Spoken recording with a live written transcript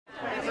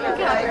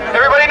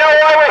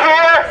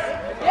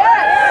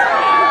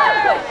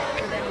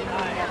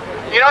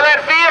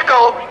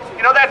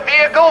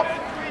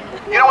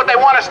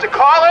us to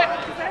call it.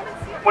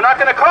 We're not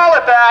going to call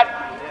it that.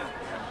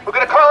 We're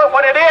going to call it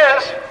what it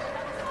is.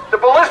 The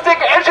Ballistic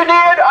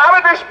Engineered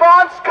Armored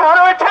Response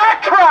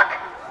Counterattack Truck.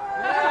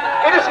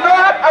 It is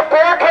not a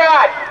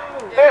Bearcat.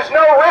 There's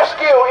no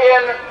rescue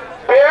in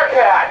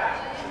Bearcat.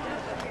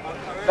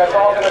 That's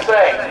all I'm going to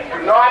say.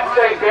 Do not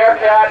say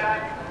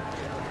Bearcat.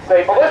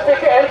 Say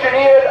Ballistic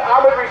Engineered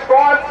Armored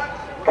Response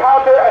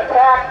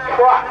Counterattack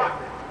Truck.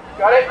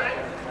 Got it?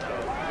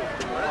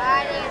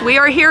 We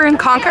are here in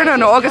Concord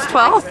on August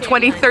 12th,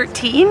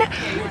 2013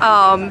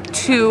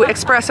 to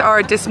express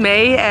our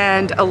dismay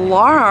and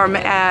alarm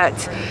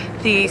at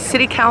the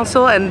City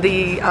Council and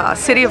the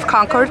City of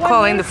Concord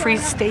calling the Free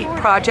State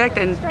Project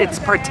and its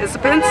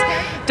participants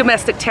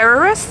domestic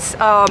terrorists.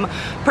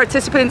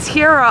 Participants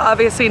here are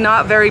obviously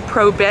not very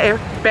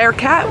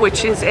pro-Bearcat,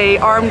 which is a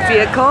armed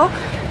vehicle,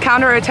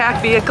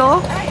 counterattack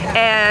vehicle,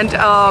 and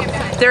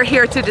they're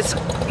here to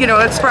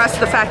express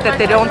the fact that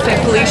they don't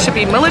think police should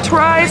be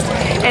militarized,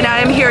 and I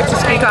am here to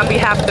speak on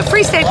behalf of the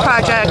Free State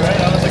Project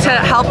to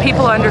help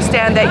people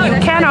understand that you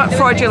cannot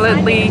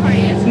fraudulently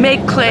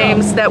make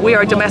claims that we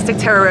are domestic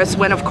terrorists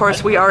when of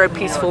course we are a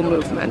peaceful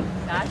movement.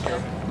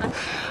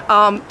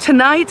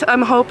 Tonight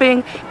I'm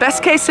hoping,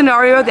 best case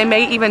scenario, they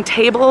may even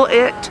table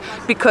it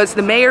because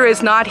the mayor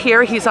is not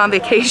here, he's on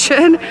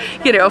vacation.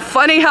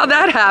 Funny how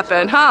that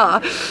happened, huh?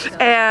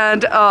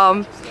 And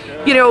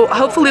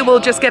hopefully we'll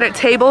just get it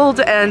tabled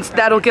and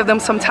that'll give them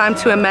some time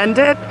to amend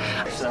it.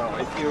 So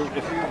if you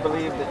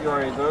believe that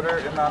you're a voter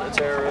and not a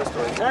terrorist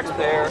or a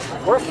taxpayer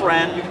or a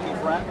friend, you can be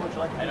friend. Would you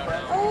like to be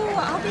friend? Oh,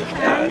 I'll be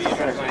friend.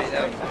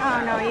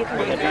 Oh no, you can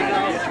be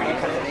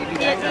friend.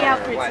 The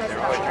outfit says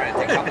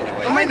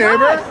Oh, my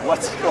neighbor.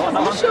 What's going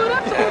on? You showed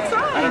up to the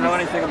sign. I don't know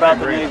anything about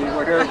the Navy.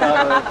 We're here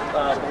about a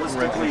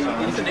ballistically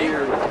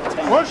engineered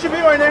tank. Won't you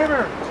be my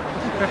neighbor?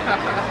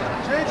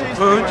 JJ's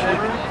my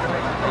neighbor.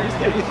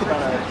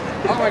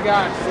 Oh my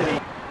God.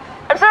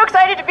 I'm so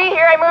excited to be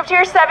here. I moved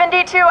here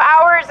 72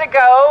 hours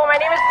ago. My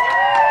name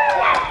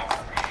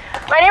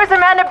is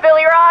Amanda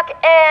Billyrock,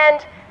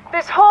 and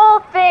this whole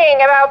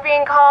thing about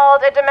being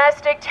called a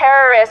domestic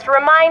terrorist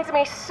reminds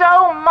me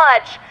so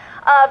much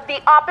of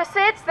the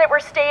opposites that were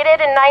stated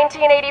in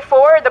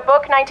 1984, the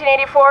book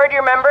 1984, do you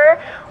remember?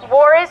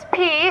 War is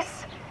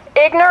peace,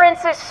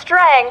 ignorance is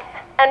strength,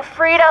 and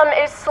freedom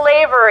is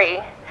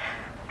slavery.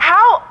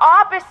 How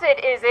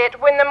opposite is it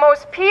when the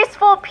most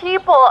peaceful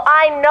people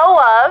I know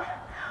of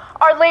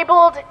are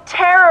labeled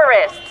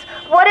terrorists?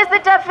 What is the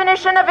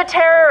definition of a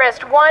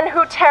terrorist? One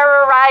who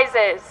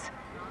terrorizes.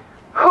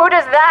 Who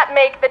does that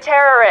make the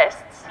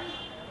terrorists?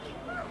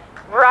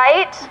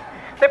 Right?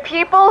 The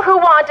people who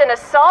want an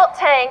assault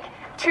tank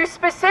to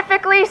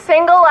specifically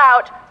single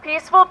out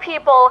peaceful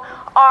people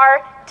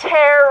are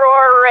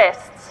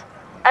terrorists.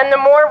 And the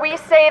more we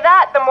say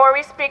that, the more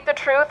we speak the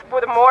truth,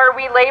 the more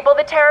we label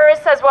the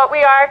terrorists as what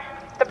we are,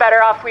 the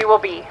better off we will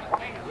be.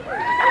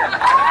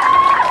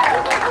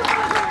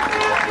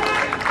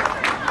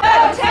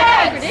 no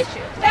tanks!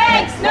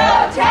 Tanks,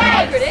 no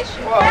tanks! Tanks,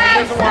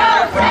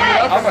 no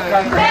tanks! I'm a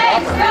country.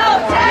 Tanks, no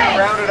tanks!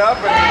 Rounded up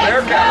and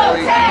Bearcat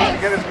police to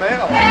get his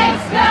mail.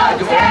 Tanks, no I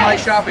do all my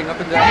shopping up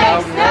and down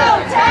tanks! Loudon No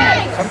Road.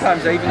 tanks!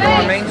 Sometimes I even go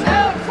on Main Street.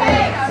 No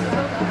tanks!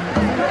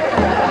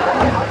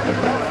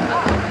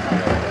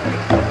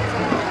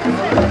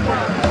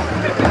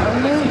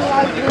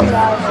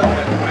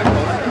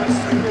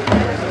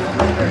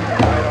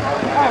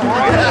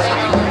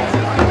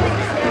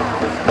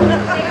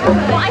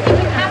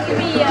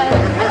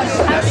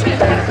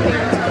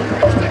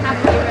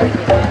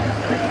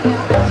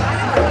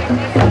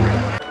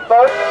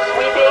 Both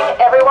sweeping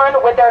everyone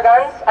with their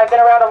guns. I've been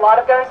around a lot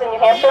of guns in New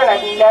Hampshire and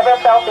I've never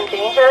felt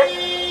endangered.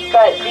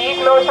 But these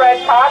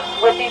militarized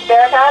cops with these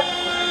Bearcats,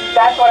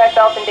 that's when I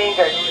felt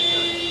endangered.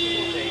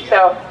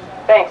 So,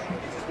 thanks.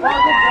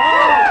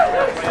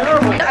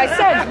 I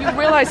said, you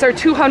realize there are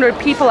 200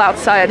 people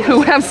outside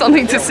who have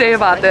something to say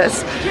about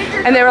this.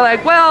 And they were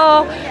like,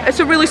 well, it's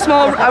a really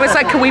small, I was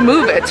like, can we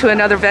move it to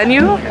another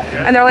venue?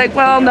 And they're like,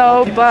 well,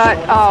 no, but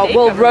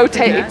we'll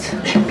rotate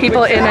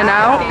people in and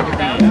out.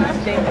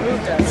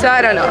 So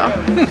I don't know.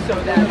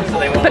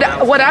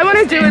 But what I want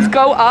to do is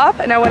go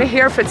up and I want to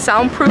hear if it's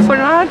soundproof or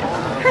not.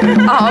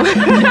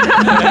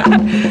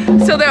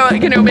 So that,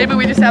 maybe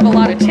we just have a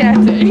lot of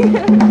chanting.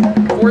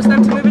 Force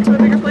them to move it to a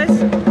bigger place?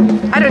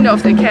 I don't know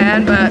if they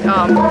can, but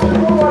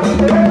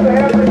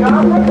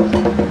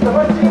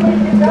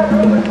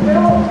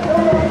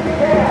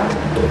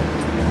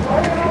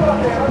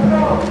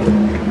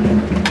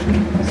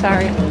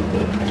sorry.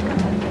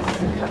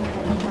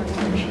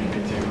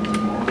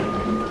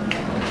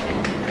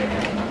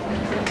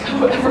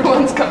 Oh,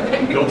 everyone's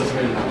coming.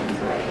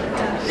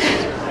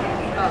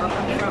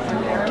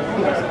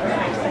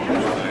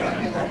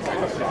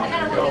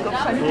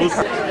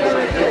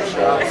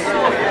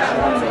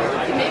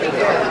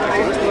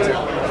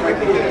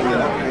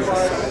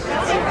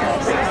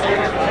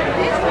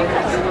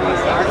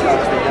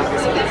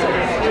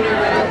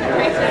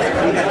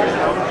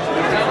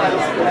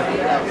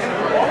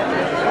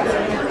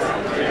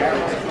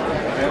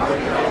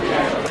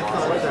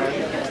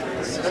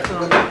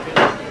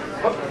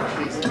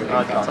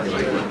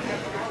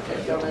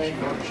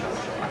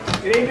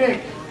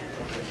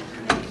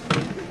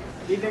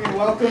 evening and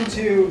welcome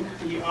to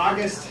the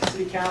August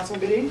City Council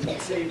meeting in the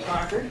City of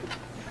Concord.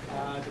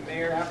 The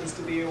mayor happens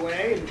to be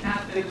away, and I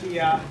think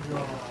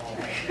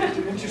it's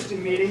an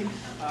interesting meeting.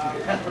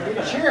 We're going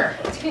to chair.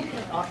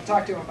 I'll have to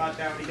talk to him about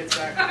that when he gets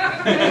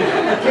back from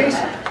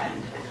vacation.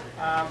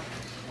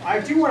 I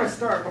do want to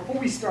start, before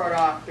we start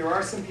off, there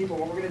are some people,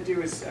 what we're going to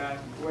do is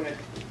we're going to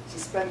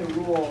suspend the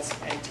rules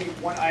and take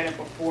one item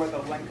before the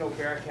Lenco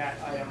Bearcat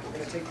item. We're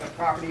going to take the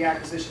property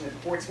acquisition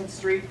at Portsmouth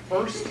Street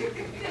first.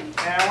 And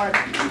I want to...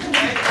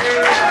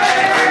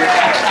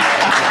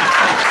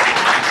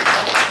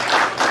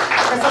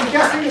 Because I'm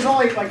guessing there's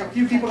only like a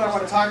few people that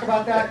want to talk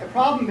about that. The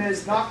problem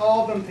is not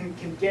all of them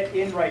can get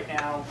in right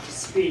now to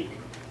speak.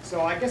 So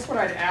I guess what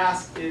I'd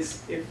ask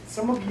is if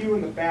some of you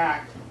in the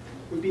back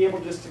would be able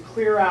just to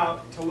clear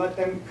out to let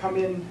them come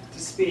in to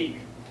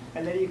speak.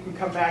 And then you can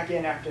come back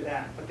in after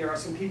that. But there are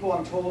some people,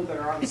 I'm told, that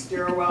are on the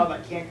stairwell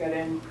that can't get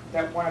in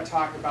that want to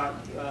talk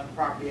about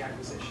property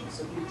acquisition.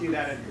 So if you do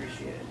that, I'd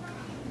appreciate it.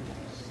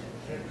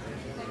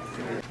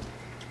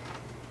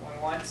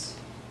 Going once,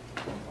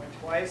 going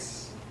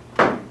twice.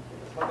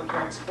 Public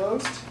hearing's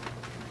closed.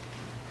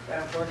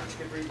 Madam Clerk, if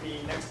you could read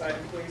the next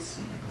item, please.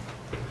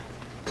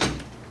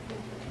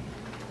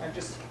 And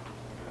just,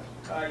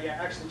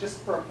 actually,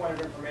 just for a point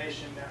of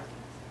information,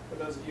 for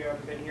those of you who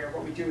haven't been here,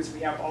 what we do is we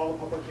have all the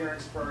public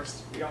hearings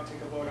first. We don't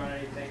take a vote on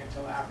anything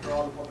until after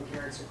all the public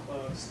hearings are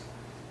closed.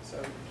 So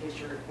in case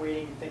you're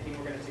waiting, thinking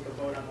we're going to take a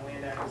vote on the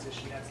land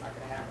acquisition, that's not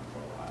going to happen for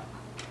a while.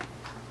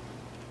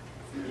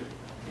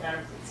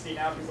 Madam, see,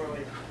 now people are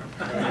leaving.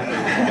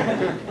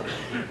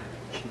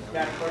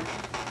 Madam Clerk.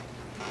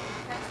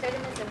 Next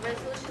item is a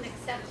resolution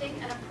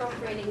accepting and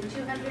appropriating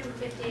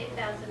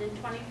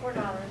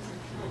 $258,024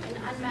 in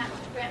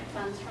unmatched grant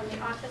funds from the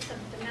Office of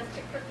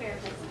Domestic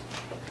Preparedness,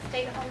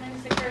 State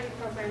Homeland Security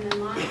Program, and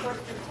Law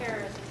Enforcement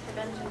Terrorism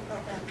Prevention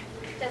Program,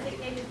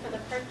 designated for the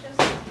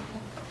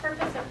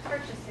purpose of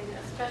purchasing a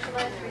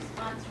specialized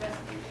response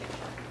rescue kit.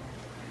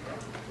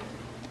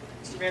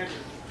 Mr.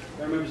 Manager.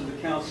 Members of the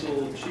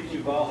council, Chief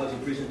Duval has a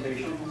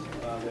presentation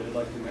that I'd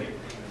like to make.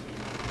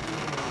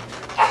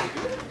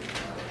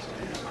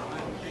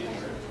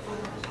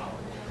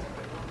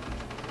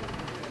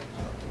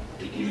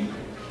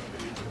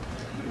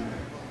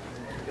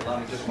 Allow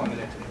me just 1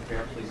 minute to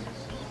prepare, please. Is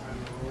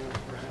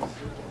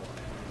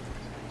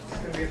this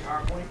going to be a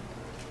PowerPoint?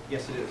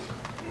 Yes, it is.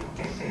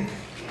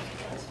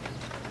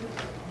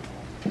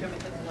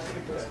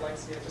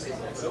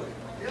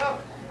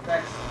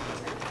 Thanks.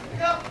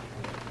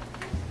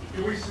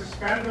 Do we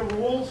suspend the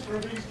rules for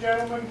these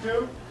gentlemen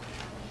too?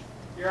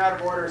 You're out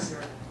of order,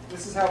 sir.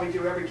 This is how we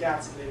do every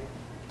council meeting.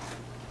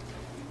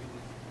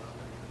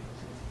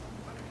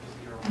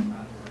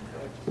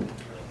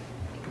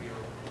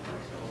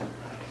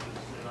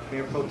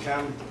 Mayor Pro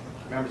Tem,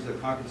 members of the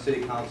Concord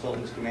City Council,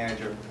 Mr.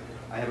 Manager,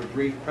 I have a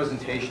brief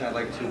presentation I'd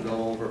like to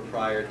go over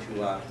prior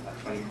to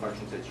 20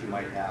 questions that you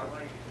might have.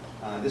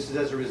 This is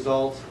as a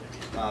result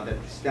that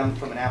stemmed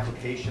from an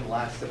application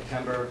last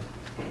September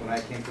when I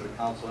came to the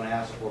council and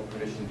asked for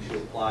permission to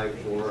apply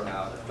for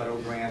a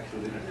federal grant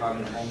through the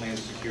Department of Homeland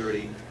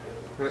Security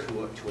to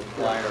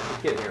acquire a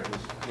kid here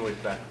who's really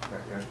back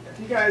there. If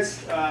you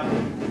guys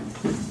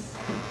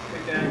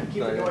could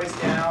keep the noise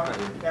down,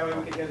 that way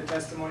we can hear the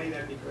testimony,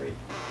 that'd be great.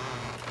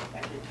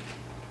 Thank you.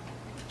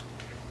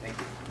 Thank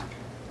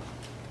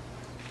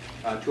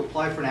you. To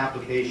apply for an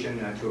application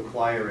to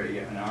acquire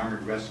an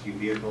armored rescue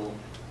vehicle,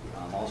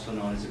 also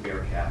known as a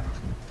Bearcat.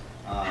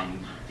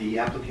 The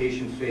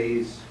application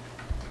phase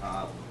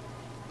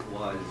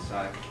was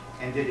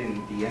ended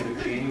in the end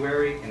of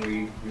January, and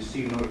we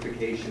received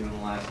notification in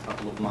the last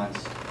couple of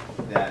months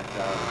that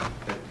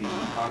the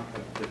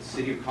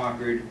City of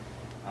Concord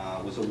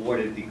was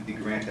awarded the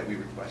grant that we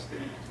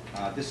requested.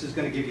 This is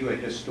going to give you a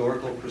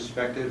historical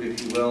perspective,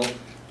 if you will,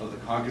 of the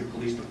Concord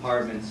Police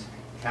Department's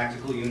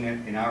tactical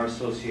unit in our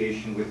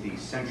association with the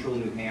Central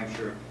New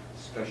Hampshire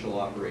Special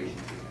Operations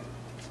Unit.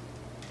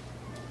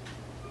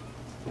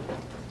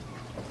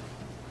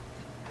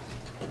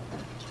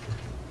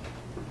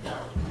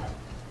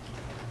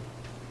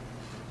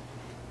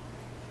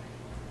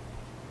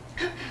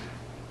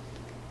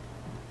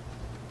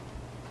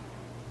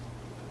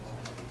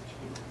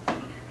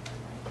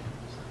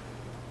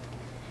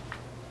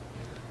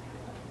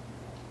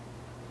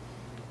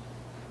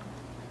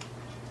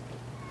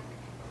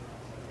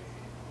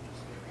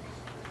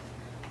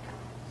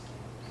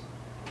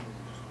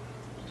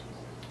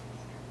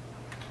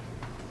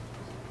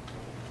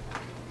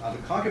 The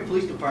Concord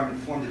Police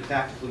Department formed a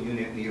tactical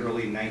unit in the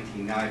early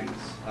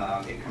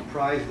 1990s. It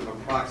comprised of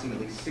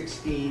approximately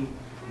 16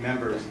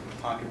 members of the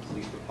Concord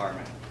Police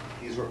Department.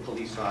 These were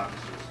police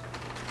officers.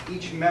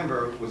 Each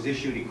member was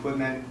issued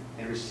equipment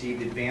and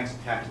received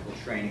advanced tactical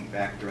training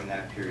back during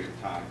that period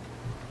of time.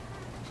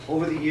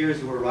 Over the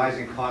years, there were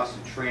rising costs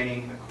of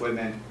training,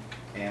 equipment,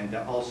 and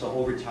also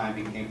overtime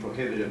became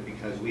prohibitive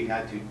because we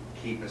had to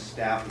keep a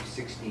staff of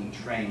 16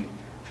 trained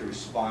to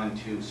respond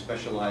to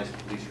specialized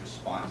police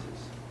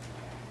responses.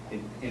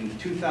 In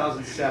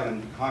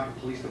 2007, the Concord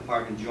Police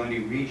Department joined a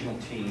regional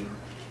team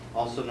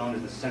also known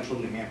as the Central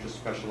New Hampshire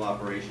Special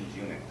Operations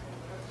Unit.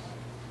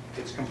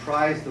 It's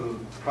comprised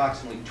of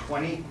approximately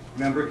 20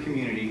 member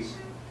communities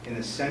in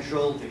the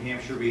central New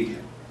Hampshire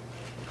region.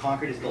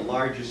 Concord is the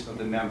largest of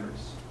the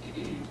members.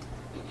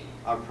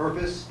 Our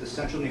purpose, the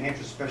Central New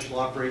Hampshire Special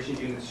Operations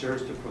Unit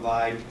serves to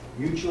provide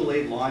mutual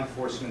aid law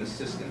enforcement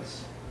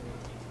assistance,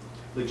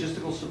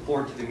 logistical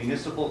support to the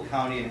municipal,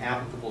 county, and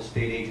applicable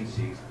state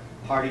agencies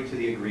party to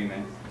the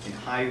agreement in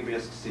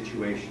high-risk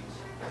situations,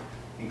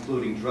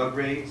 including drug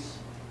raids,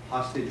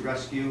 hostage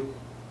rescue,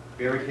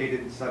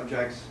 barricaded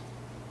subjects,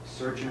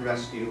 search and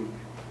rescue,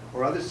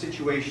 or other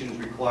situations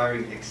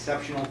requiring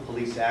exceptional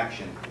police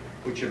action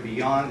which are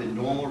beyond the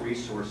normal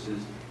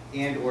resources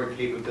and or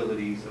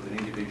capabilities of an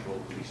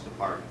individual police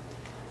department.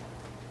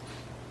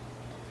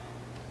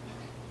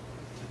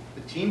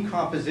 The team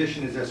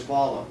composition is as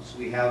follows.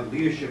 We have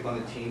leadership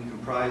on the team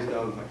comprised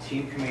of a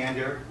team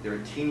commander, there are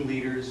team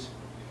leaders,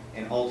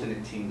 and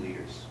alternate team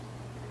leaders.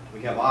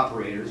 We have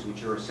operators,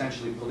 which are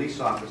essentially police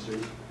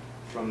officers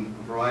from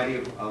a variety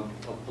of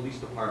police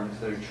departments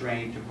that are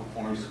trained to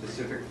perform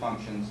specific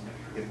functions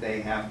if they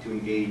have to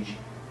engage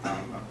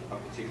a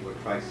particular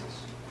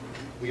crisis.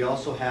 We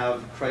also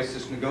have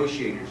crisis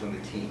negotiators on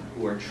the team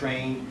who are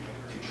trained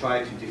to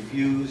try to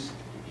diffuse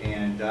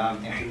and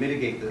to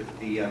mitigate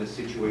the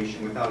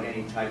situation without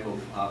any type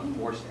of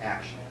forced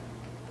action.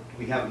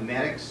 We have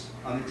medics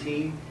on the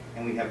team,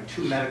 and we have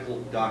 2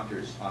 medical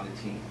doctors on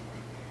the team.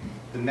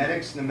 The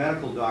medics and the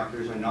medical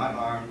doctors are not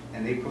armed,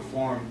 and they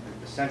perform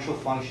essential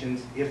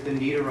functions if the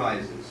need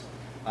arises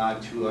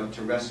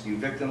to rescue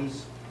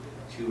victims,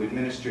 to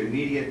administer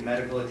immediate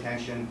medical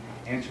attention,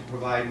 and to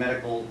provide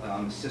medical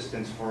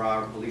assistance for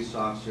our police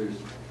officers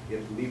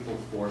if lethal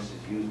force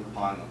is used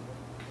upon them.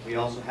 We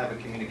also have a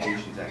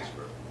communications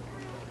expert.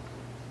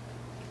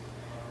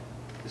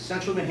 The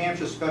Central New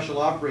Hampshire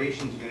Special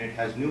Operations Unit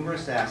has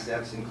numerous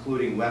assets,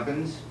 including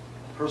weapons,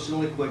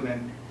 personal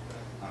equipment,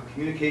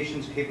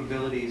 communications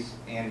capabilities,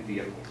 and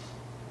vehicles.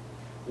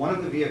 One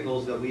of the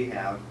vehicles that we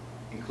have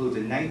includes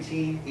a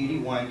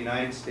 1981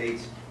 United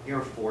States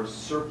Air Force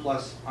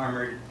surplus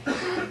armored.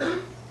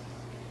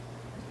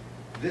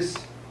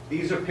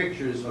 These are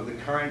pictures of the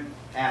current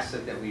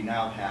asset that we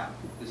now have.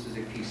 This is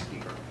a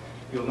Peacekeeper.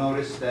 You'll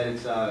notice that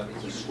it's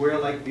a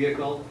square-like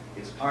vehicle.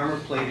 It's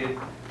armor-plated.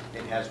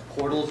 It has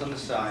portals on the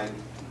side.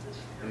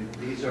 And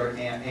these are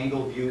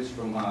angle views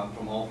from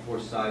all 4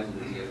 sides of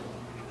the vehicle.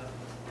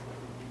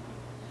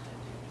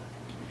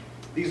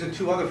 These are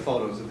 2 other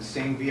photos of the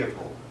same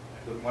vehicle.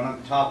 The one on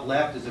the top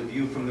left is a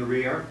view from the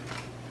rear.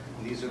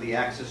 And these are the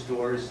access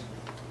doors.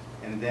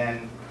 And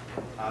then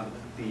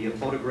the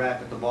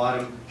photograph at the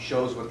bottom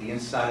shows what the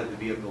inside of the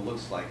vehicle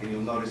looks like. And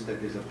you'll notice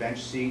that there's a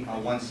bench seat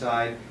on one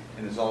side,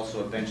 and there's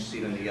also a bench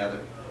seat on the other.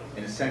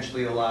 It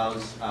essentially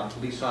allows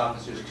police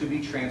officers to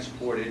be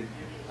transported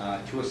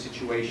to a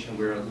situation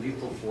where a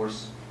lethal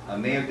force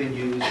may have been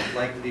used, is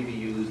likely to be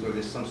used, or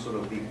there's some sort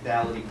of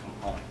lethality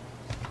component.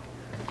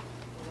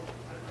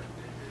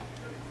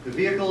 The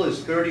vehicle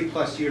is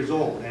 30+ years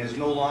old and is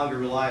no longer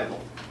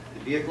reliable. The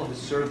vehicle has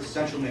served the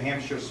Central New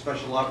Hampshire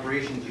Special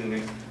Operations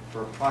Unit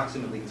for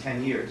approximately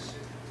 10 years.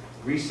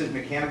 Recent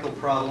mechanical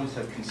problems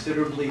have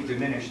considerably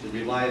diminished the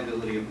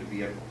reliability of the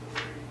vehicle.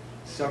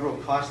 Several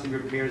costly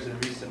repairs in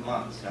recent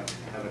months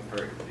have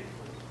occurred.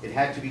 It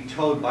had to be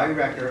towed by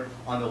wrecker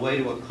on the way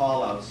to a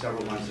call-out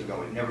several months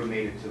ago. It never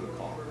made it to the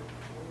call.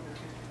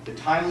 The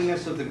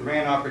timeliness of the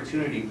grant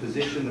opportunity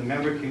positioned the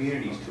member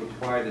communities to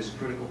acquire this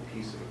critical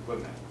piece of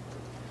equipment.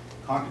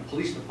 Concord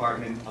Police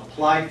Department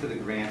applied for the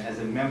grant as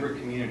a member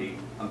community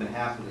on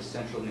behalf of the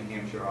Central New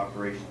Hampshire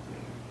Operations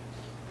Unit.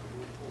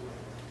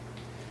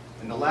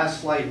 And the last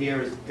slide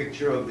here is a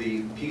picture of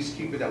the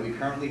Peacekeeper that we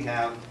currently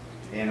have,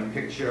 and a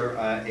picture,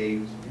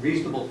 a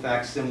reasonable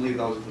facsimile,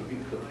 though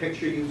the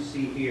picture you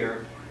see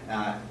here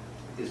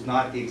is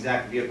not the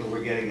exact vehicle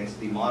we're getting. It's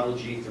the Model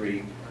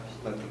G3,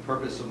 but the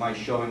purpose of my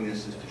showing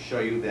this is to show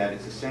you that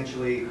it's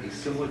essentially a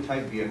similar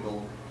type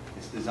vehicle.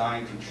 It's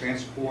designed to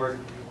transport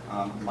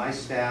my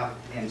staff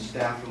and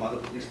staff from other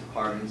police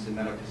departments and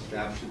medical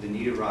staff should the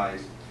need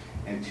arise,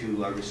 and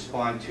to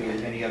respond to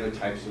any other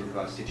types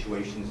of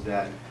situations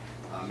that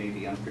may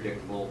be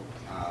unpredictable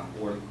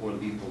or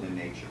lethal in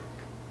nature.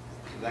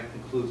 So that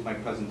concludes my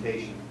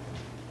presentation.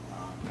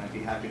 And I'd be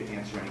happy to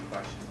answer any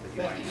questions that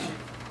you might have.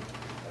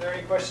 Are there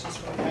any questions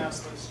from the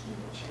councilors?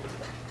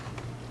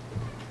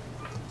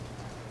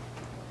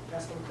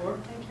 Councilor McClure?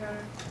 Thank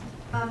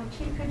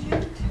you. Chief, could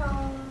you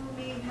tell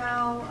me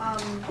how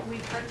we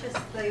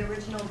purchased the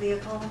original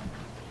vehicle?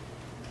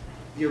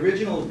 The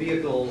original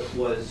vehicle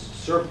was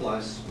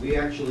surplus. We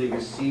actually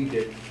received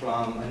it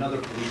from another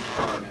police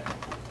department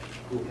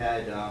who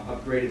had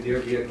upgraded their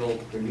vehicle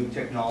for new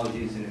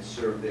technologies, and it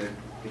served their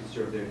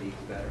needs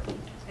better.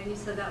 And you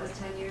said that was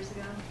 10 years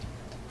ago?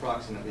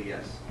 Approximately,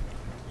 yes.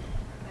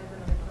 I have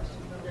another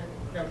question.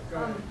 No,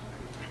 go ahead.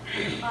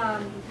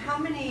 How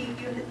many,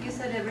 you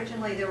said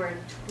originally there were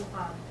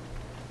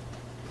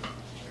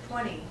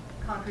 20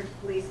 Concord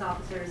police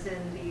officers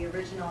in the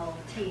original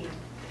team.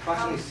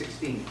 Approximately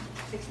 16.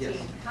 16. Yes.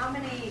 How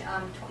many,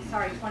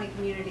 20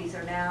 communities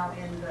are now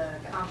in the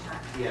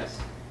compact? Yes.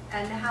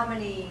 And how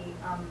many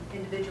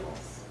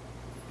individuals?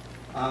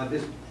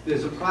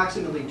 There's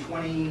approximately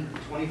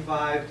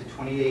 25 to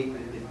 28.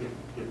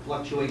 It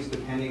fluctuates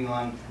depending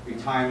on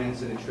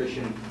retirements and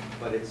attrition,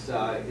 but it's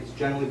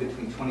generally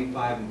between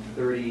 25 and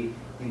 30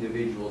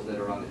 individuals that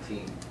are on the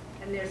team.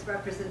 And there's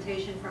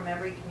representation from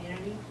every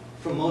community?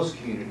 For most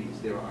communities,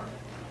 there are.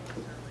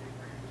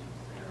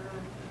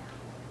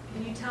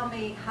 Can you tell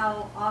me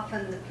how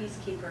often the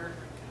peacekeeper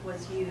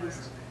was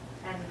used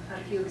and a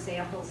few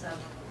examples of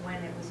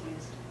when it was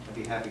used? I'd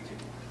be happy to.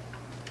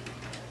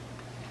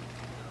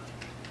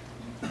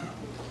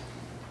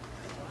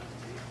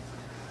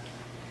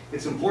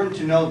 It's important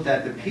to note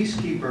that the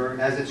peacekeeper,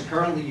 as it's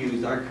currently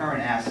used, our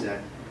current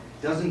asset,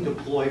 doesn't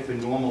deploy for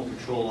normal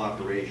patrol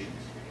operations.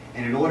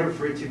 And in order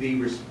for it to be,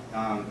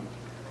 respond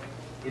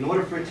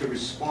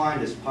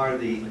as part of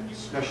the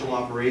Special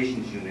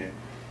Operations Unit,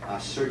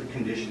 certain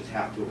conditions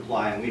have to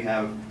apply, and we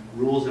have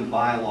rules and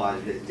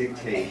bylaws that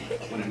dictate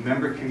when a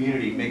member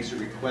community makes a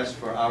request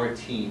for our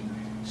team,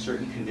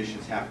 certain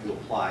conditions have to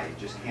apply. It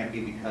just can't be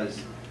because,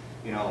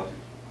 you know,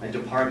 a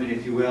department,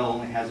 if you will,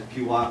 only has a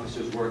few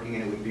officers working,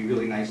 and it would be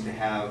really nice to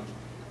have,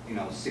 you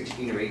know,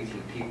 16 or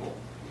 18 people.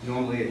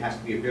 Normally, it has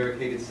to be a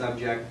barricaded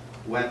subject,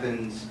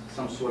 weapons,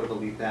 some sort of a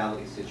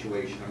lethality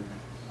situation,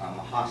 a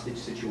hostage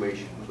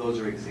situation. Those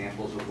are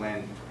examples of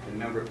when a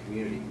member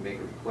community can make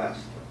a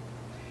request.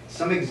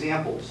 Some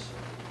examples.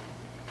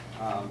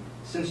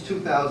 Since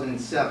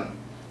 2007,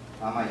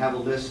 I have a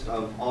list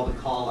of all the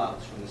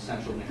call-outs from the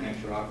Central New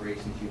Hampshire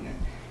Operations Unit.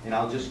 And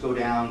I'll just go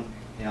down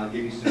and I'll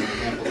give you some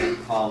examples of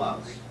the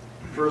call-outs.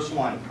 First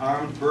one,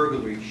 armed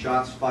burglary,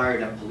 shots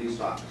fired at police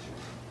officers.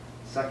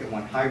 Second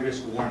one,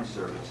 high-risk warrant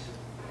service.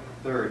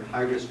 Third,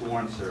 high-risk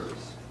warrant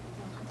service.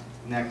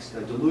 Next,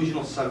 a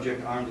delusional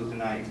subject armed with a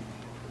knife.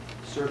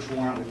 Search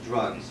warrant with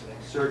drugs.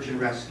 Search and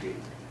rescue.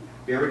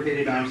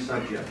 Barricaded armed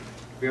subject.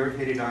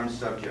 Barricaded armed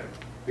subject.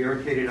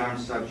 Barricaded armed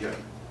subject.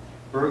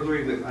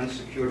 Burglary with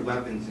unsecured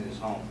weapons in his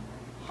home.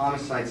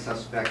 Homicide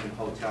suspect in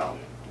hotel,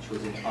 which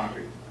was in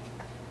Concord.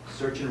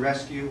 Search and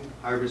rescue,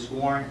 high-risk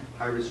warrant,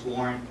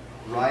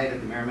 riot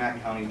at the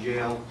Merrimack County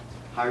Jail,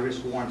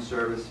 high-risk warrant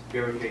service,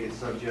 barricaded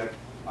subject,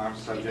 armed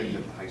subject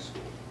at the high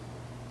school.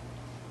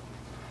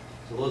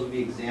 So those would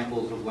be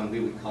examples of when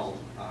we would call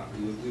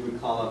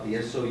up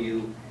the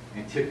SOU,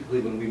 and typically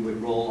when we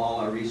would roll all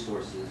our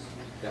resources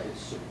that would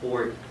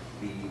support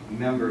the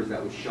members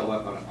that would show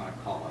up on a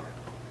call-out.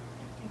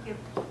 Thank you.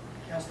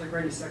 Councilor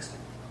Grady Sexton.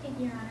 Thank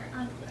you, Your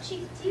Honor.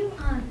 Chief, do you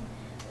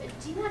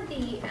have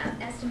the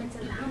estimates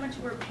of how much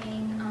we're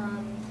paying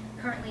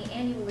currently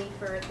annually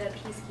for the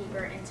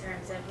peacekeeper in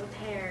terms of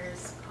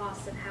repairs,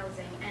 costs of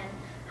housing, and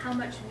how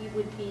much we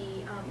would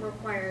be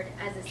required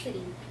as a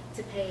city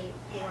to pay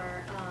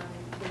for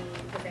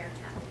the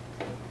Bearcat?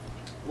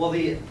 Well,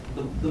 the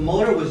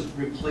motor was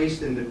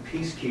replaced in the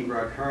peacekeeper,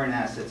 our current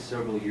asset,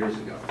 several years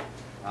ago.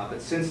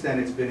 But since then,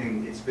 it's been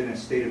in a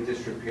state of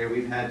disrepair.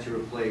 We've had to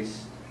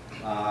replace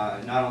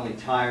not only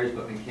tires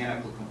but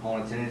mechanical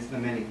components, and it's in the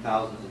many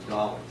thousands of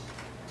dollars.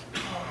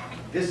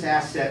 This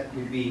asset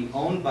would be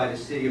owned by the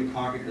city of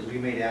Concord because we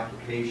made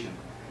application,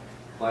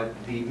 but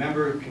the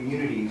member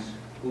communities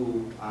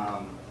who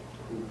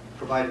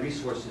provide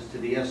resources to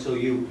the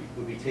SOU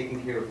would be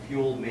taking care of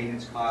fuel,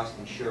 maintenance costs,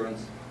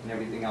 insurance, and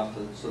everything else,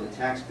 so the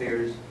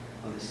taxpayers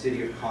of the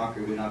city of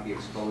Concord would not be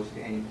exposed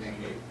to anything,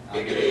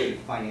 any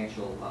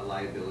financial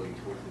liability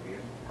towards the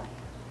vehicle.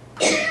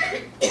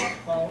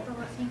 Well,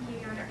 thank you,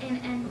 Your Honor.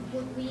 And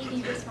would we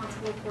be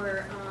responsible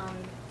for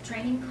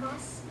training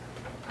costs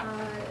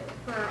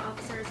for our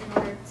officers in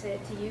order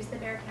to use the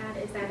Bearcat?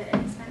 Is that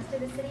an expense to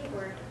the city,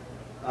 or?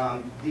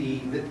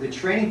 The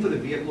training for the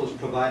vehicle is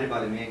provided by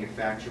the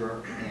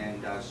manufacturer,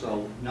 and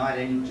so not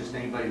just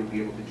anybody would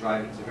be able to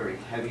drive it. It's a very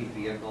heavy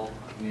vehicle.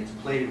 I mean, it's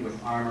plated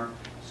with armor,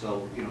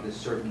 so you know there's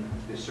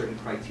certain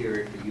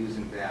criteria for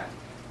using that.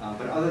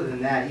 But other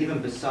than that,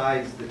 even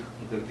besides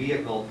the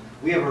vehicle,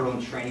 we have our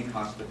own training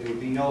costs, but there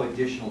would be no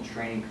additional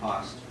training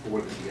costs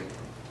for the vehicle.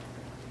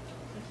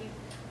 Thank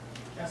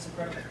you. Councilor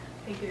Credible.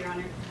 Thank you, Your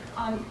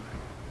Honor.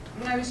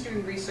 When I was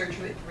doing research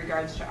with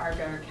regards to our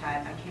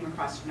Bearcat, I came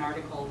across an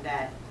article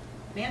that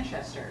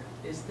Manchester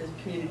is the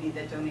community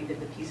that donated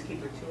the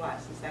peacekeeper to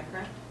us. Is that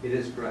correct? It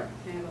is correct.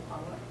 Can I have a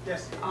follow-up?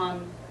 Yes.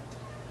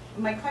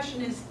 My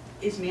question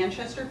is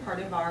Manchester part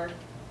of our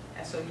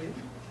SOU?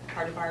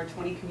 Part of our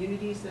 20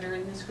 communities that are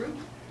in this group?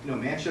 No,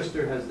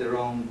 Manchester has their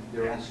own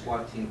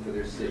SWAT team for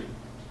their city.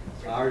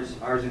 Ours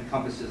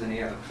encompasses an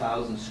area of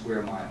 1,000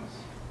 square miles,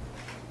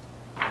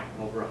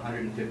 over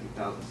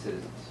 150,000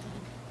 citizens.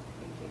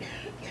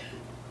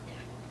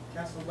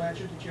 Councilor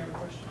Blanchard, did you have a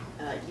question?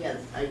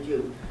 Yes, I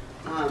do.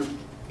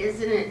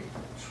 Isn't it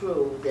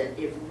true that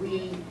if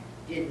we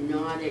did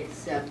not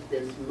accept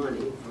this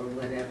money for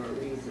whatever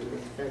reason,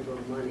 this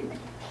federal money,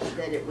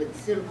 that it would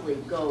simply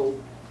go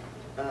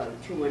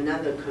to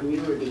another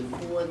community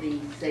for the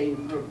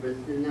same purpose?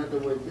 In other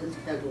words, this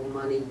federal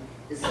money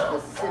is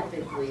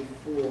specifically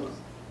for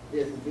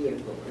this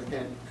vehicle. Is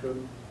that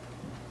true?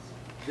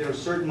 There are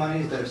certain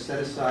monies that are set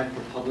aside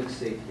for public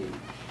safety.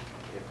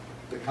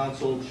 If the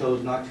council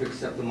chose not to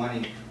accept the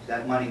money,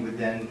 that money would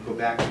then go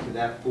back into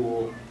that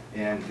pool,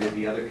 and there'd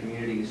be other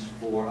communities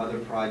for other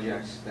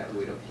projects that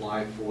would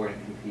apply for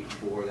and compete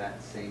for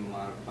that same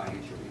amount of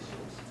financial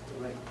resource.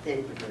 Right.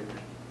 Thank you very much.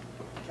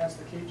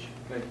 Councilor Keach?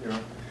 Thank you,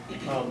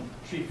 Your Honor.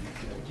 Chief,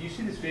 do you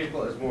see this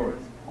vehicle as more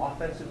an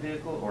offensive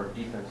vehicle or a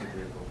defensive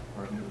vehicle?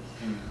 Or do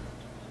you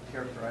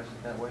characterize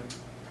it that way?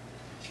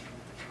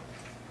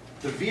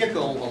 The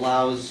vehicle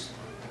allows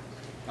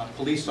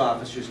police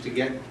officers to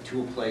get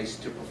to a place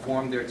to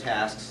perform their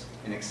tasks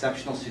in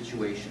exceptional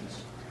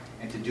situations,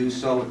 and to do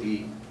so with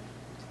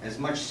as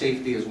much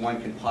safety as one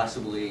can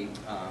possibly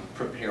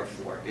prepare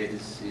for. It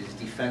is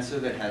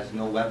defensive. It has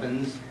no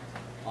weapons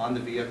on the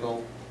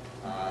vehicle,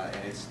 and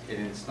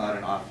it's not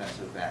an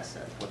offensive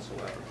asset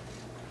whatsoever.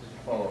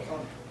 Follow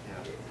up.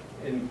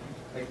 Yeah. And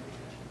I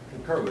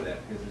concur with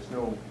that, because there's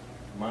no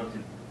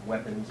mounted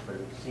weapons, but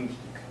it seems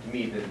to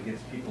me that it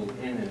gets people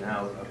in and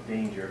out of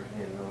danger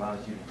and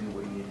allows you to do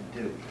what you need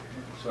to do.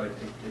 So I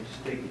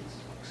just take its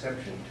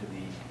exception to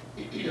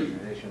the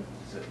designation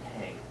as a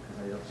tank,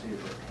 because I don't see it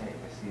as a tank.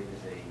 I see it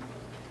as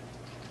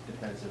a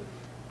defensive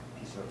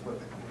piece of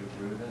equipment. Would you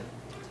agree with that?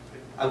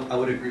 I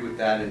would agree with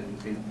that, and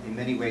in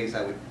many ways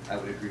I would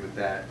agree with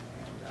that.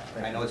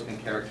 I know it's been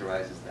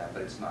characterized as that,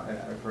 but it's not.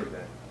 I've heard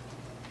that.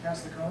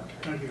 Councilor Cohen?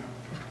 Thank you.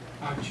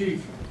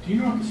 Chief, do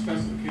you know what the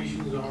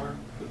specifications are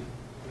for the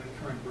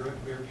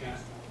current Bearcat,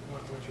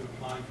 what you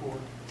applied for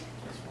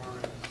as far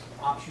as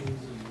options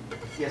and...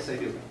 Yes, I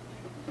do.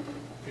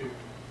 Could you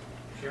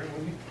share it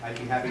with me? I'd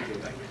be happy to.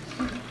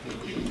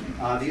 Thank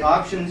you. The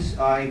options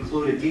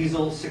include a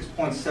diesel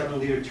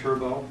 6.7-liter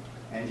turbo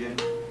engine.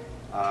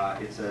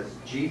 It's a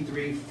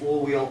G3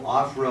 four-wheel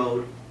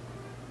off-road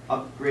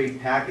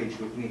upgrade package,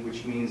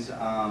 which means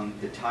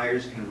the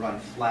tires can run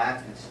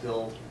flat and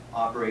still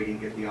operate and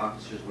get the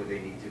officers where they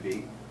need to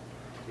be.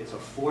 It's a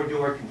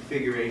four-door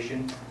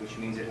configuration, which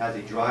means it has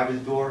a driver's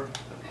door,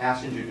 a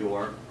passenger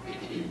door,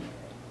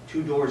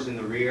 two doors in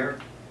the rear.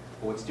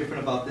 But what's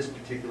different about this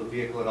particular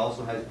vehicle, it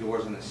also has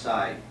doors on the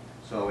side,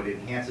 so it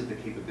enhances the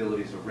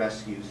capabilities of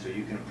rescue, so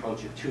you can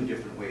approach it two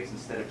different ways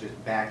instead of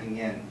just backing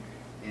in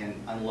and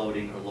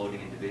unloading or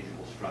loading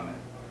individuals from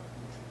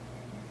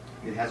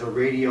it. It has a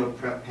radio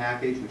prep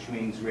package, which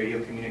means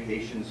radio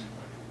communications.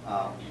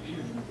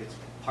 It's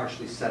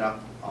partially set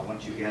up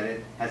once you get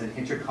it. Has an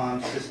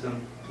intercom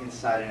system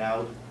inside and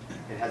out.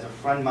 It has a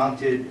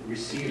front-mounted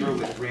receiver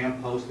with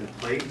ram post and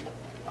plate,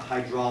 a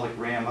hydraulic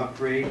ram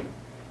upgrade,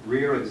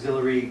 rear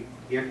auxiliary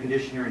air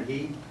conditioner and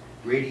heat,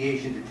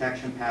 radiation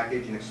detection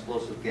package, and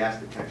explosive gas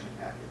detection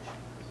package.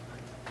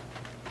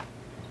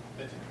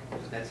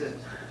 That's it.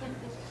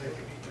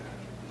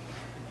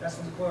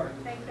 Councilor McClure?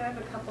 Thank you. I have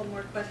a couple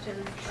more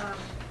questions.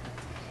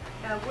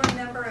 We're a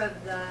member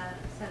of the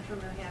Central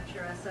New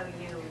Hampshire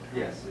SOU.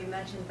 Yes. You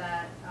mentioned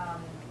that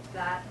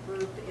that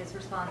group is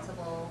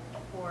responsible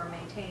for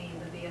maintaining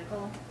the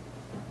vehicle.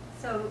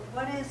 So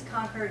what is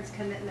Concord's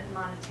commitment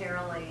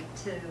monetarily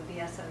to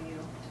the SOU?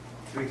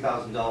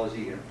 $3,000 a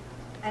year.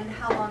 And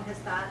how long has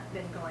that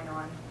been going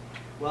on?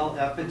 Well,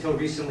 up until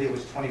recently it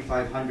was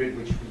 $2,500,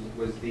 which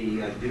was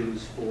the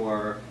dues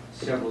for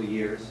several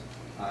years.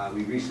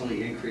 We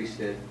recently increased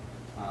it.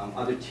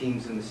 Other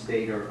teams in the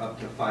state are up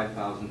to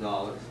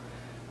 $5,000.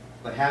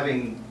 But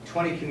having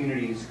 20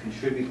 communities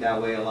contribute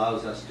that way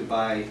allows us to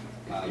buy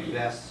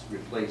vests,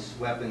 replace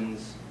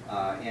weapons,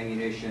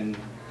 ammunition,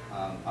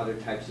 other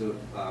types of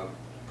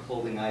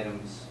clothing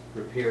items,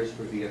 repairs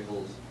for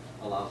vehicles,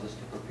 allows us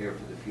to prepare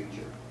for the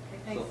future.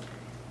 Okay, thanks.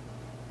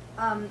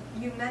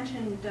 You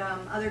mentioned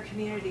other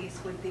communities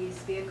with these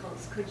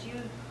vehicles. Could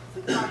you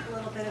talk a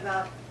little bit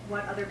about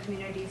what other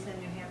communities in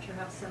New Hampshire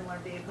have similar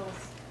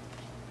vehicles?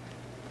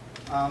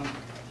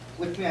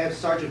 With me I have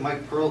Sergeant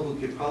Mike Pearl, who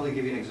could probably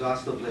give you an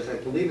exhaustive list. I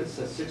believe it's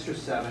 6 or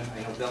 7.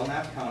 I know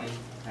Belknap County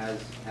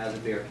has a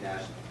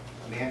Bearcat.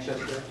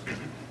 Manchester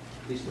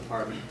Police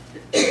Department,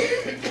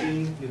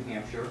 Keene, New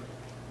Hampshire.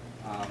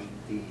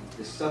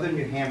 The Southern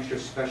New Hampshire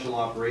Special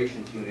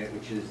Operations Unit,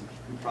 which is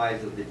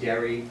comprised of the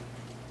Derry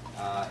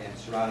and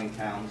surrounding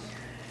towns.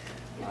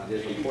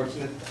 There's a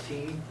Portsmouth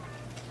team.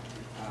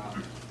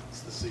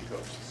 It's the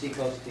Seacoast.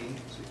 Seacoast team.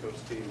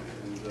 Seacoast team,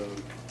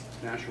 and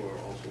Nashua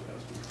also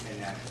has one.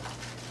 And Nashua.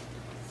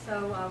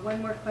 So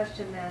one more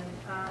question then.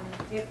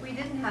 If we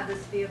didn't have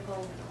this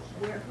vehicle,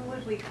 who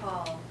would we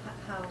call?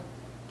 How,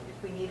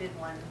 if we needed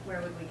one,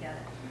 where would we get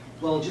it?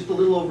 Well, just a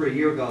little over a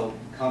year ago,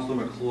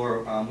 Councilor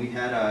McClure, we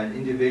had an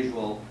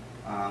individual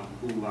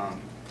who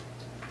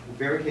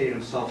barricaded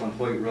himself on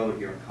Hoyt Road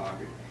here in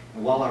Concord.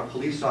 And while our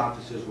police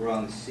officers were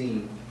on the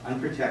scene,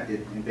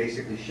 unprotected, and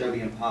basically Chevy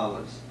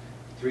Impalas,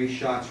 3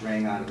 shots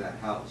rang out of that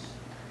house.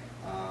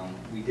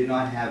 We did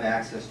not have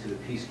access to the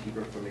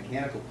peacekeeper for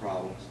mechanical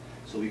problems,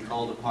 so we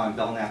called upon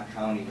Belknap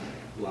County,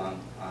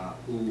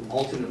 who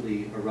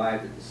ultimately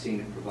arrived at the scene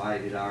and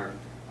provided our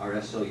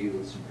SOU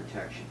with some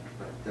protection.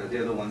 But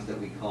they're the ones that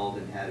we called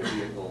and had a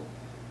vehicle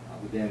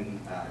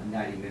within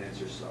 90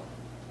 minutes or so.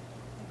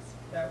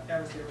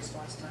 That was their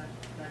response time,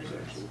 90 It's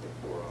minutes. actually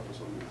 4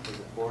 hours on that. Was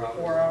it 4 hours?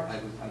 4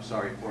 hours. I'm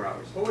sorry, 4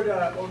 hours. What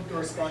would the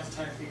response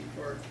time be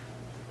for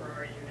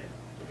our unit,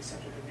 for the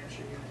Central New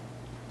Hampshire unit?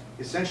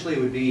 Essentially, it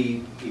would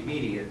be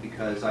immediate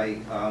because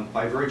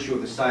by virtue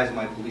of the size of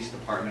my police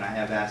department, I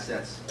have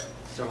assets,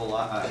 several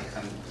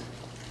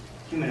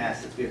human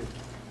assets. We have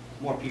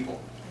more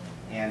people,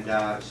 and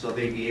so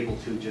they'd be able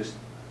to just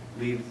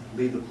leave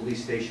the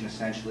police station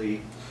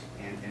essentially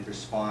and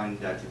respond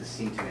to the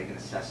scene to make an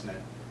assessment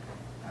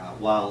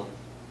while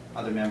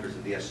other members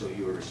of the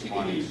SOU are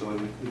responding. So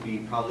it would be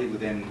probably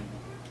within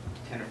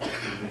 10 or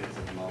 15 minutes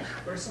at the most.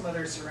 What are some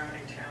other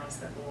surrounding towns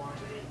that belong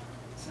to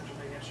the Central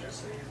New Hampshire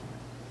SOU?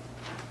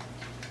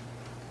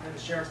 The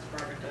Sheriff's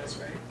Department does,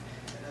 right?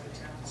 And other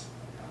towns?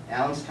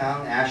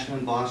 Allenstown,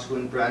 Ashland,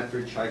 Boscawen,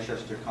 Bradford,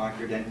 Chichester,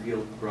 Concord,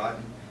 Enfield,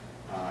 Groton,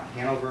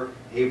 Hanover,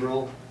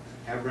 Haverhill,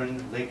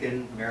 Hebron,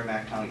 Lincoln,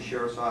 Merrimack County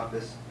Sheriff's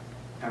Office,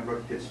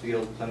 Pembroke,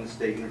 Pittsfield, Plymouth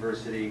State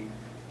University,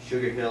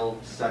 Sugar Hill,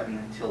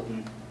 Sutton,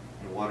 Tilton,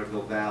 and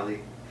Waterville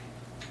Valley.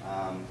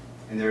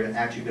 And there have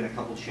actually been a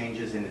couple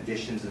changes in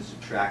additions and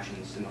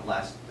subtractions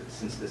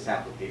since this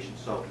application,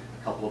 so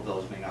a couple of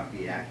those may not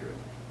be accurate.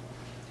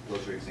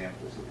 Those are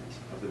examples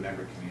of the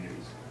member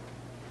communities.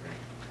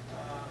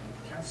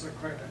 Councilor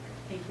Craig.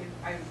 Thank you.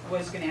 I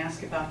was going to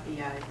ask about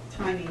the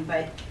timing,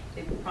 but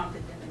it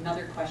prompted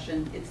another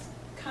question. It's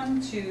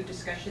come to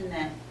discussion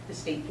that the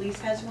state police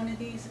has one of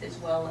these, as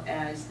well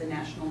as the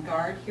National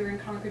Guard here in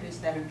Concord. Is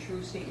that a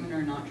true statement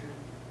or not true?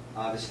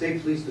 The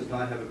state police does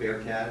not have a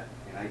Bearcat,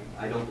 and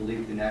I don't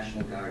believe the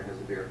National Guard has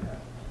a Bearcat.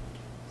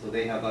 So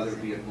they have other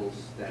vehicles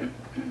that,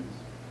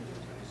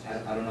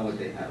 I don't know what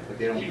they have, but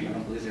I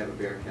don't believe they have a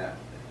Bearcat.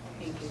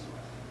 Thank you.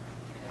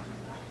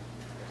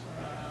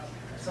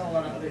 I saw a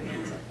lot of other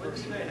hands up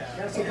first.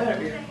 Councilor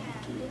Bennett.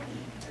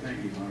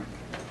 Thank you, Mark.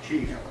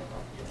 Chief,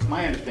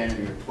 my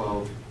understanding there are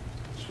 12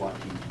 SWAT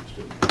teams in the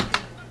state of New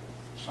Hampshire.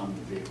 Some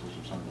with vehicles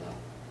and some without.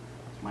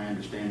 It's my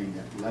understanding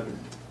that Lebanon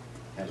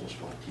has a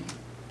SWAT team,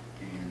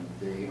 and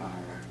they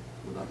are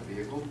without a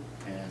vehicle,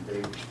 and they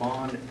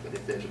respond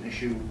if there's an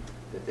issue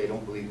that they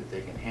don't believe that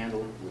they can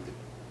handle with the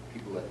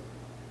people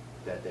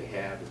that they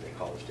have, that they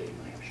call the state of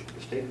New Hampshire.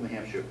 The state of New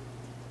Hampshire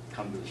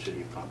come to the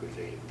city of Concord's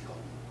aid if we call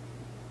them.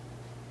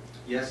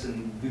 Yes,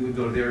 and we would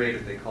go to their aid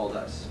if they called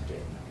us. Okay,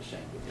 I'm just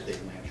saying that the state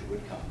of New Hampshire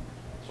would come.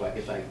 So I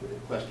guess I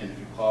would question, if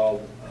you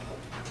call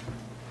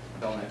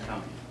Belknap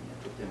County, and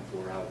it took them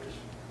 4 hours,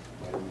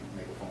 why don't we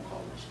make a phone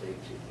call to the state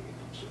and see if they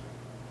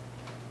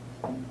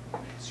can come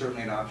sooner?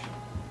 Certainly an option.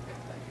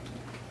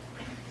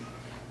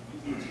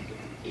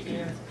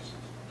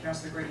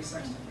 Councilor Grady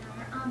Sexton.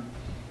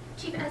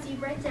 Chief, as you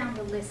write down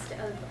the list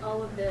of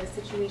all of the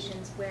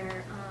situations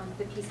where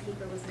the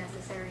peacekeeper was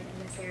necessary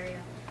in this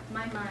area,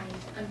 my mind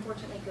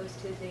unfortunately goes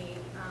to the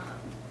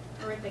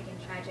horrific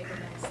and tragic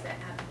events that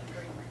happened in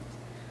Greenland.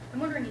 I'm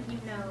wondering if you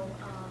know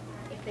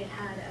if they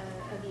had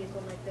a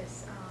vehicle like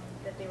this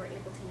that they were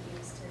able to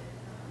use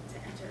to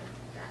enter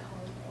that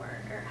home,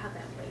 or how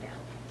that played out.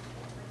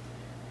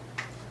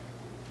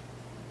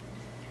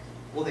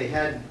 Well,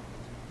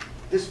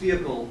 this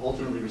vehicle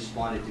ultimately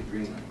responded to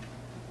Greenland.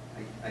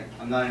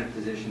 I'm not in a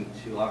position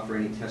to offer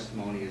any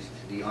testimony as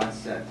to the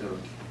onset of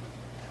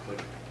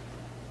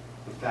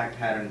the fact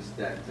patterns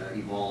that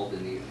evolved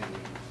in the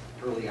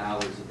early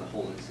hours of the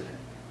whole incident.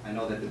 I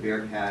know that the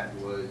Bearcat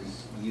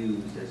was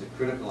used as a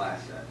critical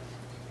asset,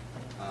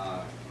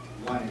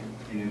 one,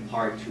 and in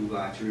part to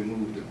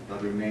remove the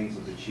remains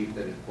of the chief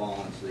that had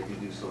fallen so they can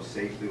do so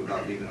safely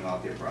without leaving them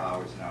out there for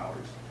hours and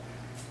hours.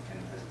 And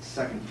the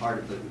second part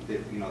of the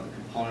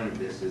component of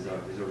this is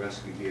a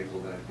rescue vehicle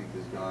that I think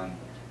is gone,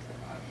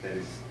 that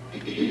is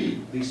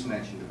least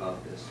mentioned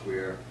about this,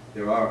 where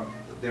there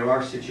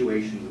are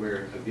situations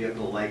where a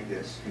vehicle like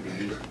this can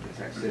be used to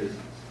protect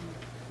citizens.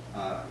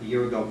 A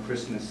year ago,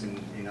 Christmas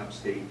in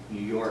upstate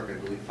New York, I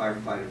believe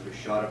firefighters were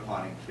shot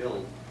upon and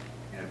killed,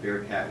 and a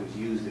Bearcat was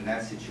used in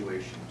that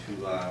situation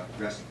to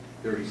rescue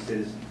 30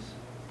 citizens.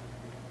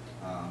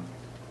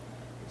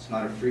 It's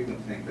not a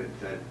frequent thing, but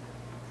that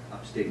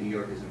upstate New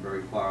York isn't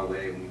very far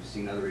away, and we've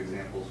seen other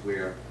examples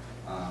where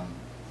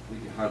we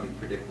can hardly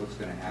predict what's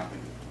going to happen.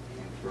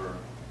 And for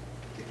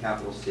the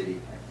capital city,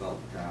 I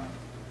felt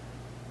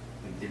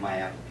in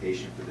my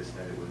application for this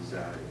that it was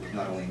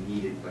not only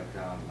needed, but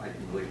I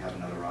didn't really have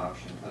another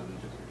option other than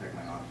to protect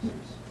my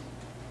officers.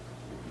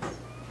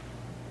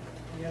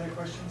 Any other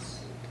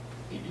questions?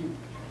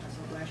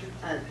 Councilor Blanchard?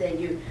 Thank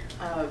you.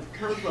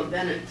 Councilor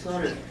Bennett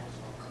sort of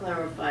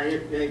clarified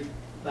it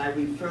by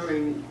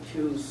referring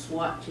to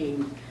SWAT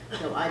teams.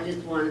 So I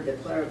just wanted the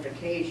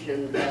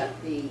clarification that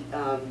the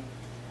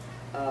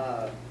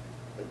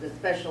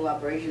Special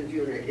Operations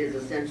Unit is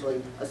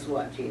essentially a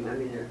SWAT team. I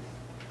mean,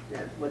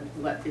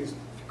 what is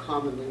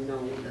commonly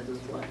known as a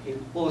SWAT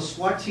team. Well, a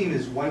SWAT team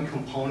is one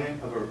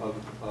component of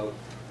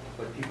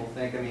what people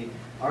think. I mean,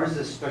 ours is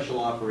a Special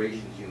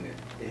Operations Unit.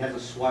 It has a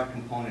SWAT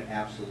component,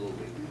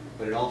 absolutely,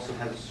 but it also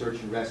has a search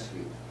and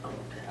rescue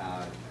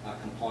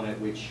component,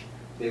 which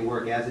They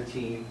work as a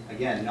team,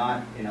 again,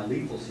 not in a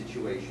lethal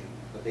situation,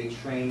 but they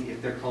train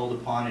if they're called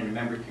upon in a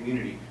member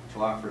community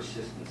to offer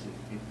assistance.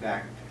 In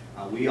fact,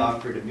 we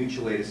offered a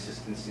mutual aid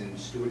assistance in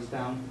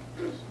Stewartstown,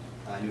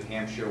 New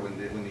Hampshire,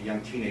 when the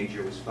young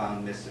teenager was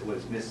found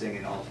missing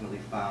and ultimately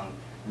found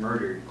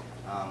murdered.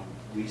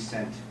 We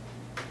sent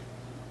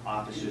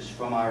officers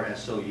from our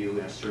SOU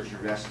in a search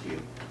and rescue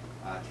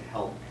to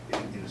help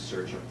in the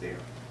search up there.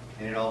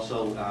 And it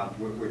also,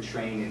 we're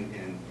trained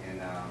in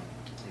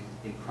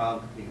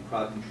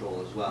crowd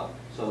control as well.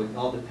 So it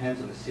all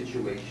depends on the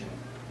situation.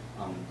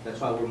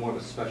 That's why we're more of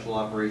a special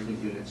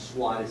operations unit.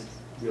 SWAT is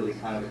really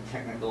kind of a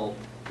technical,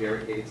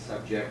 barricaded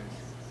subject,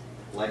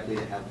 likely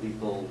to have a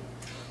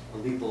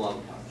lethal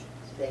outcome.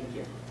 Thank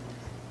you.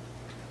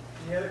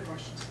 Any other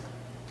questions?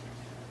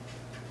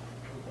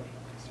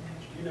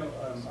 You know,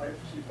 I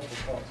received a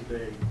couple calls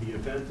today. The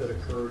event that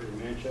occurred in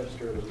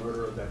Manchester, the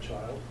murder of that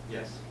child.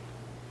 Yes.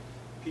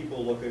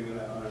 People looking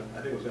at,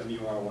 I think it was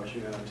MUR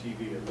watching that on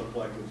TV. It looked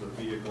like it was a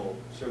vehicle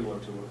similar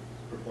to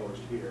what's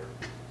proposed here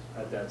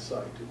at that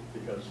site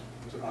because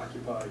it was an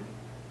occupied,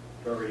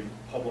 very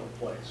public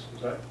place.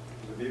 Was a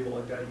vehicle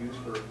like that used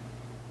for?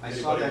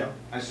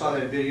 I saw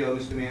that video,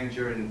 Mr.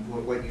 Manager, and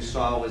what you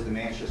saw was the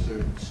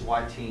Manchester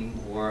SWAT team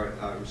or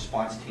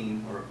response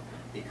team or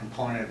a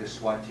component of the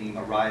SWAT team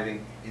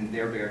arriving in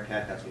their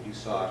Bearcat. That's what you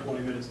saw.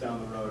 20 minutes down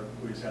the road,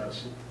 we just had a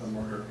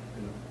murder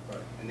in the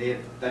right. And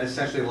that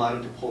essentially allowed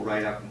them to pull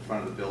right up in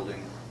front of the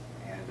building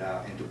and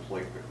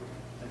deploy quickly.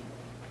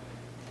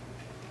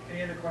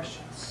 Any other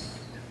questions?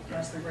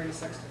 Councilor Brady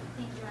Sexton.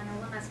 Thank you, Your Honor.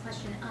 One last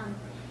question.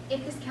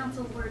 If this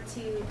council were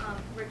to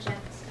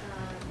reject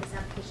this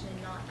application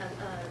and not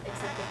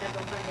accept the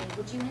federal funding,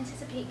 would you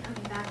anticipate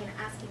coming back and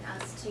asking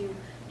us to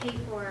pay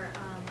for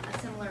a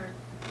similar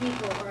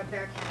vehicle or a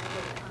Bearcat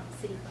with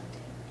city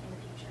funding in the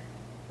future?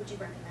 Would you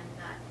recommend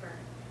that for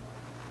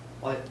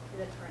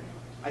the department?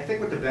 I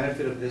think what the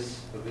benefit of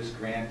this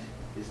grant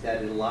is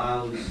that it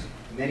allows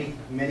many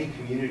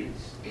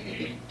communities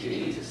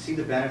to see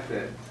the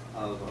benefit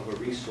of a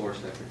resource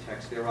that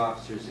protects their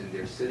officers and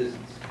their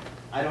citizens.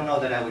 I don't know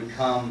that I would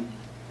come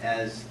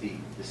as the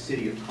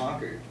city of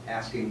Concord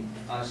asking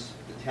us,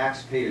 the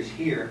taxpayers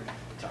here,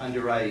 to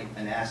underwrite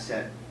an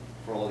asset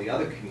for all the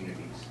other communities.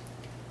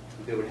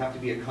 There would have to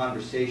be a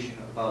conversation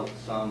about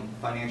some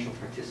financial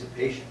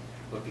participation.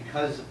 But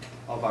because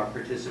of our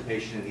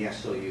participation in the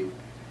SOU,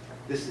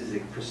 this is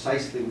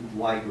precisely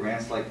why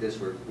grants like this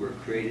were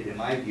created, in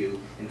my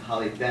view, and how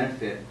they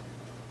benefit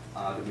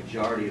the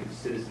majority of the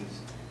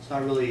citizens. It's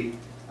not really,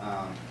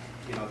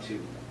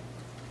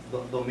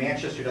 though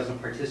Manchester doesn't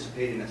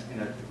participate in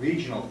a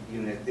regional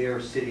unit,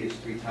 their city is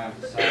 3 times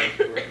the size.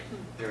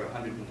 There are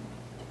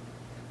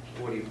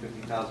 140 or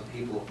 50,000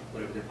 people,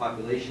 whatever their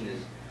population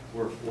is.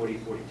 We're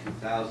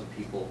 42,000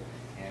 people,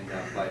 and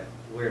but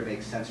where it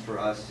makes sense for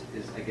us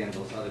is, again,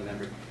 those other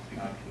member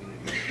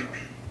communities.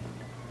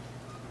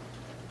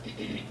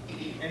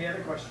 Any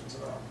other questions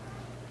at all?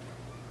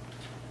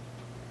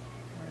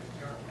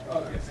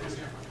 Oh, yes,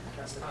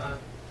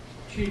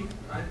 Chief,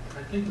 I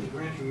think the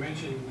grant you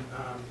mentioned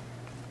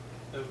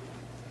that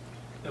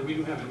we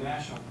do have a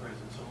national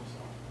presence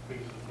also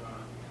because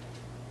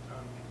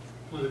of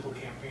political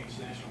campaigns,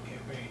 national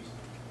campaigns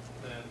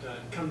that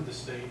come to the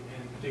state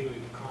and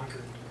particularly to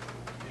Concord,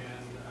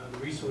 and the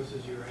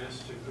resources you're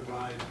asked to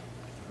provide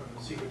from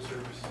the Secret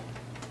Service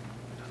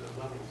and other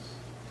levels.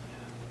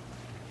 And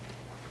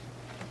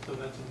so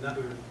that's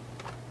another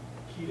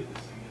key to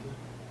this thing, isn't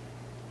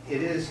it?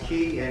 It is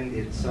key, and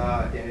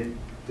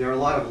there are a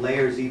lot of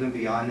layers even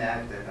beyond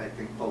that I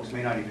think folks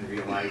may not even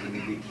realize. I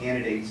mean, the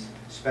candidates,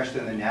 especially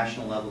on the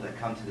national level, that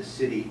come to the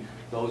city,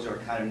 those are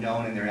kind of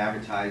known and they're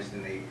advertised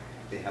and they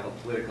have a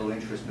political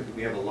interest, but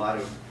we have a lot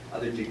of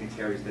other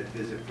dignitaries that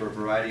visit for a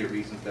variety of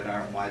reasons that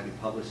aren't widely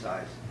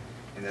publicized,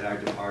 and that our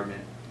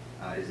department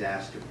is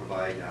asked to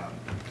provide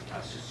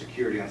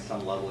security on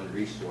some level and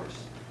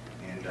resource.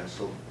 And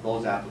so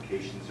those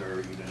applications are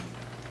even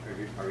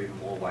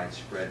more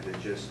widespread than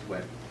just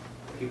what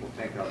people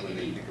think of when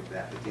they think of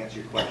that. But to answer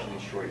your question in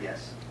short,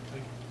 yes.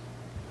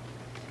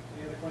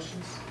 Any other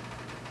questions?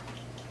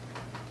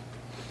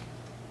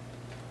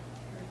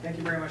 Thank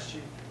you very much,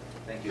 Chief.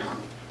 Thank you. All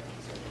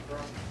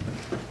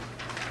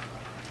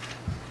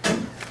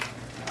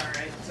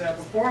right, so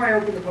before I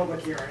open the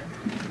public hearing,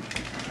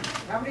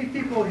 how many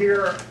people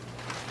here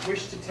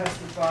wish to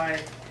testify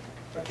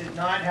but did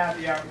not have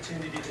the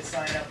opportunity to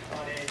sign up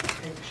on a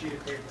pink sheet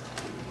of paper?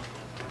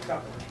 A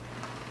couple.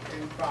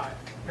 Maybe 5.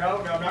 No,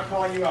 I'm not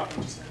calling you up.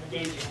 I'm just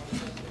engaging.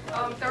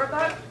 There are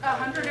about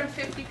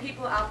 150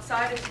 people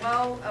outside as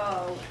well.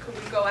 Could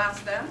we go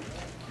ask them?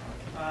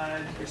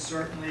 You're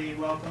certainly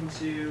welcome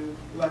to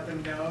let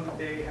them know that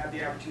they have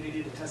the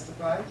opportunity to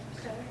testify.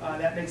 Okay.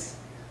 That makes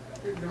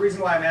the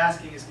reason why I'm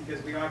asking is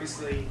because we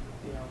obviously,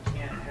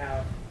 can't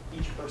have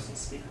each person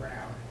speak for an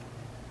hour.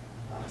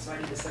 So I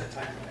need to set a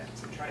time limit.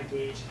 So I'm trying to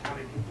gauge how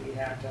many people we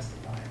have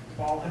testifying. If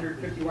all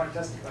 150 want to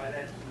testify,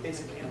 that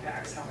basically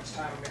impacts how much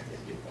time I'm going to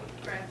give people.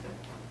 Granted.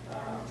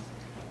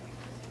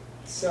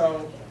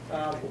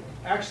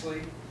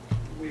 Actually,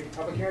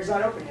 public hearing's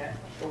not open yet,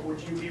 but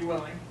would you be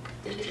willing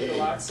to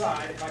go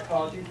outside if I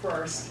called you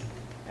first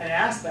and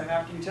ask them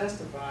after you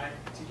testify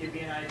to give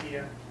me an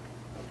idea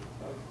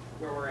of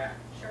where we're at?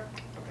 Sure.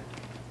 Okay,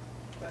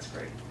 that's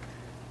great.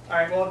 All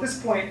right, well, at this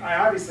point,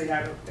 I obviously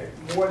have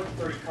more than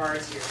 30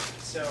 cards here,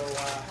 so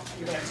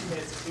even at 2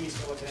 minutes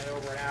apiece, we're looking at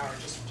over an hour,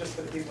 just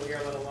for the people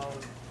here, let alone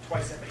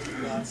twice that many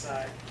people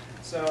outside.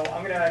 So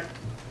I'm going to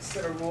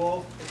set a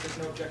rule, if there's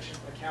no objection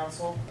from the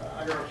council.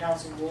 Under our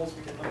council rules,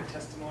 we can limit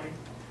testimony.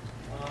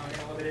 I'm going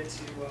to limit it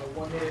to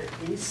 1 minute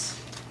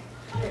apiece.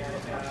 And,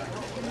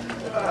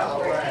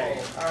 all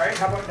right,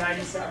 how about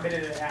 90 seconds, a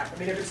minute and a half? I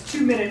mean, if it's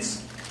 2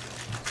 minutes,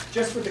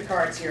 just with the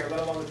cards here,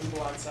 let alone the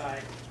people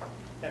outside,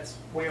 that's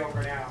way over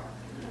an hour.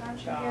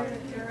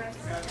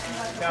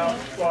 No,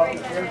 well,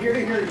 we're here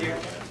to hear you.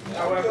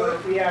 However,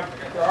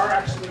 there are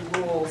actually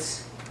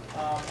rules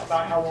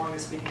about how long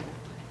this meeting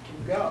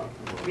can go.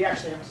 We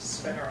actually have to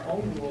suspend our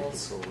own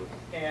rules,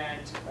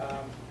 and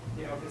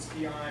you know, if it's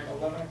beyond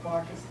 11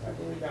 o'clock, I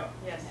believe that.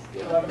 Yes.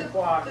 11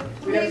 o'clock.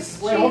 Wait,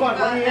 hold on.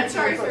 I'm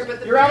sorry, sir, but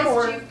the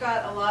police chief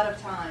got a lot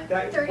of time.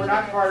 We're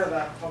not part of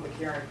the public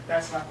hearing.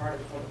 That's not part of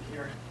the public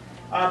hearing.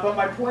 But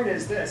my point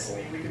is this: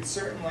 I mean, we could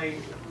certainly,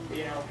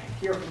 you know,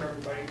 hear from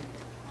everybody,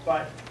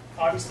 but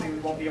obviously we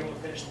won't be able to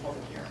finish the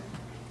public hearing.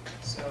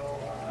 So,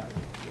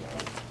 you know,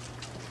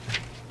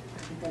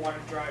 if people want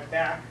to drive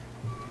back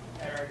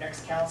at our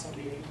next council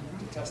meeting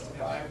to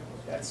testify,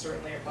 that's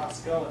certainly a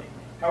possibility.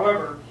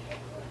 However,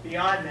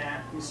 beyond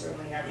that, we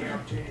certainly have the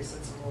opportunity to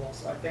set some rules.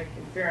 So I think,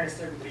 in fairness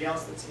to everybody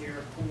else that's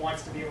here who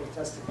wants to be able to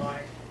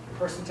testify, the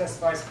person who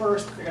testifies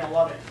first, they're going to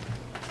love it.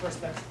 The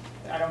person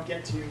that I don't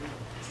get to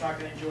is not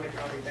going to enjoy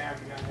coming back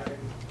and not having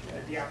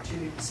the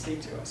opportunity to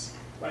speak to us.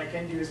 What I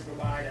can do is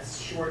provide a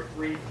short,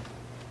 brief,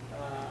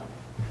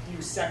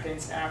 few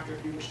seconds after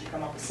if you wish to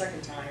come up a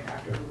second time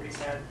after everybody's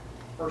had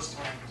first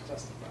time to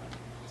testify.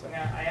 So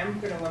now I am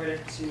going to limit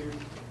it to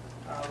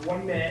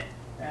 1 minute.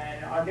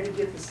 And I'm going to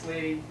give this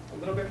lady a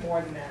little bit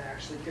more than that,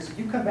 actually, because if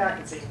you come back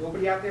and say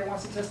nobody out there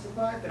wants to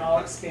testify, then I'll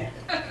expand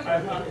it.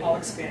 I'll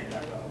expand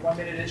it. 1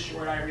 minute is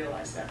short, I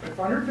realize that. But if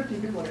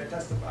 150 people are going to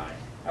testify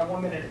at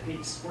 1 minute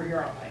apiece, we're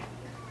here all night.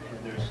 And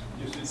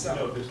there's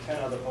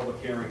 10 other public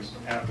hearings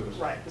after this.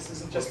 Right, this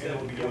isn't just it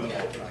will be doing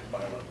that tonight by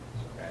 11.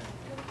 Okay.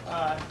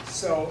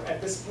 So at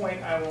this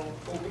point, I will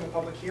open the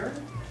public hearing.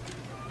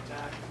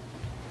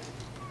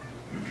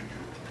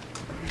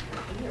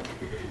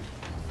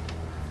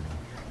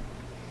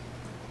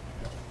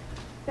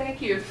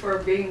 Thank you for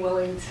being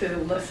willing to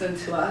listen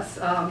to us.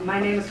 My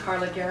name is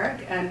Carla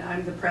Garrick, and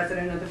I'm the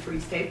president of the Free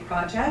State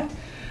Project.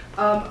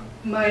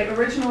 My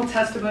original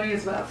testimony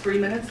is about 3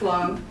 minutes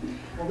long.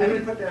 Well, we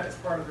would put that as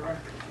part of the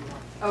record if you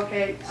want.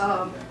 Okay.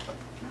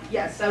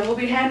 Yes, I will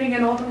be handing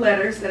in all the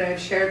letters that I've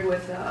shared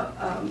with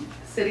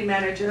City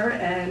Manager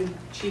and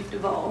Chief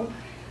Duvall.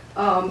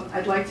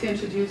 I'd like to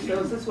introduce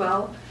those as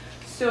well.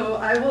 So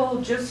I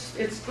will just,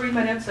 it's 3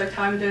 minutes, I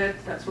timed it,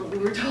 that's what we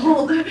were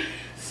told.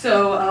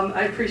 So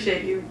I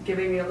appreciate you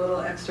giving me a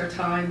little extra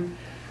time.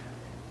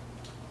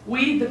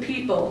 We, the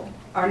people,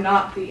 are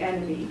not the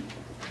enemy.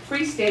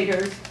 Free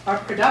Staters are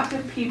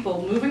productive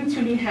people moving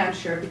to New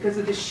Hampshire because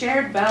of the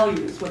shared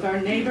values with our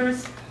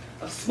neighbors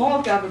of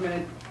small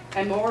government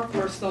and more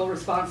personal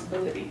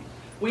responsibility.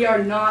 We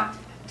are not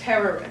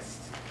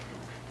terrorists.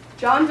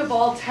 John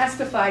Duvall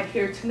testified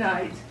here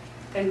tonight,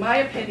 in my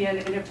opinion,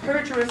 in a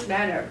perjurous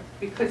manner,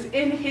 because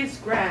in his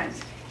grant,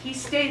 he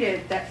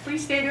stated that Free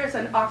Staters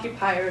and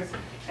occupiers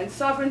and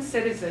sovereign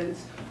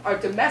citizens are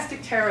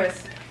domestic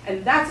terrorists,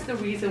 and that's the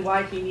reason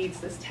why he needs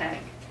this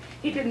tank.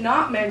 He did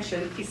not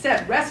mention, he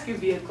said rescue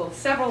vehicle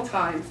several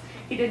times.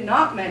 He did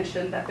not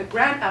mention that the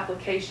grant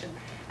application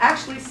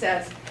actually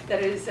says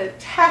that it is a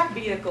TAC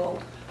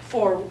vehicle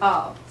for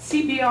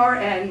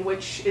CBRN,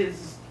 which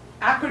is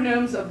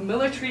acronyms of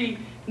military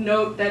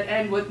note that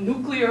end with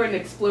nuclear and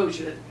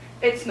explosion.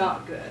 It's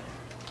not good.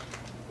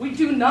 We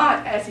do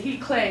not, as he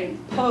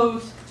claimed,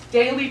 pose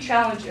daily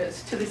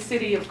challenges to the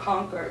city of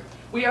Concord.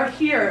 We are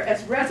here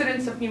as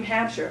residents of New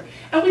Hampshire,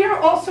 and we are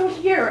also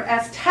here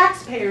as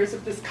taxpayers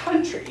of this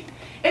country.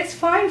 It's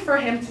fine for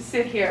him to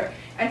sit here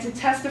and to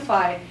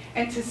testify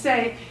and to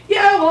say,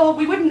 yeah, well,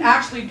 we wouldn't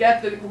actually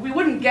get it, we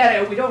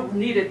don't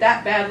need it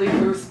that badly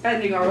if we're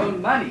spending our own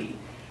money.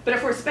 But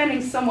if we're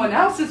spending someone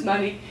else's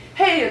money,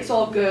 hey, it's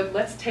all good,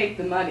 let's take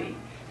the money.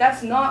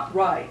 That's not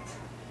right.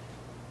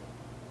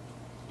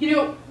 You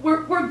know,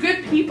 we're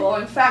good people.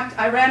 In fact,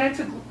 I ran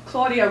into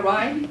Claudia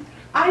Ryan.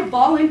 I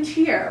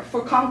volunteer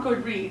for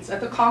Concord Reads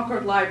at the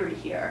Concord Library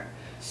here.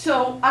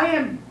 So I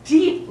am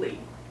deeply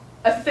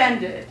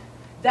offended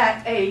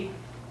that a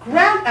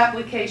grant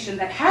application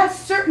that has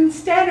certain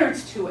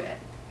standards to it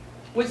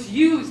was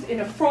used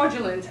in a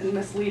fraudulent and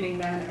misleading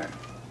manner.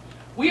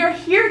 We are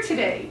here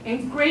today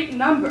in great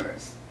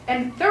numbers,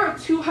 and there are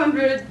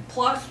 200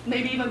 plus,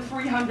 maybe even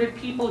 300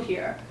 people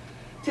here,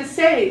 to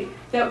say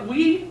that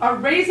we are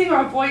raising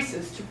our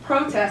voices to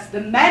protest the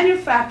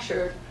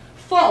manufactured,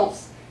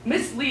 false,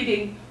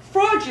 misleading,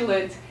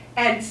 fraudulent,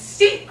 and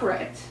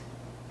secret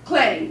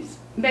claims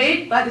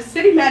made by the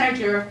city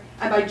manager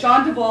and by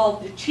John Duvall,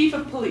 the Chief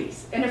of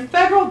Police, in a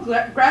federal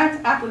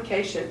grant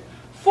application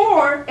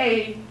for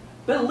a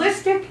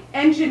ballistic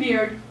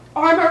engineered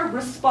armor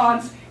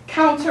response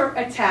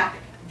counterattack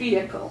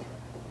vehicle.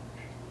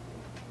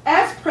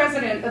 As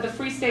president of the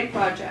Free State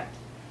Project,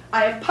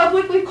 I have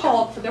publicly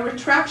called for the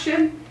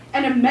retraction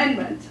and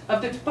amendment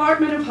of the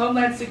Department of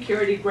Homeland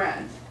Security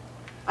grant.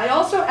 I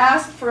also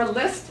asked for a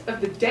list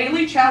of the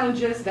daily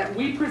challenges that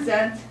we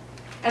present,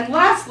 and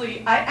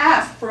lastly, I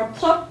asked for a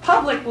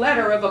public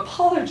letter of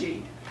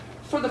apology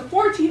for the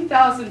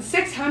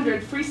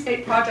 14,600 Free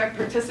State Project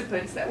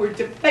participants that were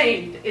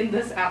defamed in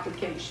this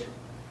application.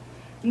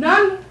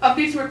 None of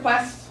these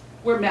requests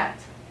were met.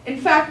 In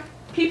fact,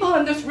 people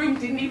in this room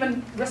didn't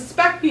even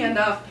respect me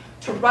enough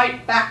to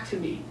write back to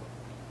me.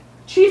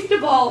 Chief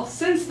Duvall,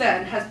 since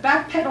then, has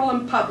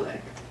backpedaled in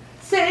public,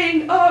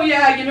 saying, oh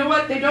yeah, you know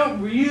what, they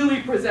don't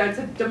really present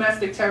a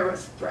domestic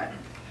terrorist threat.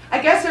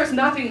 I guess there's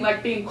nothing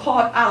like being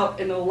caught out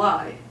in a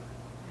lie.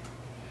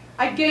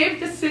 I gave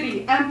the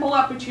city ample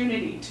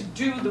opportunity to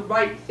do the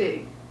right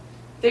thing.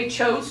 They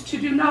chose to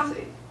do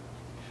nothing,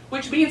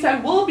 which means I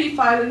will be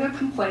filing a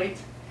complaint,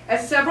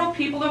 as several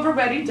people have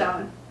already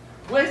done,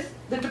 with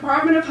the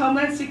Department of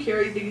Homeland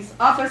Security's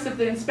Office of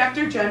the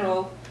Inspector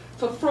General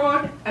for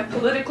fraud and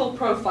political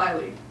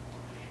profiling.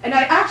 And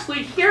I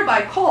actually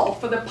hereby call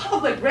for the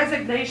public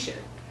resignation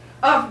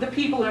of the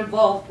people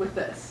involved with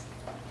this.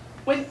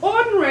 When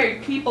ordinary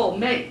people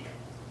make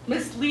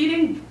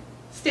misleading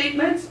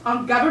statements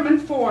on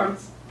government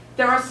forms,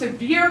 there are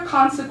severe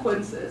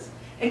consequences,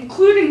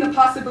 including the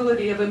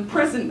possibility of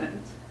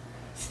imprisonment.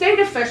 State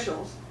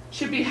officials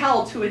should be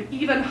held to an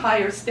even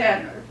higher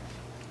standard.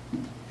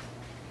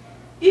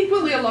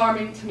 Equally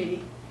alarming to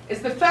me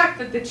is the fact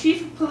that the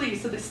Chief of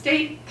Police of the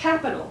state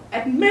capital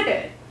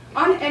admitted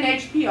on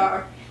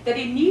NHPR that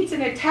he needs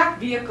an attack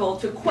vehicle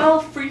to quell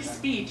free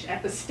speech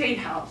at the State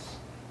House.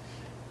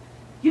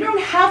 You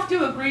don't have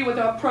to agree with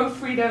our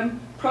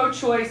pro-freedom,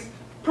 pro-choice,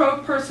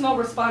 pro-personal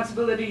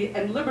responsibility,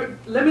 and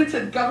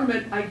limited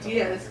government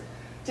ideas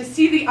to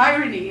see the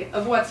irony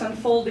of what's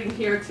unfolding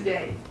here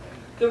today.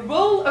 The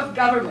role of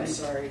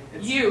government,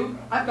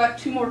 I've got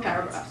 2 more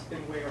paragraphs. It's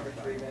been way over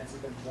 3 minutes,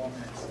 it's been 4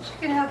 minutes.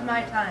 You can have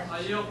my time. I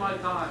yield my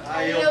time.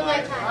 I yield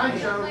my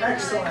time.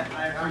 Excellent,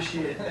 I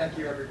appreciate it. Thank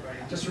you, everybody.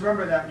 Just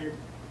remember that when you're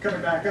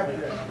coming back up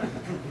here.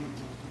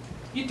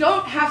 You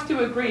don't have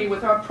to agree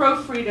with our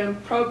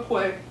pro-freedom,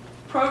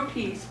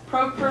 pro-peace,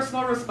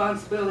 pro-personal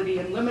responsibility,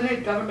 and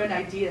limited government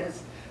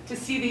ideas to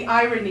see the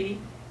irony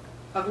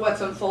of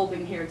what's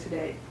unfolding here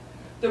today.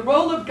 The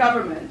role of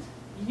government,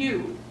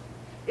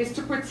 is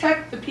to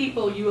protect the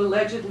people you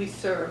allegedly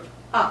serve,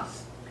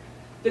 us.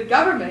 The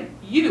government,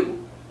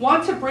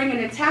 want to bring an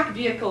attack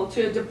vehicle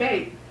to a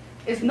debate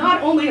is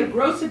not only a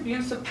gross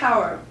abuse of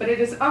power, but it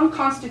is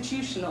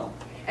unconstitutional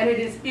and it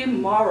is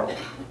immoral.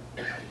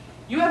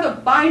 You have a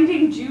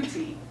binding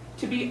duty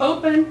to be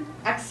open,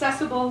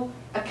 accessible,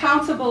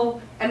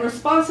 accountable, and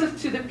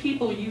responsive to the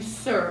people you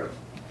serve.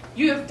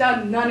 You have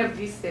done none of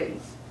these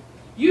things.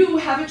 You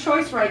have a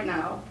choice right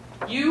now.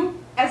 You,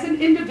 as an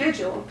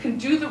individual, can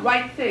do the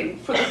right thing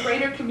for the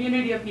greater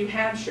community of New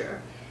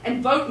Hampshire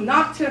and vote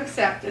not to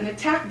accept an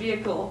attack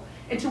vehicle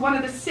into one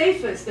of the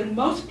safest and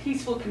most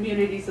peaceful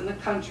communities in the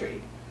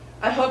country.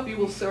 I hope you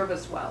will serve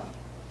us well.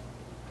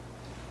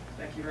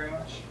 Thank you very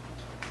much.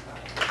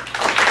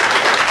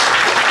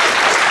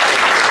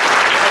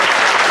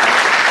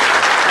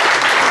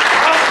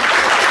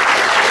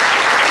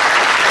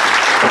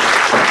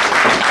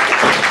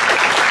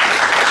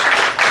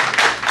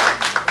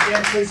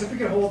 Again, please, if we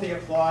could hold the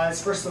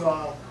applause. First of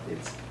all,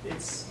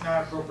 it's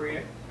not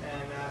appropriate.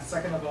 And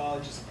second of all,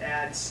 it just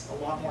adds a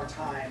lot more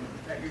time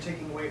that you're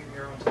taking away from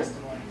your own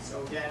testimony.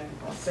 So again,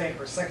 I'll say it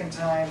for a second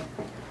time,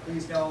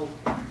 please no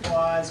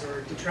applause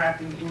or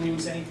detracting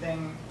boos,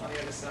 anything on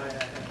the other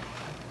side.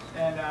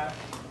 And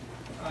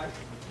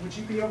would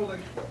you be able to,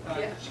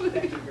 yeah.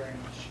 Thank you very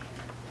much.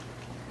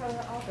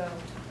 I'll go.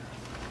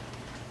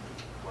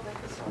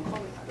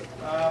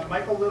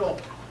 Michael Little.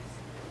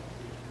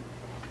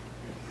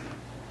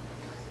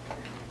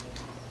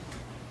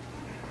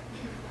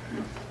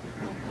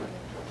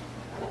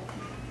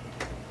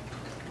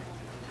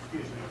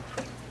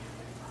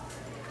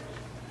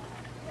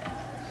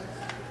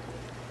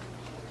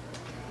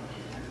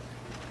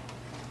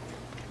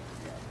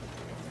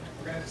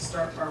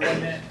 Start our 1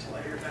 minute until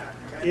I hear back.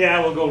 Okay? Yeah,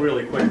 we'll go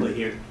really quickly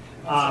here.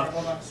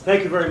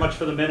 Thank you very much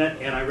for the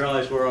minute, and I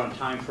realize we're on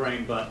time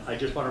frame, but I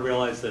just want to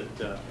realize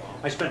that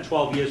I spent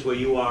 12 years where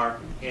you are,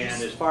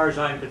 and as far as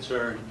I'm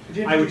concerned,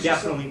 I would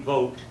definitely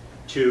vote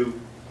to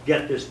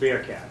get this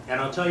Bearcat. And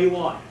I'll tell you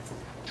why.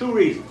 2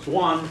 reasons.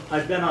 1,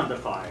 I've been under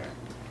fire.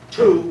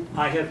 2,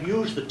 I have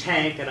used the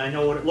tank, and I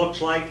know what it looks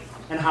like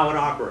and how it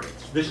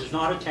operates. This is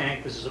not a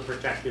tank, this is a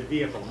protected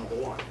vehicle, number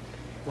 1.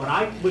 When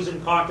I was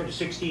in Concord at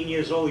 16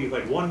 years old, you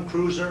had 1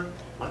 cruiser,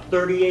 a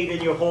 38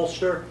 in your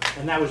holster,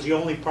 and that was the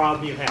only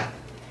problem you had.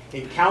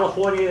 In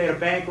California, they had a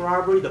bank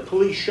robbery. The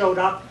police showed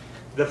up.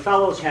 the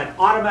fellows had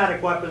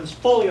automatic weapons,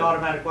 fully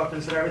automatic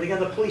weapons and everything,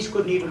 and the police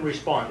couldn't even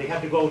respond. They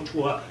had to go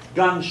to a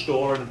gun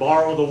store and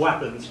borrow the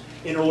weapons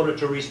in order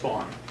to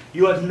respond.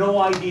 You have no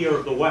idea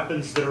of the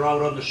weapons that are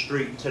out on the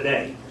street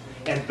today.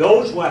 And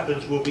those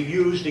weapons will be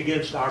used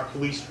against our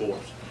police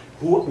force,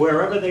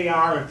 wherever they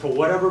are and for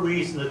whatever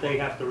reason that they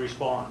have to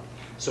respond.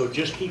 So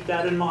just keep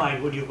that in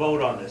mind when you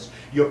vote on this.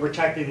 You're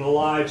protecting the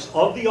lives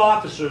of the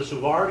officers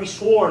who've already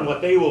sworn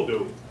what they will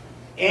do,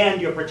 and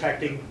you're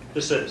protecting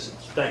the citizens.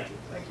 Thank you.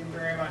 Thank you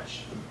very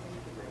much.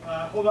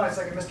 Hold on a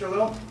second, Mr.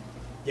 Little.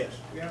 Yes.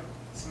 We have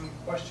some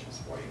questions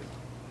for you.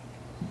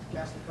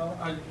 Councilor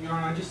Cullen? Your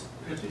Honor,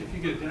 if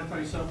you could identify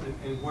yourself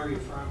and where you're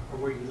from or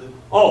where you live.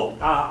 Oh,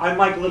 I'm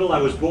Mike Little.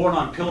 I was born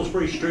on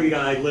Pillsbury Street.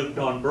 I lived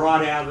on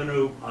Broad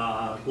Avenue,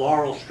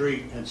 Laurel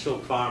Street, and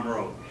Silk Farm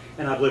Road.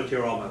 And I've lived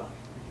here all my life.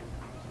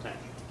 Thank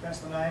you.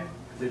 Councilor Nye?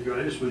 Thank you.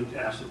 I just would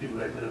ask that people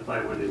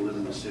identify where they live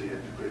in the city.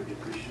 I'd greatly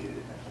appreciate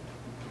it.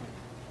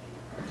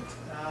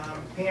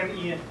 Pam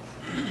Ian.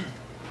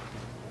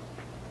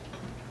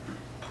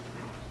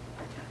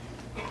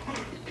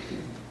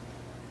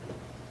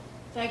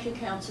 Thank you,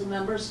 council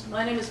members.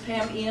 My name is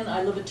Pam Ian.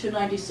 I live at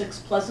 296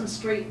 Pleasant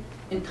Street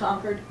in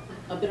Concord.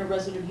 I've been a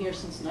resident here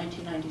since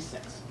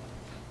 1996.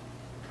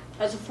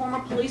 As a former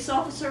police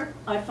officer,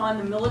 I find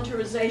the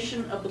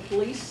militarization of the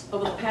police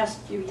over the past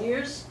few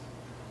years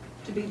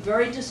to be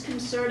very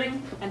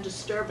disconcerting and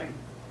disturbing.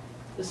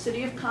 The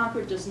city of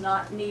Concord does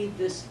not need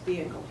this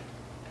vehicle.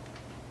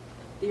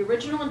 The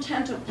original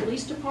intent of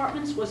police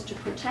departments was to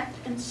protect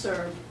and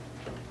serve,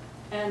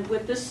 and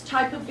with this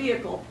type of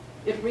vehicle,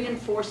 it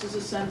reinforces a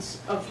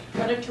sense of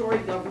predatory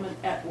government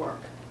at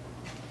work.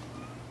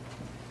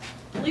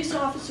 Police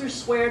officers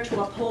swear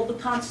to uphold the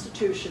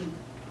Constitution,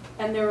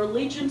 and their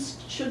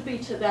allegiance should be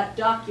to that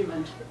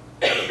document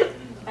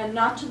and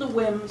not to the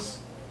whims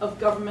of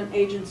government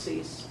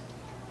agencies.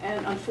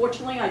 And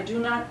unfortunately, I do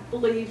not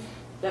believe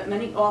that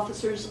many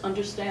officers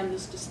understand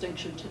this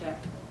distinction today.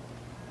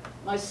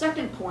 My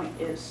second point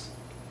is,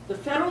 the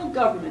federal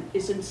government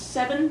is in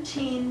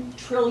 $17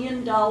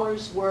 trillion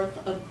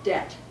worth of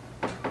debt.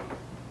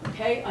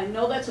 Okay, I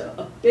know that's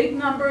a big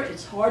number.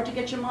 It's hard to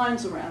get your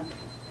minds around.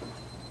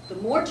 The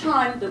more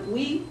time that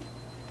we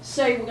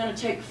say we're going to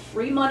take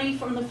free money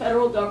from the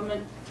federal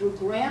government through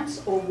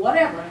grants or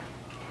whatever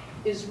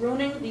is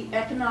ruining the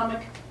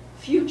economic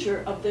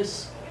future of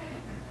this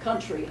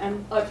country.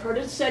 And I've heard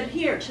it said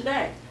here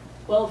today,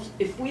 well,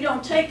 if we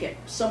don't take it,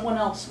 someone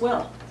else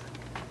will.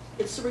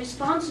 It's the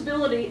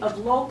responsibility of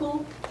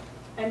local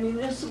and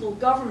municipal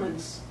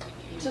governments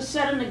to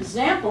set an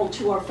example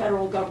to our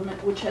federal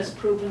government, which has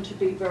proven to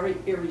be very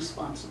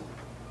irresponsible.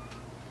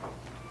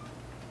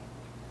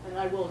 And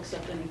I will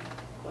accept any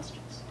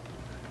questions.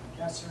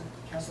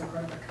 Councilor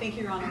Craddock. Thank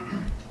you, Your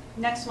Honor.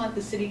 Next month,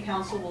 the City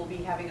Council will be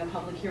having a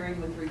public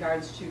hearing with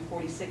regards to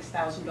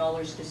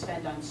 $46,000 to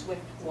spend on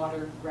swift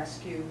water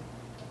rescue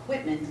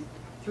equipment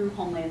through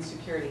Homeland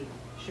Security.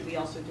 Should we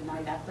also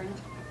deny that grant?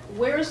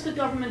 Where is the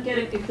government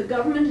getting, if the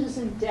government is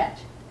in debt,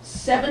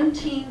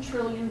 $17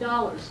 trillion,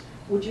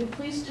 would you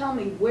please tell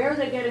me where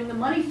they're getting the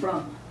money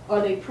from? Are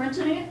they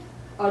printing it?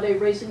 Are they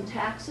raising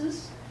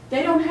taxes?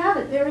 They don't have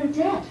it, they're in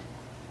debt.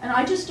 And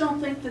I just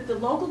don't think that the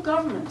local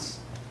governments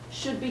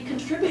should be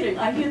contributing.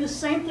 I hear the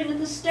same thing at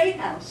the State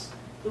House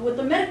with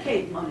the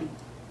Medicaid money,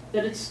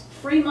 that it's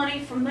free money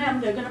from them,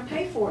 they're going to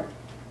pay for it.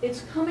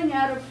 It's coming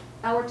out of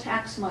our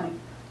tax money.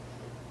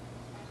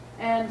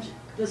 And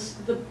the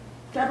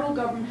federal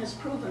government has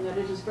proven that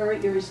it is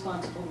very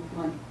irresponsible with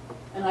money.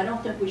 And I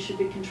don't think we should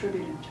be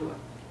contributing to it.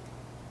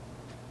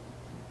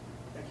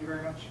 Thank you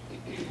very much.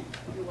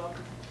 You're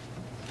welcome.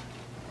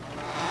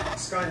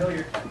 Scott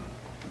Hilliard.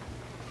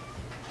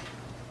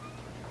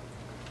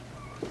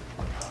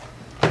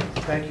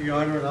 Thank you, Your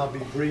Honor, and I'll be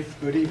brief.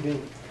 Good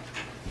evening,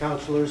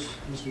 councilors,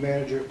 Mr.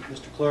 Manager,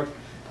 Mr. Clerk.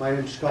 My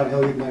name is Scott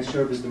Hilliard, and I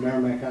serve as the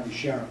Merrimack County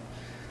Sheriff.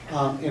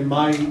 And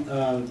my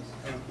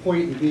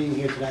point in being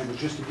here tonight was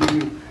just to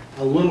give you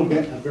a little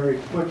bit, a very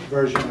quick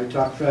version. I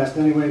talk fast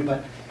anyway,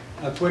 but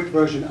a quick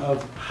version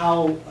of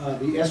how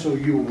the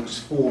SOU was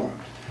formed.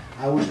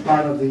 I was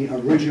part of the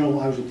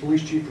original, I was a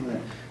police chief in the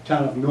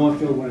town of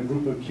Northfield when a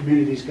group of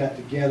communities got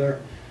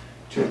together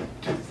to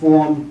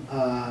form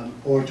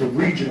or to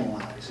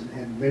regionalize.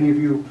 And many of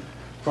you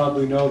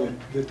probably know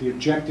that the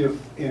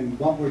objective in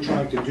what we're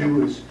trying to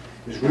do is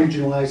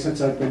regionalize.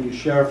 Since I've been your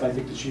sheriff, I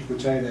think the chief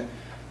would say that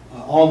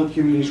all the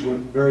communities work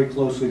very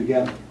closely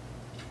together.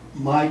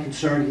 My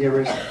concern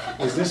here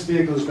is this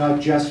vehicle is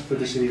not just for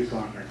the city of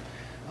Concord.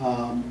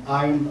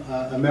 I'm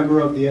a member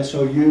of the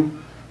SOU.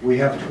 We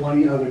have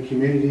 20 other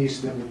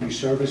communities that will be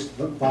serviced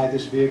by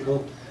this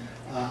vehicle.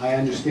 I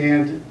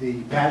understand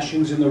the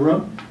passions in the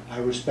room. I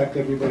respect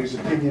everybody's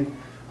opinion.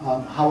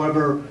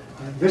 However,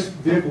 this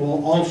vehicle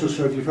will also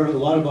serve, you've heard a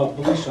lot about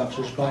police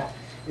officers, but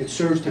it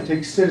serves to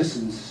take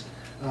citizens,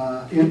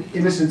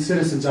 innocent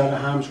citizens out of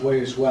harm's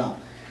way as well.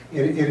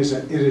 It is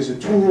a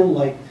tool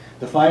like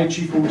the fire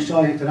chief who we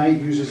saw here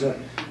tonight uses a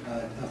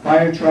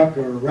fire truck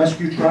or a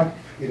rescue truck.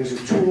 It is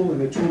a tool in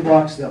the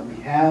toolbox that we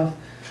have.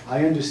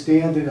 I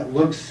understand that it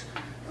looks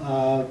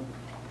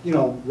you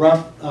know,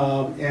 rough,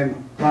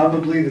 and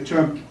probably the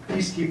term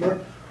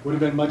peacekeeper would have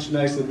been much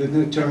nicer than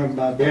the term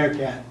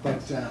Bearcat,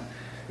 but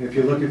if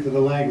you're looking for the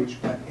language.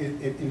 But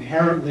it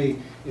inherently,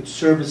 it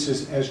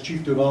services, as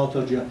Chief Duvall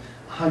told you,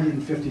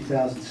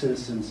 150,000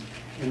 citizens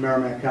in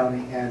Merrimack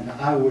County, and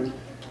I would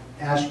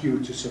ask you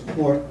to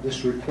support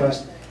this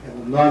request. It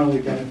will not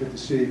only benefit the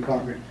city of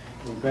Concord,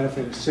 it will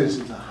benefit the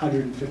citizens,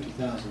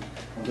 150,000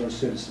 of those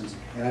citizens,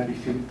 and I'd be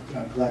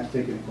glad to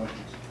take any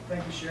questions.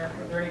 Thank you, Sheriff.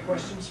 Are there any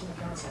questions from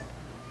the council?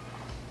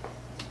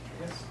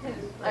 Yes?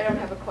 I don't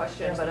have a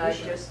question, but I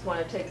just want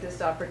to take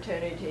this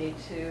opportunity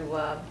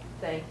to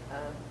thank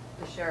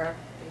the sheriff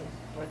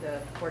for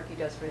the work he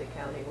does for the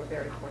county. We're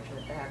very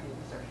fortunate to have you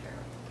as our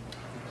sheriff.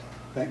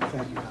 Thank you,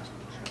 Councilman.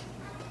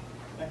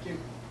 Thank you.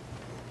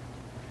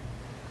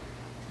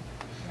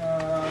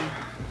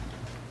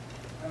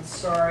 I'm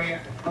sorry,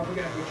 I'm probably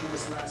going to butcher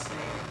this last name.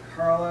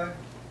 Carla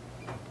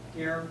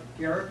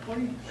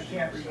Garrickley? I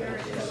can't read it.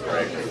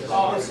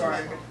 Oh,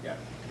 sorry. Yeah.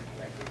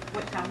 Thank you.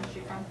 What town is she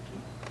from?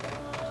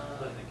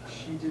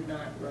 She did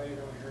not write it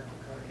on her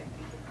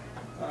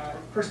card.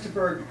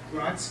 Christopher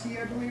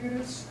Gronsky, I believe it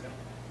is.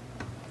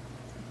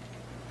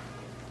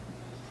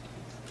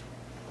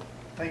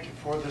 Thank you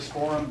for this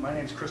forum. My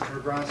name is Christopher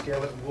Gronsky. I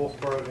live in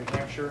Wolfboro, New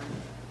Hampshire.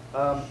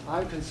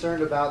 I'm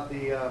concerned about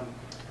the,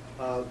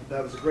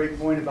 that was a great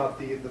point about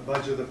the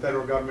budget of the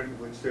federal government,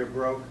 which they're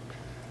broke.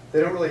 They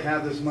don't really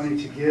have this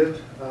money to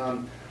give,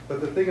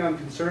 but the thing I'm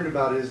concerned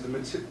about is the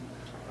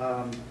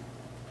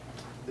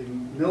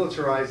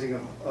militarizing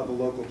of the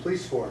local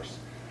police force.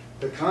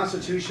 The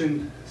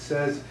Constitution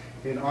says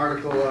in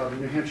Article,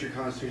 New Hampshire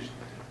Constitution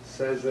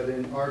says that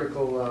in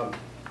Article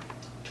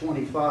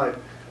 25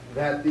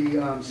 that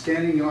the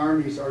standing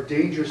armies are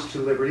dangerous to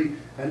liberty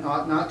and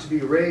ought not to be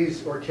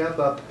raised or kept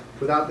up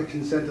without the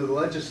consent of the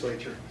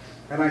legislature.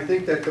 And I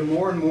think that the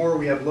more and more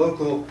we have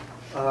local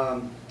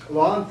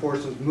law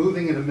enforcement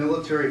moving in a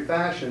military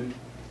fashion,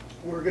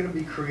 we're going to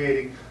be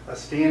creating a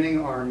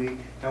standing army,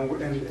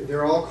 and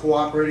they're all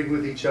cooperating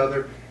with each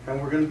other,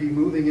 and we're going to be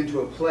moving into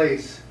a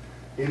place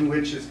in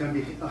which it's going to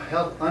be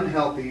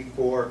unhealthy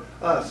for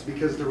us,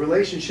 because the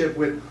relationship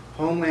with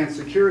Homeland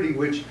Security,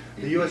 which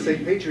the USA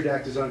Patriot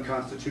Act is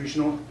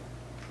unconstitutional,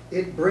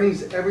 it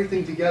brings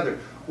everything together.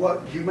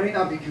 What you may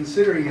not be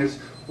considering is,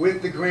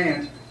 with the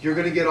grant, you're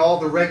going to get all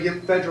the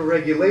federal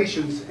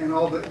regulations, and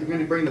you're going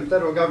to bring the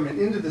federal government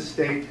into the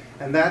state,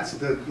 and that's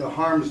the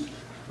harm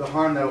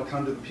that will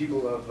come to the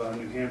people of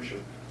New Hampshire.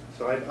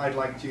 So I'd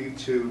like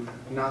to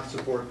not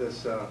support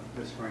this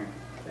grant.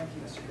 Thank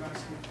you, Mr.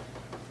 Gronsky.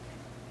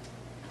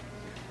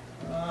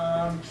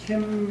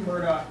 Kim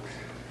Murdoch.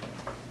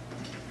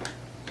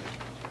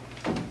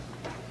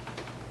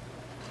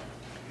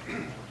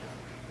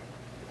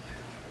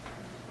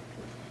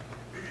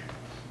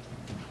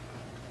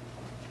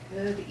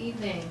 Good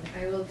evening.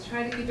 I will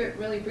try to keep it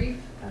really brief.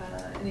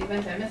 In the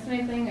event I miss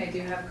anything, I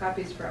do have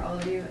copies for all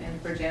of you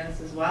and for Janice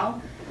as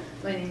well.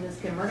 My name is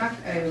Kim Murdoch.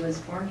 I was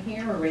born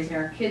here. We're raising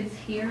our kids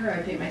here.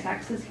 I pay my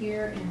taxes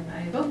here, and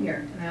I vote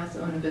here. And I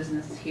also own a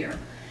business here.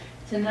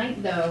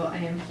 Tonight, though, I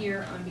am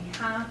here on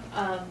behalf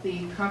of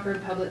the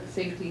Concord Public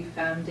Safety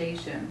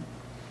Foundation.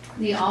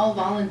 The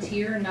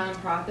all-volunteer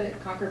nonprofit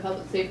Concord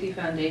Public Safety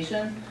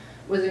Foundation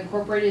was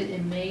incorporated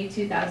in May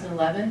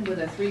 2011 with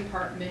a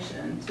three-part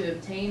mission to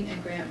obtain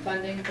and grant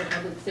funding for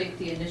public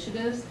safety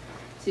initiatives,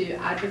 to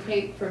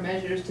advocate for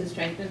measures to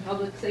strengthen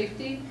public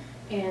safety,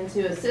 and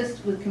to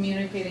assist with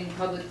communicating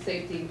public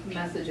safety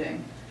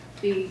messaging.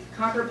 The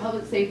Concord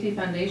Public Safety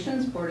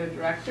Foundation's Board of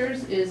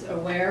Directors is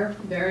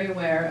very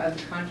aware of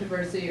the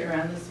controversy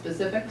around the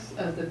specifics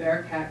of the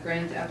Bearcat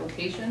grant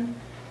application.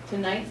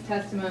 Tonight's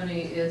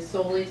testimony is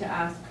solely to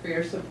ask for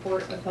your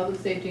support of public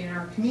safety in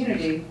our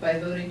community by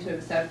voting to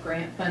accept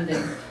grant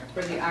funding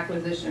for the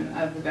acquisition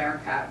of the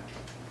Bearcat.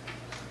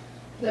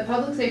 The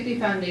Public Safety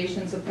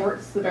Foundation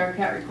supports the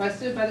Bearcat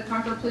requested by the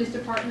Concord Police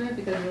Department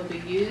because it will be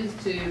used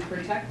to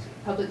protect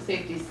public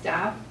safety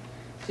staff,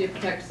 to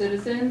protect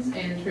citizens,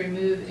 and to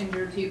remove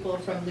injured people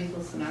from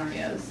lethal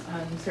scenarios.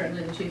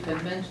 Certainly the Chief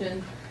had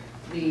mentioned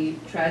the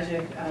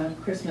tragic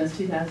Christmas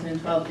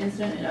 2012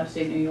 incident in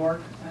upstate New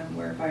York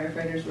where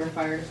firefighters were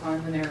fired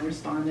upon when they were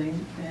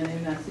responding. And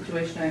in that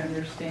situation, I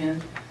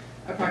understand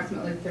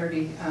approximately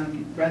 30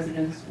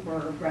 residents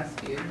were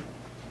rescued.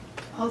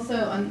 Also,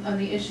 on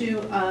the issue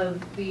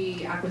of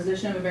the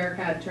acquisition of a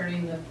Bearcat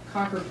turning the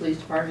Concord Police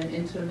Department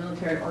into a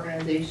military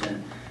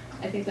organization,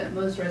 I think that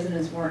most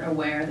residents weren't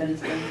aware that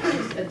it's been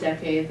almost a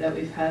decade that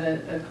we've had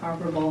a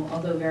comparable,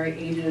 although very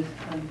aged,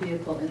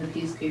 vehicle in the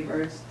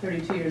Peacekeeper. It's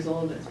 32 years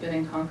old, but it's been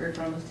in Concord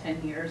for almost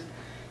 10 years.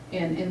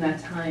 And in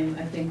that time,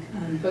 I think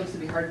folks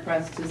would be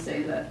hard-pressed to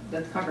say that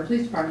the Concord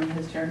Police Department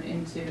has turned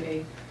into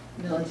a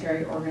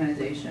military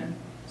organization.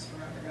 So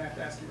we're going to have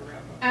to ask you to wrap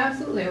up.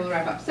 Absolutely, I will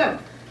wrap up. So,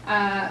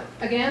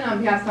 Again,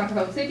 on behalf of Concord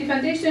Public Safety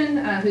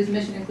Foundation, whose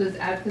mission includes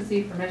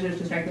advocacy for measures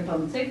to strengthen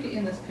public safety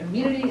in this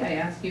community, I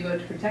ask you to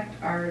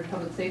protect our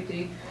public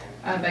safety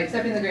by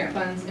accepting the grant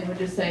funds, and would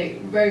just say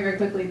very, very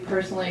quickly,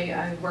 personally,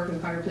 I've worked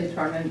with the Concord Police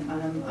Department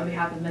on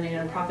behalf of many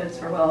nonprofits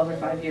for well over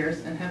 5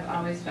 years and have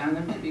always found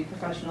them to be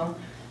professional,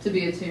 to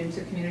be attuned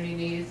to community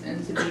needs,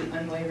 and to be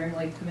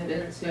unwaveringly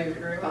committed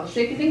to public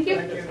safety. Thank you.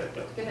 Thank you.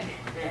 Good night.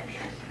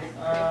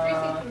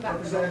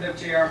 Representative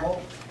J.R.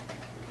 Holt.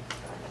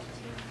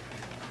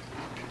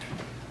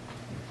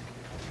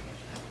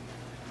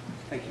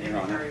 Thank you, Your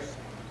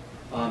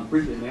Honor.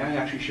 Briefly, may I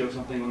actually show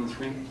something on the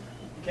screen?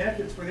 You can if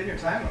it's within your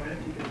time limit.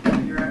 If you could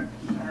figure out,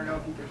 I don't know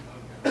if you could.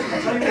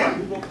 I'll tell you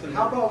what,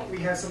 how about we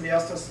have somebody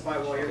else testify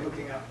while you're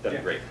looking up? That'd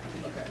be great.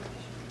 Okay.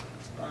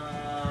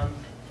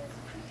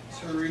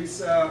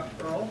 Teresa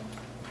Earl.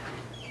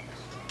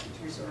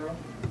 Teresa Earl.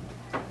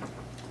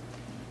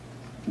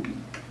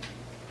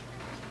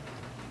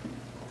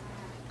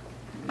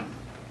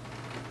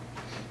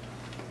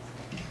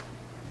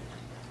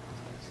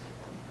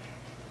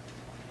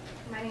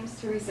 My name's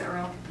Teresa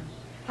Earl.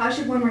 How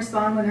should one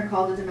respond when they're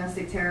called a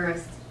domestic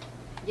terrorist?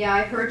 Yeah,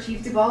 I've heard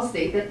Chief Duvall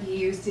state that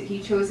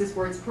he chose his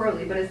words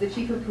poorly, but as the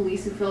chief of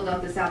police who filled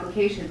out this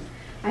application,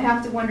 I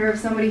have to wonder if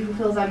somebody who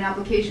fills out an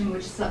application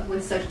with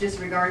such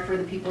disregard for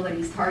the people that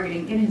he's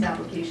targeting in his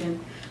application,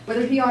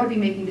 whether he ought to be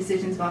making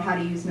decisions about how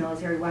to use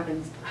military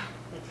weapons.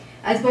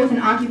 As both an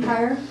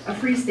occupier, a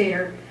free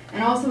stater,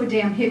 and also a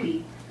damn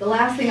hippie, the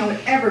last thing I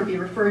would ever be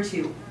referred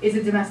to is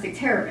a domestic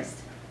terrorist.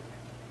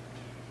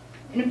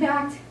 And in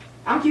fact,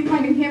 Occupy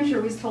New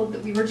Hampshire was told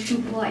that we were too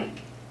polite.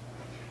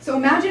 So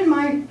imagine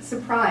my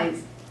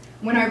surprise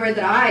when I read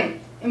that I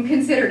am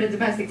considered a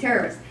domestic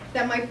terrorist,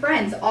 that my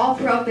friends all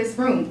throughout this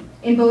room,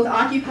 in both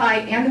Occupy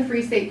and the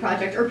Free State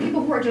Project, or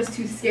people who are just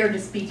too scared to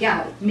speak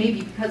out,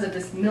 maybe because of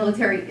this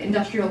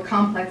military-industrial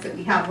complex that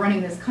we have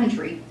running this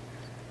country,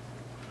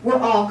 were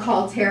all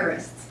called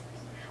terrorists.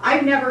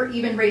 I've never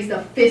even raised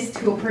a fist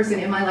to a person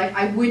in my life.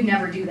 I would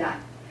never do that.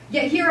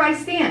 Yet here I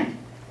stand.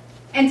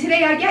 And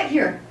today I get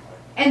here.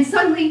 And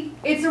suddenly,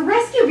 it's a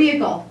rescue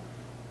vehicle.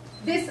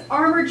 This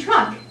armored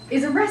truck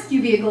is a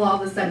rescue vehicle all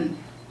of a sudden.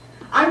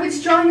 I would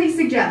strongly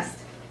suggest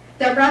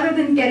that rather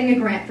than getting a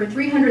grant for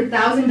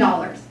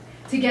 $300,000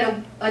 to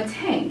get a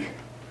tank,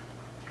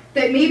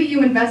 that maybe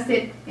you invest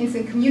it in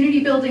some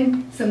community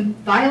building, some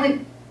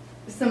nonviolent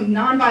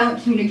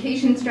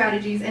communication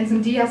strategies, and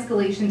some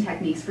de-escalation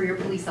techniques for your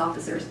police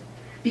officers.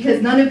 Because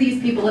none of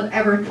these people have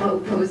ever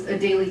posed a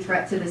daily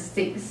threat to this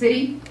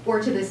city or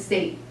to this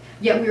state.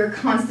 Yet we are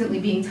constantly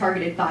being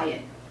targeted by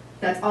it.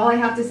 That's all I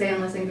have to say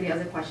unless anybody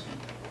has a question.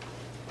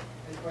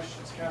 Any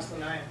questions? Councilor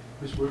Nye.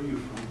 Miss, where are you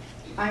from?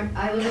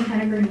 I live in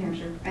Concord, New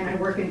Hampshire, and I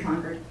work in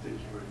Concord. Thank you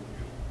very much.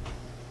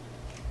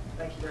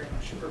 Thank you very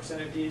much.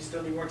 Representative, do you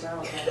still need more time?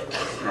 Okay.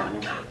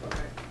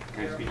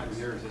 Can I speak from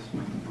here? Is this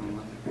from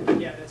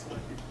Yeah, that's fine.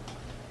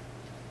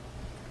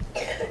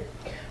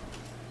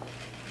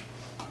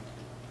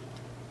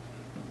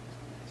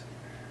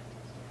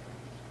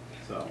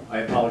 So I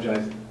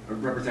apologize,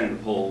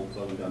 Representative Hull,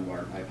 Southern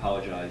Dunbar, I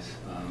apologize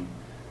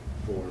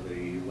for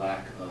the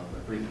lack of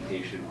a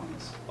presentation on the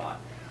spot.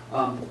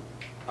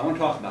 I want to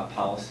talk about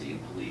policy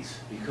and police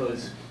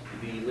because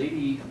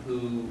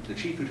the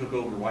chief who took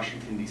over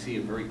Washington, D.C.,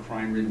 a very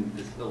crime-ridden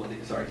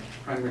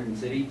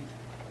city,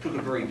 took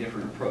a very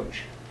different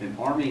approach than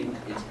arming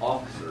its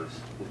officers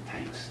with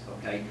tanks,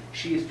 okay?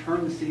 She has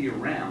turned the city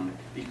around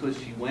because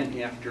she went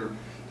after,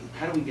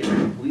 how do we get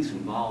the police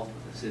involved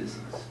with the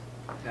citizens,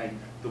 okay?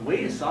 The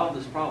way to solve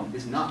this problem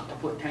is not to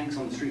put tanks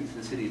on the streets of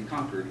the city of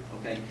Concord,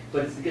 okay?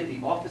 But it's to get the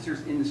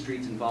officers in the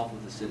streets involved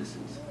with the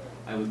citizens.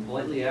 I would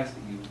politely ask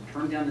that you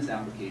turn down this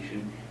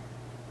application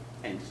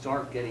and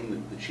start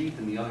getting the chief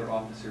and the other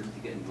officers to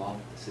get involved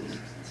with the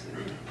citizens of the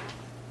city.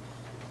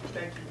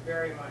 Thank you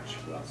very much.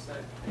 Well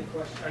said. Any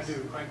questions? I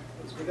do.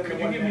 Within Could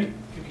the 1 minute.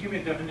 you give me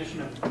a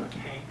definition of a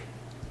tank?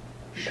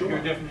 Sure. Your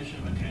definition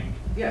of a tank.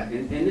 Yeah,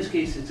 in this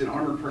case, it's an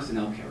armored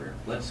personnel carrier.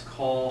 Let's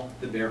call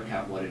the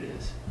Bearcat what it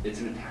is. It's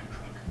an attack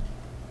truck.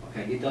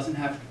 Okay, it doesn't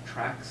have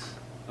tracks.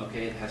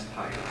 Okay, it has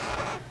tires,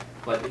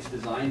 but it's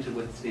designed to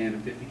withstand a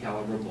 50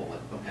 caliber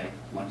bullet. Okay,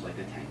 much like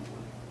a tank would.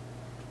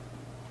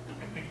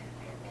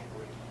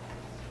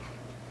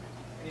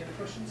 Any other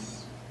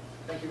questions?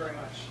 Thank you very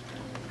much.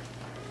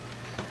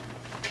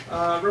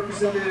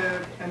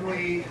 Representative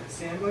Emily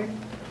Sandley.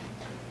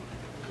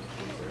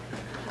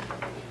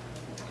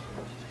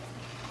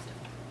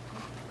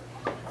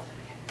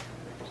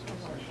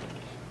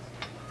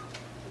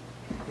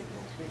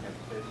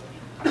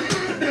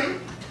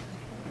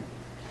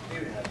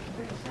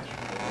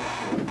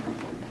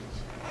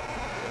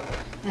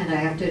 And I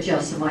have to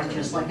adjust the mic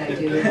just like I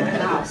do in the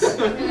house.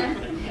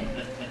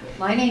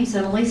 My name's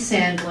Emily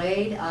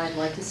Sandblade. I'd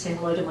like to say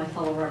hello to my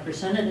fellow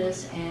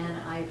representatives, and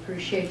I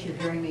appreciate you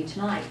hearing me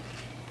tonight.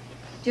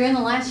 During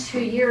the last 2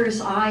 years,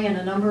 I and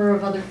a number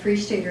of other Free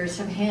Staters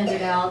have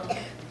handed out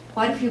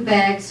quite a few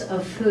bags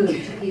of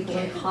food to people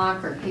in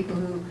Concord, people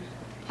who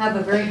have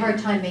a very hard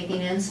time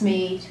making ends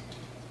meet,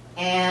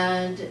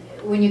 And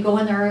when you go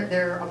in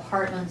their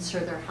apartments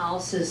or their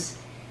houses,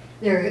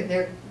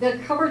 their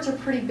cupboards are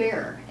pretty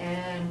bare.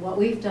 And what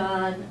we've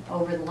done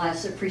over the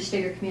last, the Free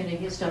Stater community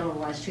has done over the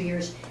last 2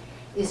 years,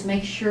 is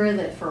make sure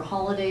that for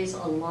holidays,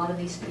 a lot of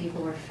these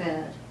people are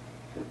fed.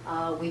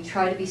 We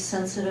try to be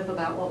sensitive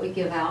about what we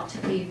give out to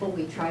people.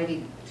 We try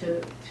to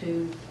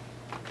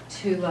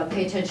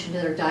pay attention to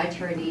their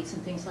dietary needs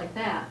and things like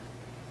that.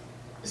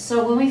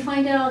 So when we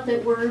find out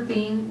that we're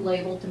being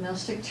labeled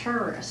domestic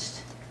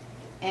terrorist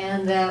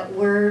and that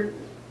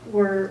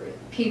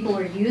people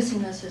are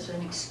using this as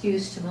an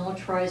excuse to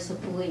militarize the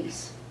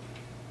police,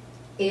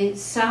 it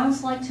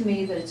sounds like to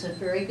me that it's a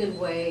very good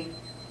way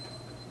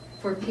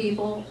for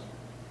people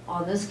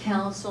on this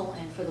council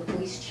and for the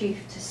police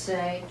chief to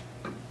say,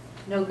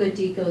 no good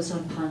deed goes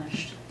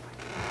unpunished.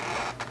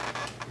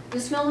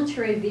 This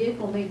military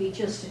vehicle may be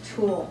just a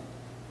tool,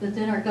 but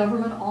then our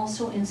government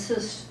also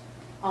insists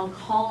on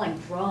calling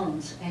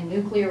drones and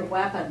nuclear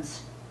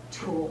weapons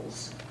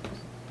tools.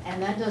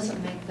 And that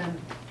doesn't make them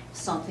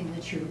something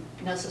that you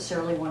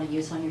necessarily want to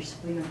use on your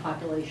civilian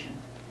population.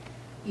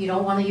 You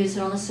don't want to use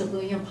it on a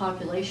civilian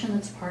population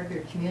that's part of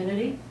your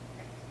community,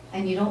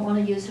 and you don't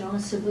want to use it on a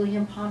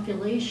civilian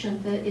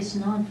population that is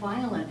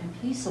nonviolent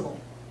and peaceable.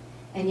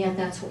 And yet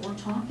that's what we're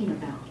talking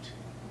about.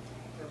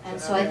 And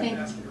so I think,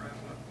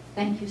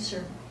 thank you,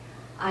 sir.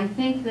 I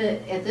think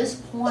that at this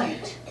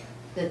point,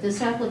 that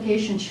this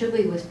application should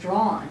be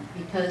withdrawn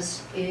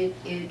because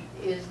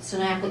it's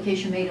an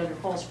application made under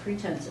false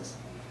pretenses.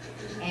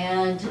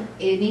 And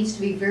it needs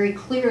to be very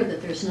clear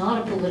that there's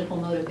not a political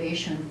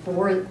motivation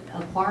for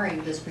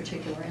acquiring this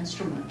particular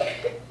instrument.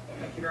 Thank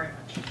you very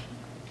much.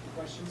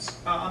 Questions?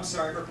 I'm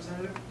sorry,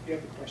 Representative, you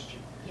have a question.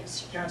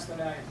 Yes. Councilor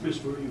Nye.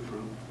 Miss, where are you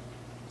from?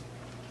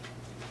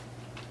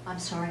 I'm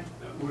sorry.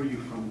 Where are you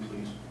from,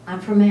 please? I'm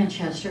from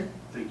Manchester.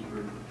 Thank you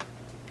very much.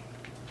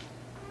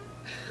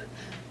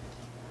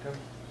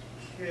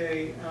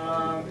 Okay,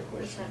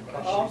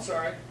 I'm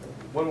sorry.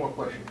 One more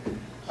question.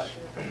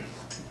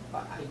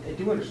 I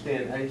do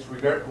understand, it's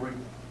pretense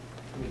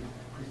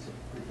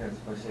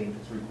by saying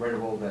it's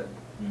regrettable that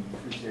the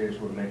Free Staters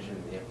were mentioned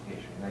in the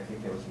application, and I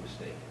think that was a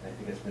mistake, and I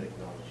think that's been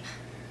acknowledged.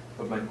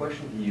 But my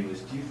question to you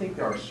is, do you think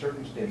there are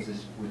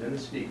circumstances within the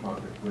city of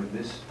Concord where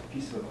this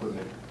piece of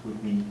equipment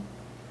would be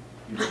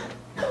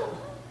useful?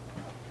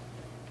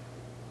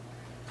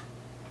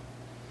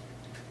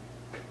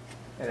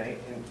 And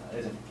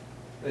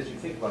as you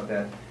think about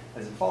that,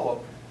 as a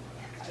follow-up,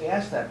 I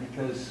ask that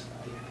because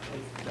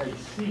I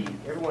see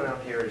everyone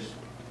out here has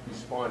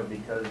responded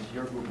because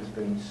your group has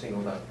been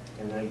singled out,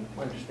 and I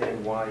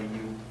understand why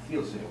you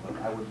feel singled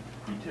out. I would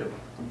be too.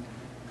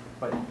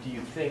 But do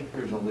you think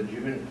there's a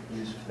legitimate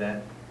use for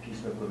that piece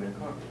of equipment in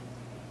Concord?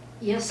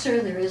 Yes,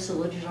 sir, there is a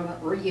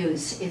legitimate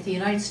use. If the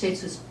United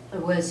States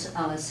was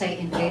say,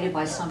 invaded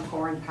by some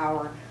foreign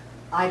power,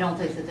 I don't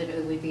think that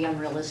it would be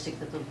unrealistic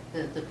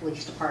that the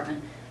police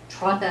department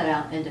trot that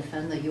out and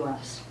defend the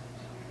U.S.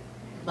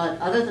 But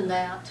other than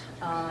that,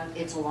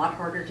 it's a lot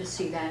harder to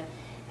see that,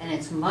 and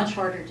it's much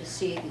harder to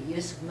see the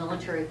use of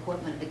military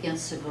equipment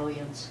against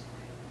civilians.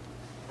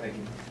 Thank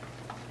you.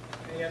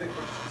 Any other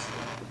questions?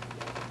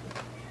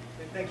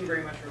 Thank you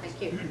very much,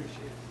 Representative.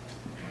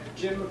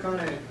 Thank you. Jim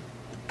McConaughey.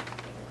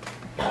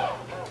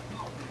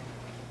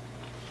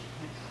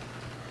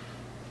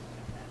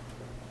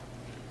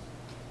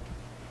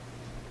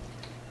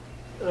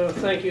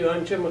 Thank you.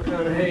 I'm Jim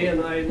McConaughey,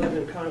 and I live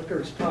in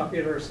Concord's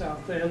popular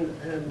South End,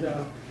 and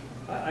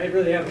I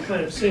really have a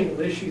kind of single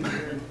issue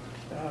here.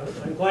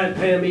 I'm glad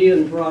Pam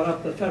Ian brought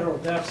up the federal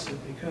deficit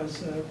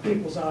because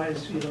people's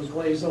eyes,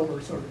 glaze over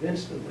sort of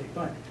instantly.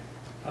 But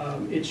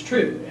it's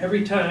true.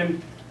 Every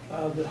time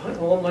the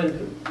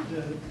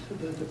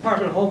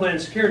Department of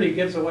Homeland Security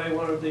gives away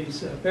one of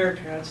these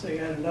Bearcats, they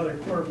add another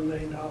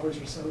 $250,000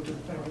 or so to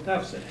the federal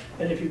deficit.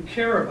 And if you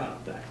care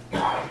about that,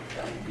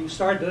 you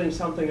start doing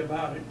something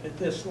about it at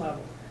this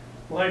level.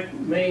 My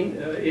main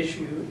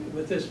issue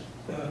with this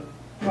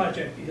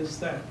project is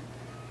that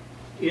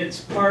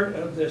it's part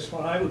of this,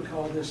 what I would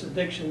call this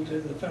addiction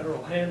to the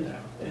federal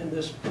handout, and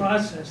this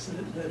process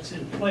that's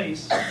in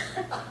place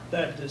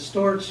that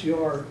distorts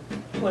your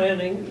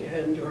planning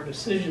and your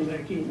decision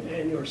making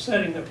and your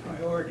setting of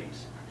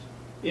priorities.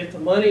 If the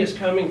money is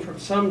coming from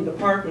some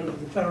department of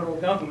the federal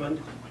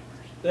government,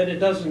 then it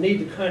doesn't need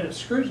the kind of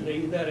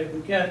scrutiny that it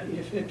would get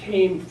if it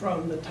came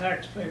from the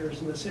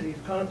taxpayers in the city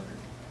of Concord.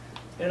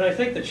 And I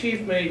think the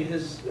chief made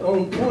his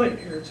own point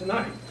here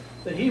tonight,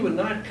 that he would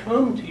not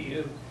come to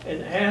you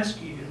and ask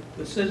you,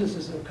 the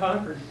citizens of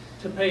Concord,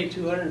 to pay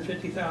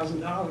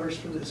 $250,000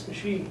 for this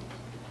machine.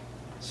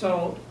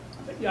 So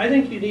I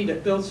think you need to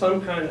build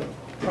some kind of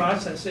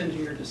process into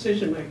your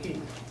decision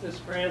making, this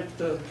grant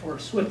for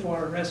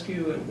swiftwater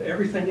rescue and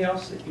everything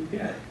else that you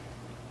get,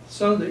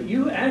 so that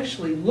you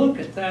actually look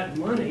at that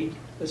money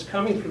that's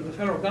coming from the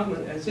federal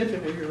government as if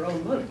it were your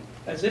own money,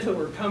 as if it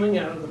were coming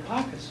out of the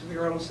pockets of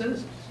your own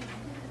citizens.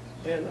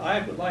 And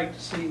I would like to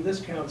see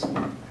this council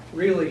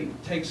really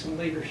take some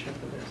leadership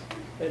in this,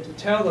 and to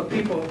tell the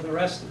people of the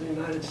rest of the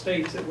United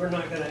States that we're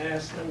not going to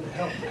ask them to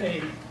help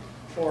pay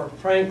for,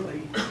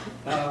 frankly,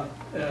 a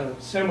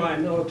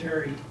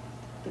semi-military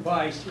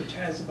device which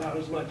has about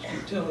as much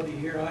utility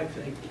here, I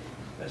think,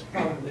 as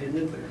probably a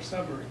nuclear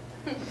submarine.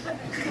 There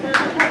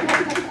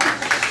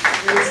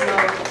was no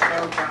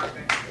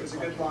dropping. It was a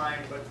good line,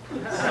 but.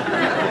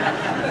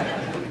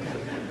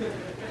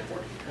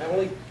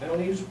 I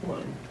only use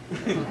one.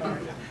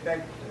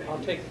 I'll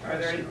take. Are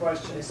there any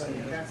questions?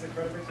 Councilor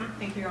Crowder?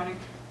 Thank you, Your Honor.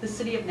 The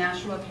city of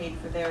Nashua paid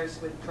for theirs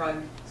with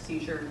drug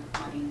seizure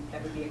money.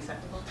 That would be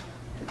acceptable?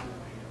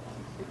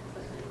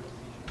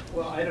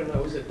 Well, I don't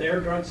know. Is it their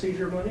drug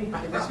seizure money? No,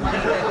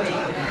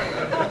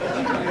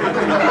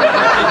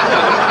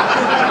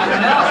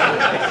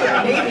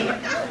 maybe.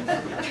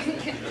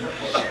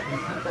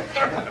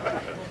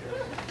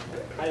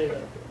 I don't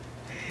know.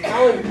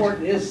 How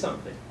important is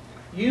something?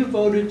 You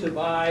voted to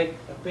buy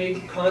a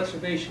big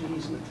conservation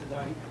easement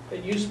tonight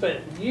that you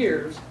spent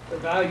years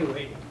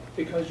evaluating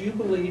because you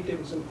believed it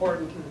was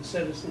important to the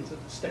citizens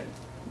of the state.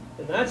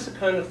 And that's the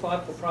kind of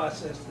thoughtful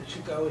process that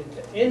should go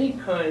into any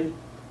kind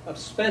of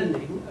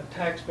spending of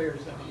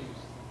taxpayers'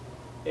 dollars.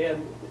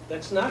 And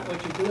that's not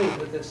what you're doing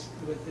with this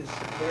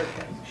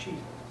Bearcat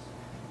machine.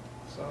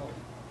 So,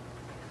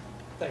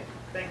 thank you.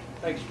 Thank you.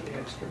 Thanks for the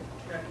extra.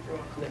 You're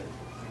welcome.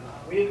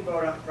 We didn't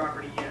vote on the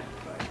property yet,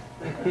 but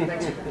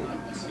thanks for coming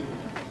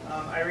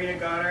on. Irina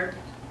Goddard.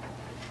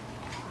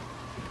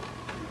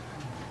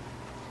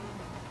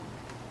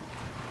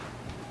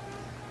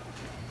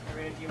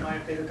 Irina, do you mind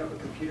if they hook up a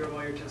computer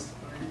while you're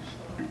testifying?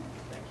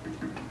 Thank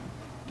you.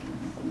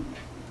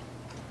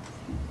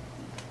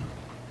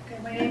 Okay,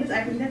 my name is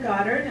Irina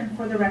Goddard, and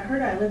for the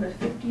record, I live at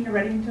 15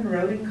 Reddington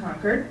Road in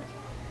Concord.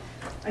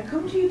 I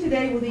come to you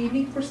today with a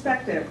unique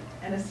perspective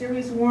and a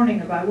serious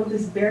warning about what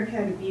this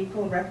Bearcat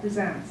vehicle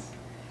represents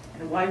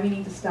and why we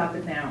need to stop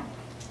it now.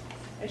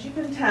 As you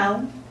can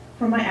tell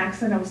from my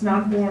accent, I was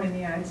not born in the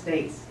United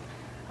States.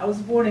 I was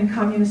born in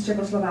communist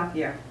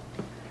Czechoslovakia,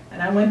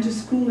 and I went to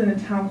school in a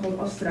town called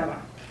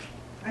Ostrava.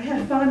 I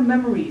have fond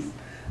memories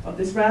of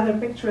this rather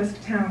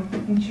picturesque town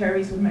picking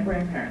cherries with my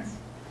grandparents.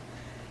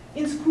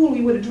 In school,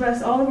 we would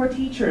address all of our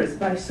teachers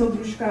by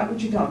Sodrushka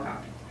Učitelka,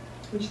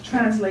 which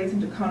translates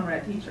into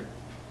comrade teacher.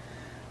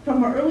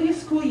 From our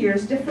earliest school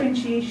years,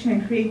 differentiation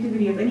and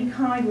creativity of any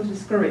kind was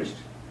discouraged.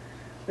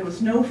 There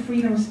was no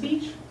freedom of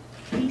speech.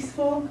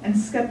 Peaceful and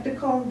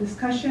skeptical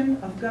discussion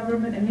of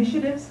government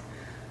initiatives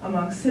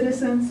among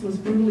citizens was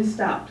brutally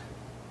stopped.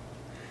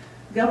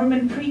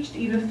 Government preached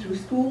either through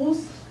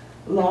schools,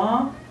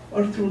 law,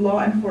 or through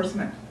law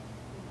enforcement.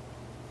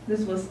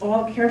 This was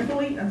all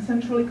carefully and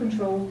centrally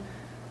controlled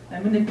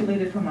and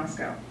manipulated from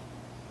Moscow.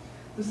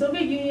 The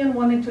Soviet Union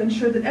wanted to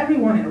ensure that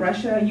everyone in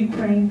Russia,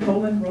 Ukraine,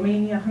 Poland,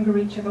 Romania,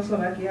 Hungary,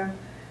 Czechoslovakia,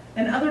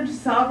 and other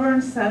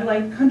sovereign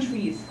satellite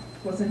countries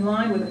was in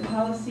line with the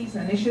policies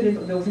and initiatives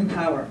of those in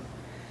power.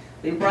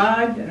 They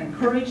bribed and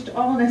encouraged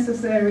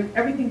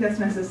everything that's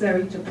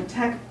necessary to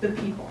protect the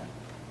people.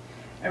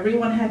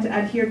 Everyone had to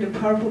adhere to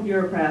powerful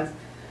bureaucrats.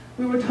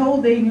 We were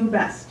told they knew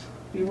best.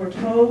 We were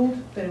told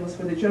that it was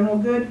for the general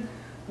good.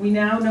 We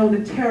now know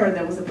the terror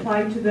that was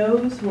applied to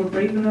those who were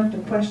brave enough to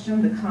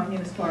question the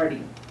Communist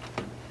Party.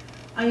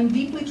 I am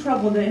deeply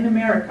troubled that in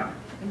America,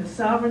 in the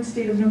sovereign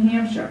state of New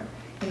Hampshire,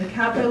 in the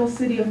capital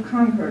city of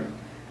Concord,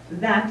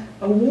 that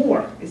a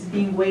war is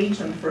being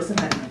waged on the First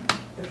Amendment,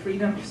 the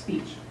freedom of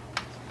speech.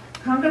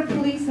 Concord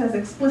Police has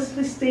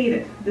explicitly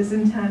stated this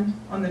intent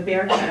on the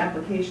Bearcat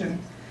application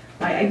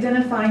by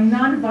identifying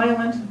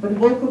nonviolent but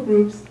vocal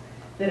groups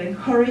that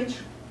engage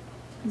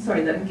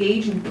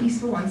in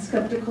peaceful and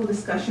skeptical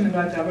discussion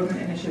about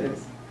government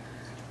initiatives.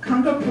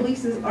 Concord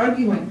Police is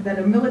arguing that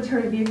a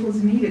military vehicle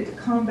is needed to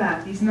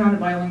combat these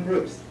nonviolent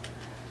groups.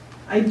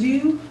 I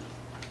do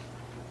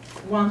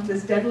want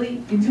this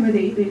deadly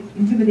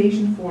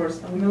intimidation force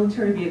of a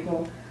military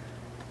vehicle,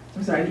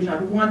 I do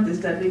not want this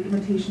deadly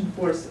intimidation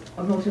force of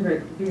a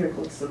military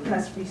vehicle to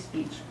suppress free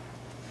speech.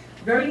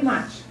 Very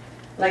much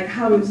like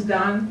how it was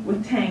done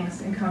with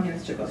tanks in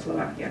communist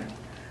Czechoslovakia.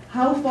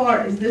 How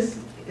far is this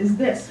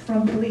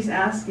from police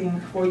asking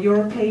for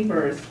your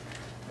papers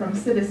from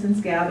citizens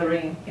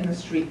gathering in the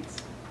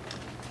streets?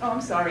 Oh,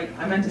 I'm sorry,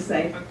 I meant to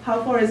say,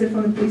 how far is it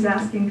from the police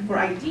asking for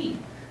ID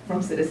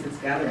from citizens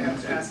gathering in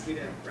the streets? I have to ask you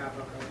to wrap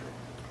up.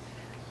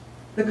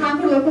 The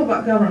Concord local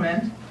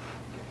government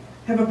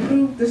have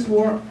approved this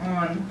war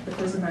on the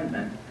First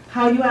Amendment.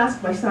 How you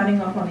ask? By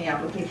signing off on the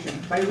application,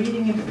 by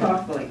reading it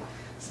thoughtfully.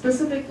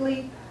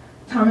 Specifically,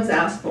 Thomas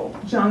Aspel,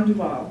 John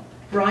Duvall,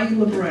 Brian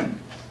LeBrun.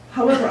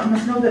 However, I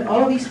must know that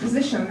all of these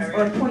positions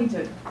are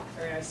appointed.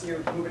 Irina, I see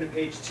you're moving to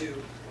page 2.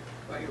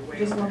 While you're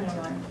waiting. Just one more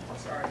line.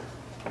 Sorry.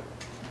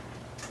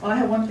 Well, I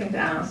have one thing to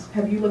ask.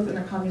 Have you lived in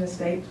a communist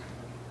state?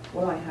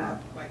 Well, I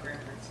have. My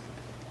grandparents.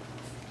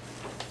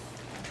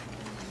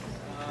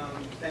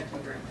 Thank you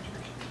very much.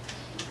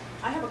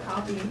 I have a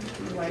copy.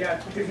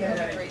 Yeah, you can get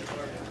that.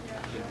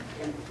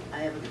 And I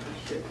have a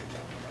question.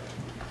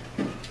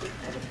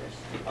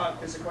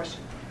 There's a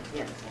question.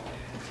 Yes.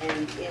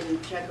 And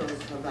in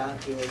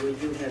Czechoslovakia,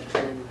 would you have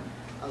been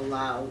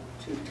allowed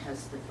to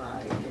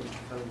testify in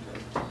front of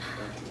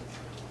judges?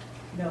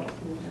 No,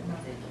 we would have not.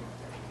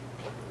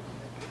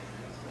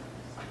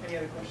 Any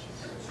other questions?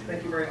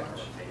 Thank you very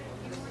much.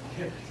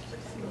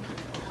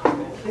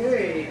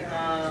 Okay,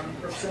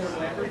 Representative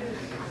Lambert.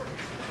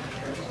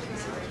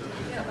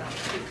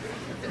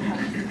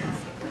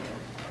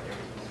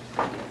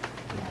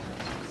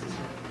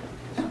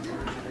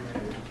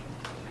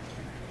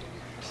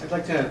 I'd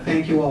like to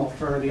thank you all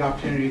for the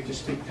opportunity to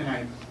speak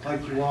tonight.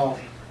 Like you all,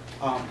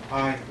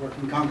 I work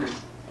in Concord.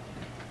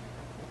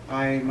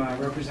 I'm a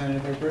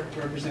representative, I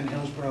represent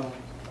Hillsborough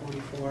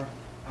 44,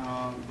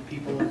 the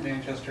people of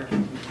Manchester, the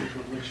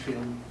people of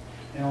Litchfield,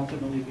 and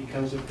ultimately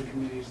because of the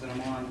committees that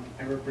I'm on,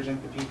 I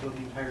represent the people of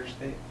the entire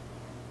state.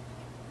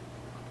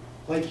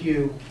 Like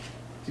you,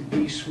 to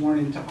be sworn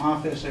into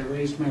office, I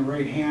raised my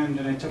right hand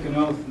and I took an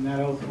oath, and that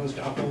oath was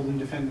to uphold and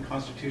defend the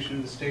Constitution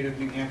of the state of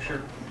New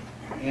Hampshire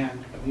and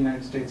of the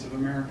United States of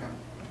America.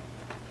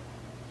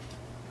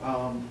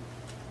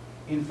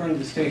 In front of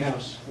the State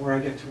House, where I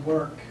get to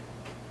work,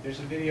 there's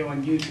a video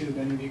on YouTube,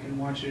 and you can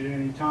watch it at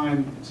any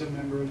time. It's a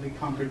member of the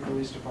Concord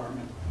Police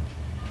Department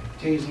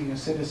tasing a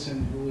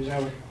citizen who was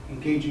out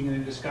engaging in a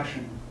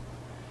discussion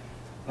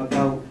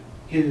about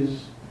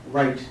his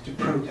right to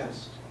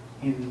protest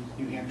in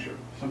New Hampshire,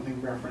 something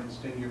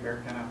referenced in your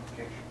Bearcat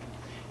application.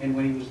 And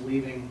when he was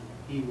leaving,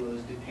 he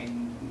was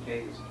detained and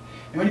tased.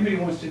 Now, anybody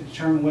who wants to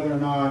determine whether or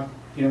not,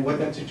 what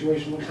that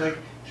situation looks like,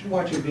 should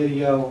watch a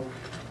video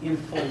in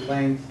full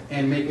length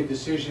and make a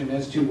decision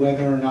as to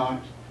whether or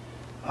not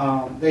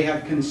they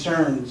have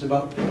concerns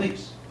about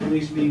police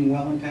being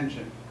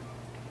well-intentioned.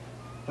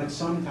 But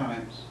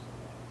sometimes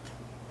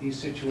these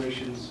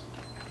situations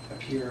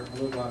appear a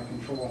little out of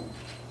control.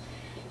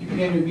 You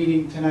began your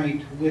meeting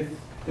tonight with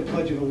the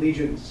Pledge of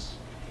Allegiance,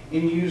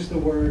 and you used the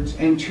words,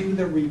 "And to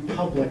the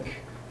republic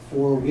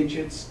for which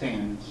it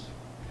stands."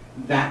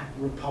 That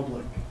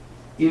republic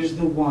is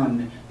the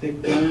one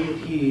that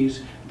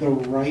guarantees the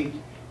right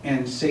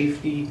and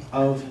safety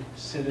of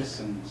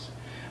citizens.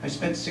 I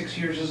spent 6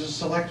 years as a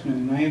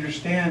selectman, and I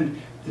understand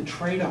the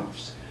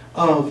trade-offs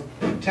of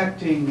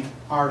protecting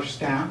our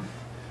staff,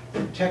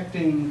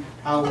 protecting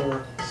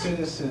our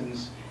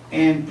citizens,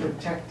 and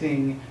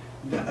protecting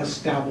the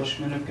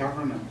establishment of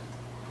government.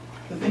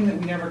 The thing that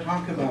we never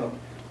talk about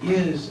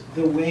is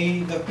the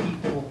way the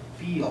people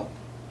feel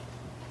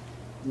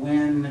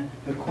when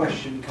the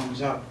question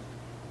comes up,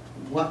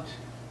 what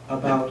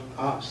about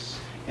us?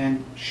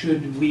 And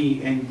should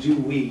we and do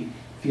we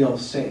feel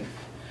safe?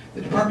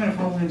 The Department of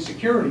Homeland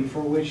Security,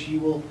 for which you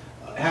will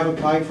have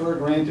applied for a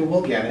grant and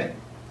will get it.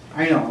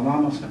 I know, I'm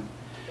almost done.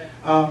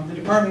 The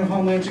Department of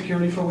Homeland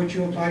Security, for which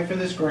you applied for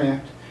this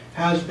grant,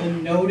 has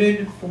been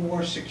noted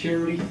for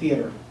security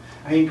theater.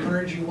 I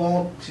encourage you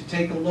all to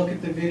take a look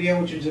at the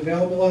video, which is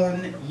available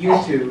on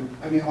YouTube,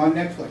 on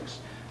Netflix,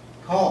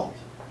 called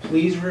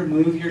 "Please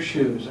Remove Your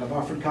Shoes." I've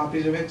offered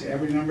copies of it to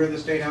every member of the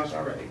State House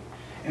already,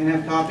 and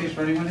have copies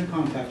for anyone who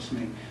contacts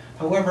me.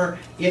 However,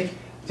 it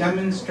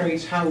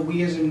demonstrates how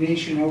we as a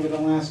nation over the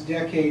last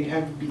decade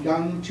have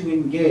begun to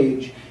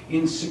engage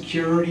in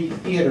security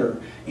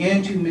theater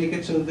and to make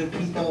it so that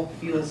people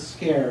feel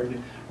scared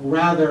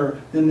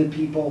rather than the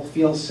people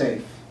feel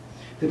safe.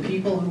 The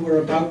people who are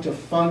about to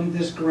fund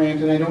this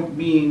grant, and I don't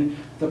mean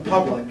the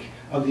public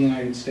of the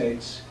United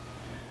States,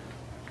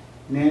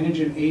 manage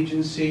an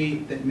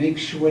agency that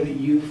makes sure that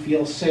you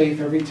feel safe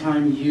every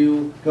time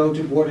you go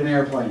to board an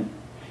airplane.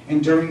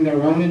 And during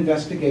their own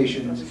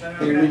investigations,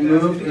 they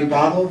removed a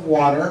bottle of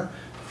water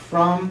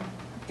from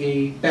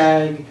a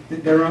bag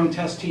that their own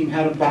test team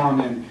had a bomb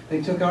in.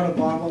 They took out a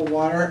bottle of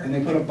water and they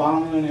put a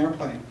bomb on an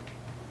airplane.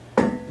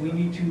 We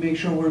need to make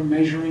sure we're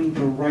measuring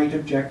the right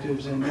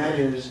objectives, and that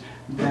is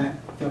that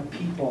the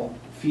people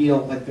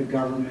feel like the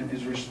government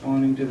is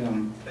responding to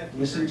them.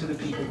 Listen to the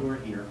people who are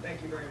here.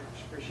 Thank you very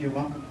much. Appreciate it. You're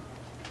welcome.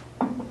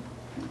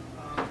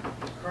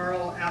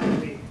 Carl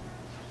Appleby.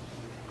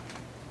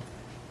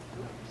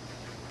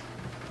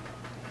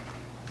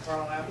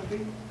 Carl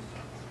Appleby.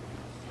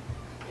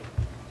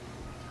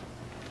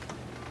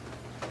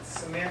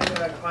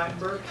 Samantha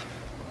Kleinberg.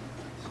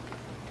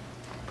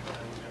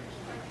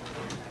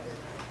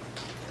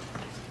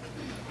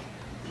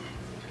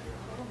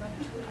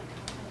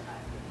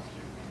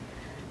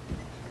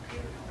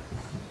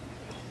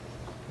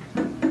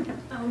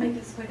 I'll make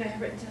this quick. I have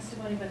written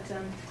testimony, but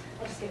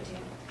I'll just give it to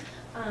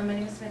you. My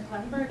name is Samantha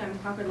Kleinberg. I'm a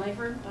Concord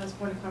lifer. I was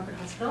born in Concord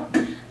Hospital.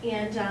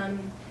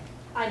 And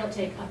I don't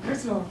take a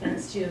personal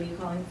offense to you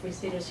calling Free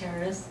Staters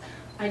terrorists.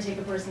 I take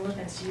a personal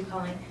offense to you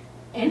calling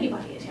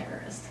anybody a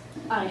terrorist.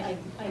 I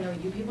know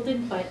you people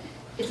didn't, but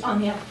it's on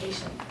the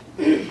application.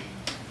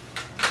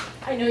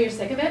 I know you're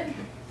sick of it.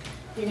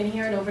 You're going to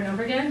hear it over and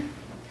over again.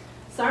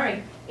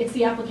 Sorry, it's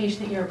the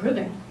application that you're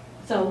approving.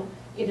 So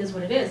it is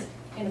what it is,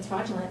 and it's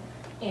fraudulent.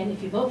 And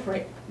if you vote for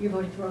it, you're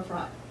voting for a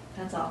fraud.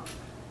 That's all.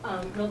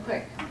 Real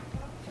quick,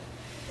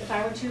 if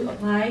I were to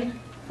apply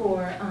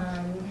for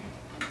a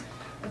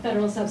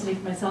federal subsidy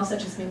for myself,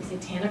 such as maybe say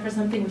TANF or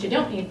something, which I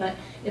don't need, but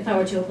if I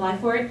were to apply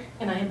for it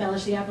and I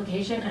embellish the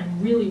application,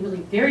 I'm really,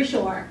 really very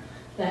sure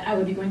that I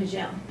would be going to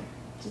jail,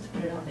 just to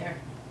put it out there.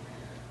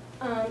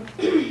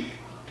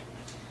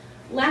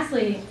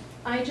 Lastly,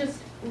 I just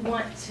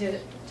want to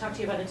talk to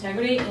you about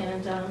integrity,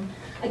 and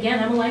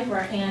again, I'm a lifer,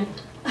 and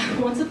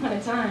once upon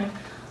a time,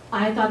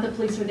 I thought the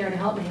police were there to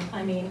help me.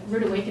 I mean,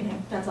 rude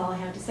awakening, that's all I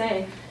have to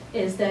say,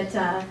 is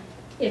that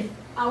if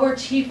our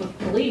chief of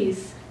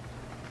police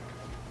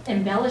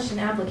embellished an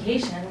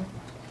application,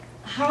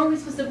 how are we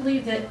supposed to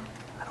believe that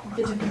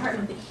the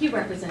department that he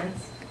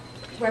represents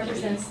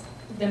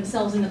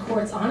themselves in the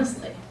courts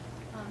honestly?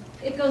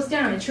 It goes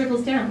down, it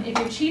trickles down. If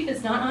your chief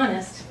is not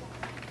honest,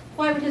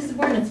 why would his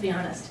subordinates be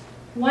honest?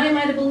 Why am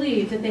I to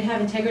believe that they have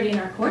integrity in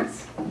our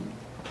courts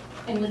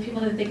and with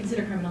people that they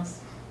consider criminals?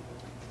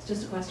 It's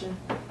just a question.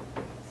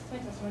 That's my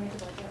testimony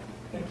about that.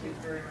 Thank you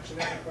very much. Are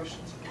there any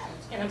questions?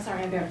 And I'm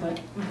sorry, I'm barefoot.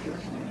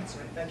 That's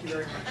right. Thank you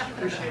very much.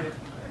 Appreciate it.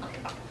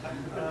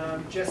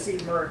 Jesse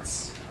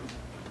Mertz.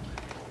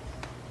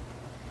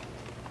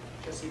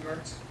 Jesse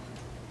Mertz.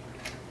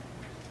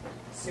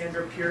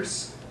 Sandra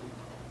Pierce.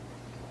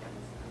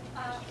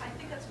 I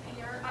think that's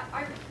Pierre.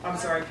 I'm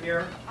sorry,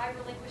 Pierre. I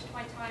relinquished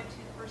my time to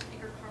the first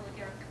speaker, Carla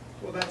Garrick.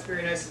 Well, that's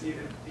very nice of you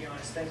to be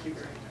honest. Thank you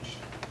very much.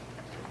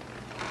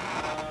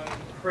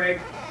 Craig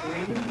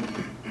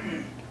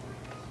Green.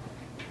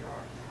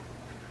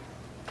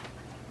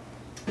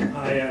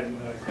 Hi, I'm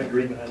Craig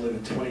Greenman. I live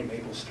at 20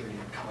 Maple Street in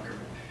Concord.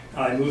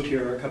 I moved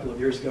here a couple of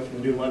years ago from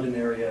the New London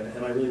area,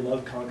 and I really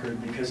love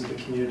Concord because of the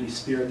community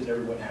spirit that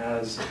everyone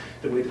has,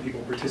 the way that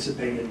people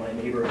participate in my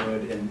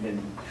neighborhood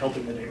and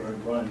helping the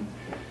neighborhood run.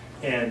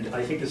 And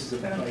I think this is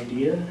a bad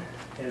idea,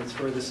 and it's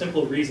for the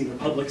simple reason that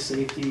public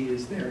safety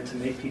is there to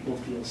make people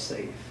feel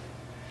safe.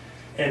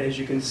 And as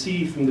you can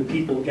see from the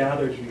people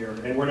gathered here,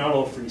 and we're not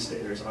all Free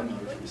Staters, I'm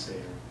not a Free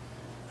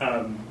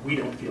Stater, we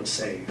don't feel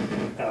safe.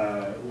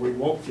 We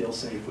won't feel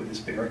safe with this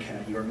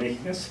Bearcat. You are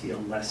making us feel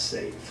less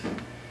safe.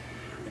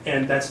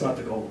 And that's not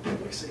the goal of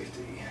public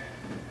safety.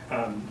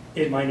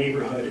 In my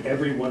neighborhood,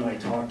 everyone I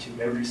talk to,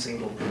 every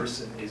single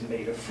person is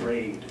made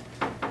afraid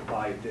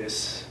by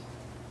this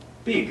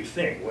big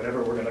thing,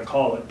 whatever we're going to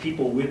call it.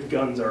 People with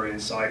guns are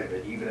inside of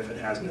it, even if it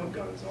has no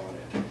guns on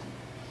it.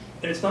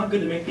 And it's not good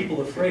to make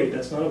people afraid.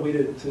 That's not a way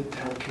to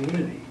help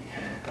community.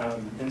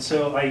 And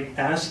so I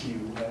ask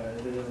you,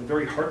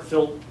 very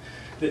heartfelt,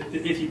 that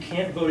if you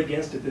can't vote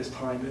against it this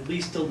time, at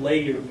least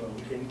delay your vote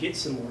and get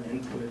some more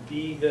input.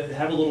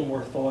 Have a little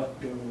more thought.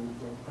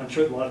 I'm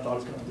sure a lot of thought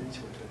has gone into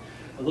it.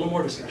 But a little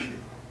more discussion,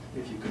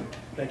 if you could.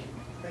 Thank you.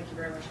 Thank you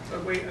very much.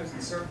 Wait,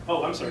 sir.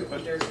 Oh, I'm sorry.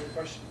 There's a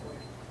question for you.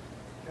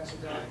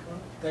 Councilor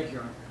Don. Thank you,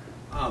 Your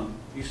Honor.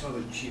 You saw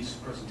the chief's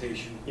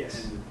presentation.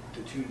 Yes. And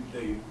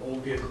the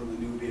old vehicle and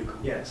the new vehicle.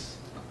 Yes.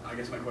 I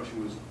guess my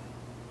question was,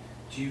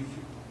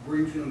 were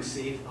you feeling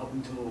safe up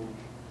until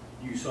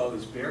you saw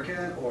this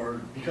Bearcat,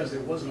 or because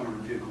there was an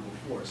armored vehicle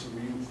before, so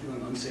were you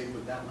feeling unsafe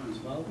with that one as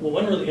well? Well,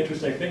 one really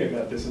interesting thing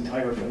about this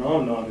entire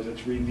phenomenon is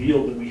it's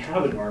revealed that we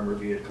have an armored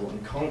vehicle in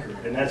Concord,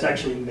 and that's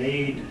actually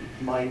made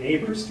my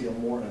neighbors feel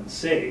more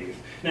unsafe.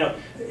 Now,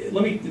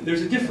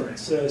 there's a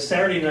difference.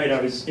 Saturday night I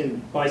was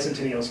in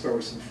Bicentennial Square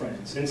with some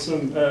friends, and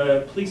some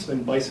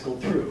policemen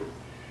bicycled through.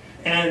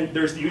 And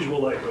there's the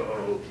usual, like,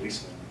 oh,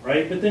 policemen,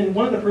 right? But then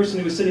one of the person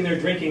who was sitting there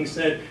drinking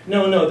said,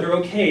 no, they're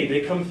okay.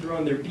 They come through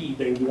on their beat.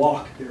 They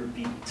walk their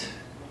beat.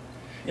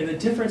 And the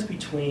difference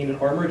between an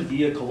armored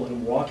vehicle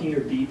and walking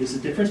your beat is the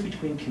difference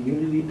between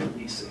community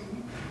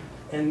policing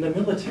and the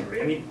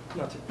military. I mean,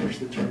 not to push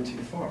the term too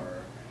far.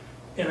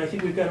 And I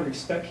think we've got to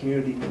respect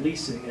community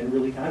policing and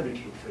really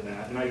advocate for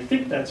that. And I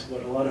think that's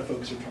what a lot of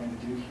folks are trying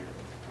to do here.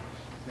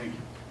 Thank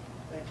you.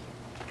 Thank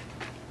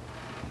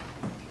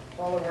you.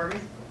 Paula Wormy.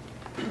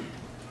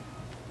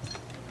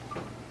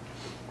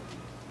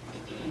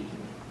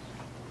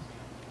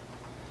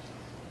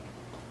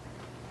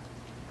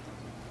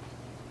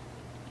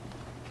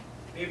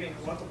 Evening,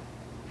 welcome.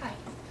 Hi,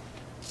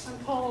 I'm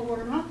Paula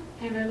Worma,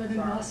 and I live in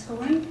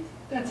Boscawen.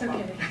 That's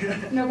okay.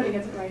 Nobody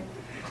gets it right.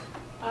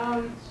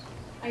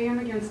 I am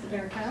against the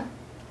Bearcat.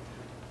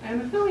 I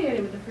am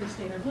affiliated with the Free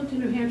State. I've lived in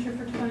New Hampshire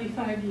for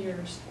 25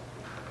 years.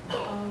 We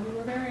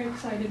were very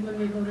excited when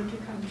they voted to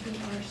come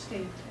to our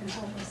state and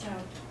help us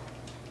out.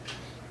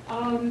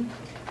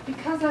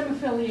 Because I'm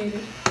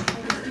affiliated, I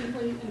was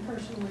deeply and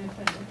personally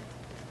offended.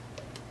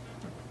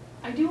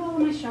 I do all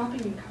of my shopping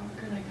in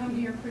Concord. I come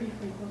here pretty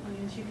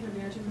frequently. As you can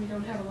imagine, we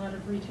don't have a lot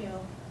of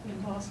retail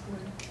in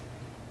Boscawen.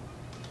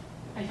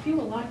 I feel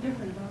a lot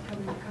different about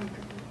coming to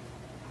Concord.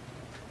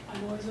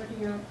 I'm always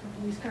looking out for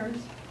police cars.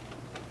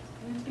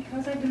 And it's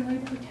because I've been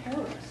labeled a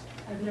terrorist.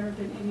 I've never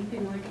been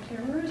anything like a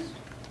terrorist.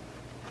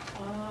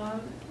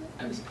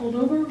 I was pulled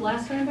over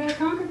last time by a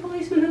Concord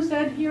policeman who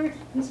said, your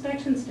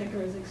inspection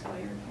sticker is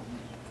expired.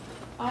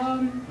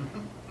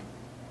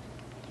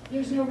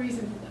 There's no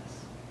reason for this.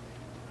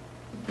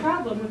 The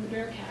problem with the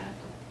Bearcat,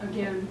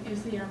 again,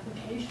 is the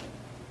application.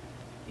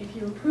 If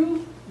you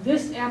approve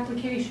this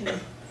application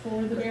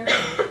for the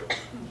Bearcat,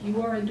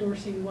 you are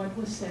endorsing what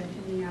was said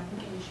in the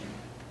application.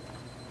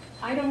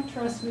 I don't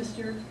trust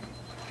Mr.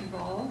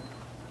 Duvall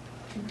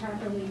to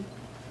properly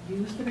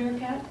use the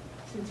Bearcat,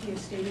 since he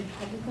has stated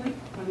publicly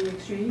on the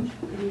exchange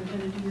that he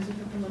intended to use it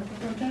for political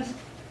protest.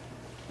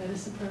 That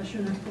is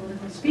suppression of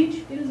political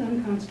speech. It is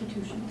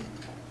unconstitutional.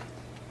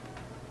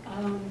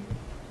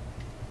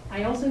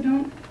 I also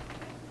don't,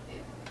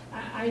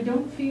 I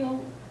don't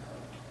feel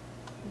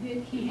that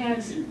he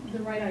has the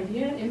right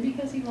idea, and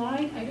because he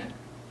lied,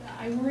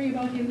 I worry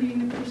about him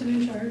being the person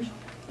in charge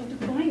of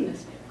deploying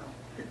this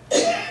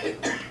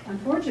vehicle.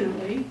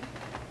 Unfortunately,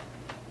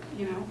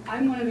 you know,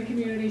 I'm one of the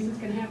communities that's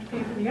going to have to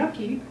pay for the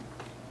upkeep,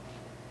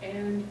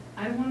 and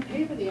I don't want to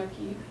pay for the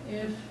upkeep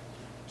if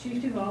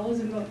Chief Duval is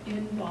involved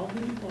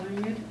in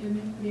deploying it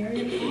in the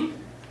area of Concord.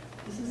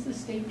 This is the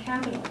state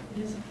capital.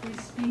 It is a free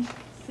speech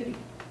city.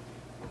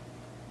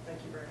 Thank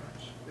you very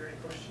much. Are there any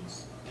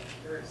questions?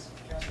 There is.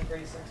 Councilor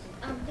Grady Sexton.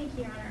 Thank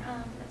you, Your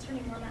Honor.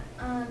 Attorney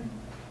Mormont,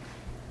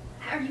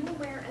 are you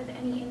aware of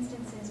any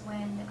instances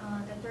when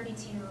the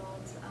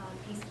 32-year-old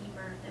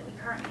peacekeeper that we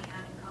currently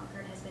have in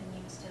Concord has been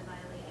used to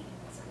violate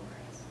any civil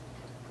rights?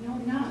 No,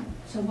 I'm not.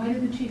 So why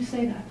did the chief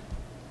say that?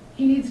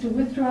 He needs to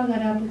withdraw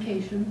that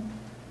application.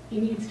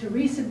 He needs to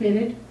resubmit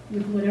it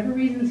with whatever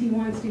reasons he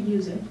wants to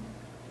use it.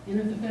 And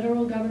if the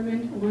federal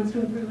government wants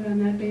to approve it on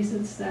that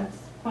basis, that's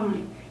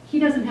fine. He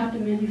doesn't have to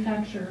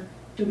manufacture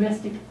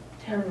domestic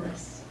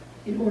terrorists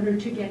in order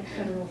to get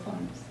federal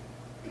funds.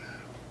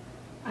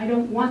 I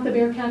don't want the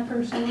Bearcat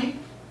personally.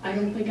 I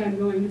don't think I'm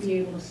going to be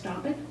able to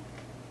stop it.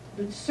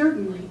 But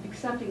certainly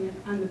accepting it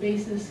on the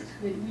basis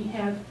that we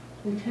have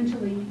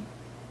potentially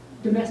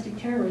domestic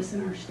terrorists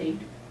in our state,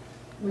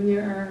 when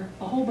there are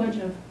a whole bunch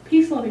of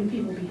peace-loving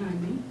people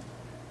behind me,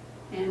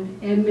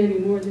 and many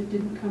more that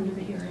didn't come to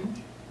the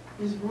hearing,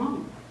 is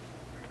wrong.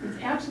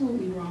 It's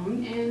absolutely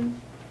wrong, and,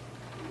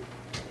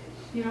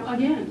 you know,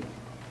 again,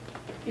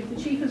 if the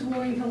chief is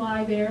willing to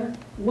lie there,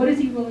 what is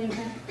he willing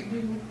to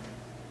do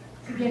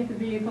to get the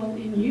vehicle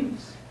in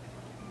use?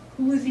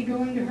 Who is he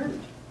going to hurt?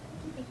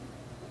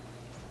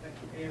 Thank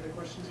you. Any other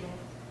questions at all?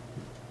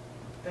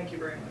 Thank you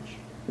very much.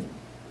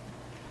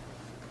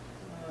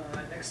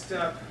 Next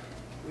up,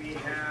 we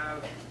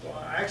have, well,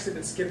 I actually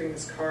been skipping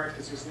this card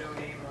because there's no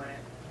name on it.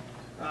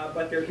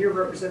 But they're here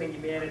representing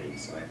humanity,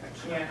 so I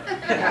can't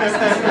pass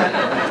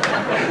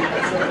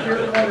this. So if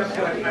you're the one up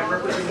front, I'm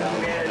representing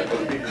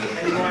humanity,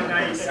 and you want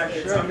 90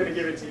 seconds, so I'm going to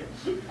give it to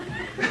you.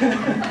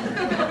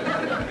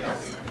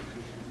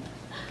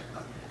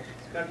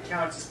 That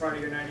counts as part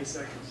of your 90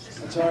 seconds.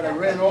 That's all right, I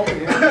ran over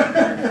here,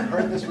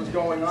 heard this was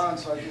going on,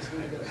 so I just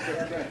needed to get a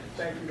quick thing.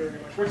 Thank you very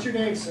much. What's your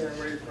name, sir, and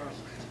where are you from?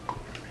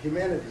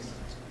 Humanities.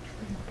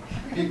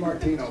 Pete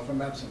Martino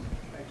from Epsom.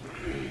 Thank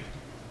you.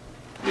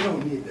 You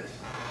don't need this.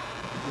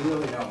 You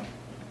really don't.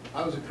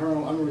 I was a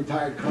colonel, I'm a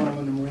retired colonel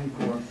in the Marine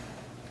Corps.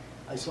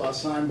 I saw a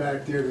sign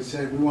back there that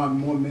said, we want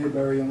more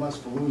Mayberry and less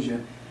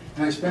Fallujah.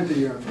 And I spent a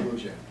year in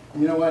Fallujah.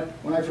 You know what?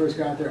 When I first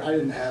got there, I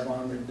didn't have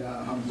armored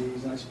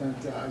Humvees, and I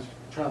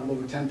traveled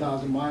over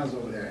 10,000 miles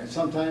over there. And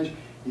sometimes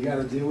you got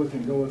to deal with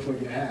and go with what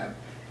you have.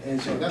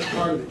 And so that's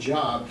part of the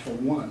job, for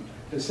one.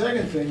 The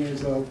second thing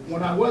is,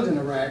 when I was in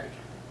Iraq,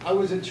 I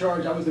was in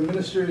charge, I was the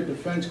Ministry of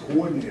Defense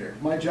coordinator.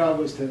 My job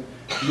was to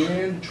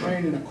man,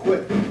 train, and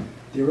equip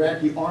the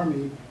Iraqi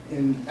army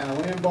in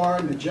Al-Anbar,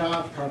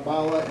 Najaf,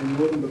 Karbala, and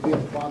northern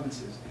Babila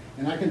provinces.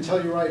 And I can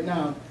tell you right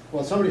now,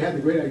 well, somebody had the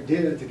great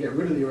idea to get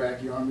rid of the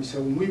Iraqi army, so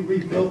when we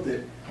rebuilt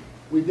it,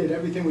 we did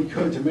everything we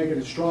could to make it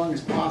as strong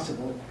as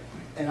possible.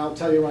 And I'll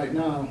tell you right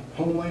now,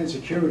 Homeland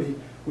Security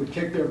would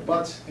kick their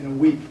butts in a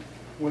week.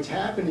 What's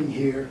happening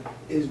here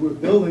is we're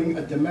building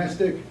a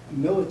domestic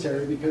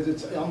military because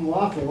it's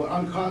unlawful or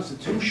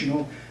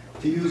unconstitutional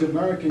to use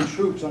American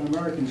troops on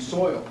American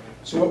soil.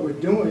 So what we're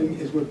doing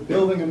is we're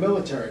building a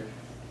military.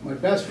 My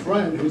best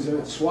friend, who's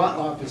a SWAT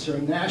officer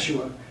in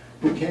Nashua,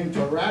 who came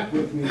to Iraq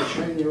with me to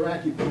train the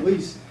Iraqi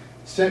police,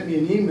 sent me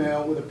an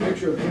email with a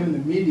picture of him in the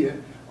media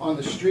on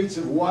the streets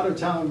of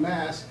Watertown,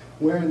 Mass,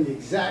 wearing the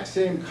exact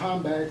same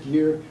combat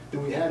gear that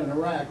we had in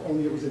Iraq,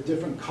 only it was a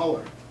different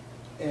color.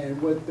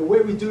 And the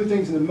way we do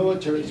things in the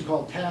military is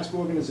called task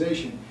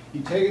organization.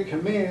 You take a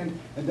command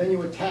and then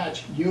you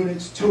attach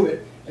units to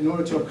it in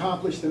order to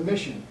accomplish the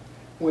mission.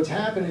 What's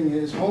happening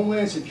is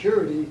Homeland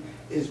Security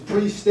is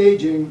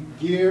pre-staging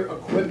gear,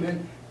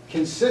 equipment,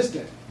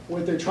 consistent.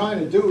 What they're trying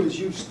to do is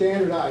use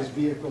standardized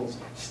vehicles,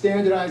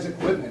 standardized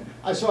equipment.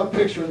 I saw a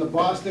picture in the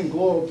Boston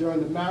Globe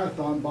during the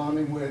marathon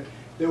bombing where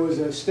there was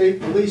a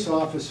state police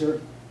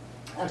officer,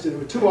 actually there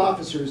were two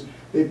officers,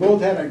 they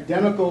both had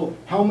identical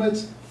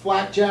helmets,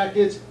 flak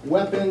jackets,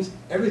 weapons,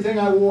 everything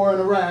I wore in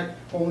Iraq,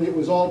 only it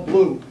was all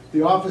blue.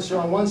 The officer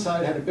on one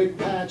side had a big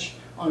patch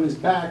on his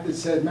back that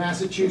said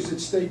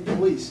Massachusetts State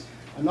Police.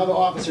 Another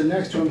officer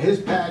next to him, his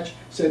patch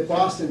said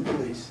Boston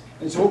Police.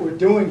 And so what we're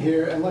doing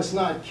here, and let's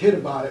not kid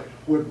about it,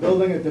 we're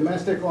building a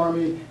domestic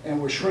army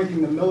and we're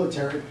shrinking the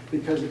military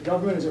because the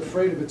government is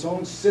afraid of its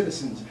own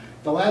citizens.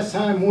 The last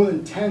time more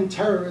than 10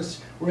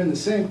 terrorists were in the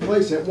same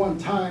place at one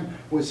time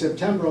was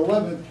September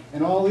 11th,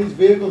 and all these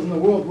vehicles in the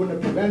world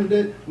wouldn't have prevented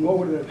it, nor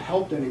would it have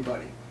helped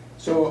anybody.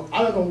 So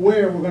I don't know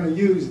where we're going to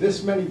use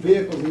this many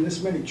vehicles and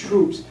this many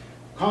troops.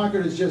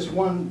 Concord is just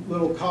one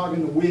little cog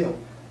in the wheel.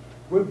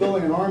 We're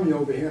building an army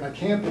over here, and I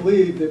can't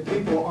believe that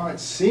people aren't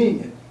seeing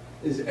it.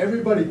 Is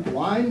everybody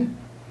blind?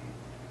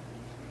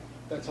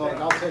 That's all.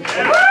 I'll take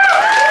it.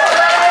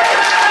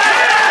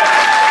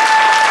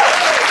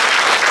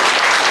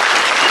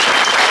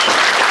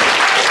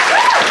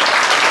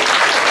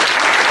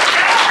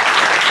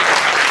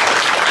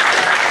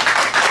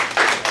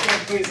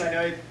 please, I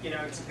know, you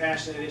know, it's a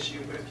passionate issue,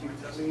 but if you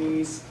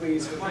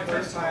please, for the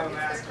first time, I'm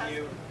asking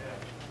you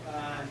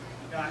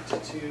not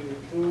to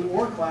boo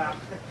or clap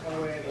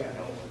one way or the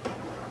other.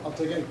 I'll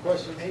take any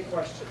questions. Any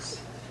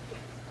questions?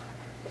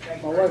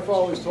 Thank My you very wife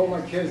always told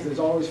my kids there's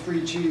always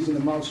free cheese in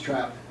the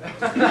mousetrap.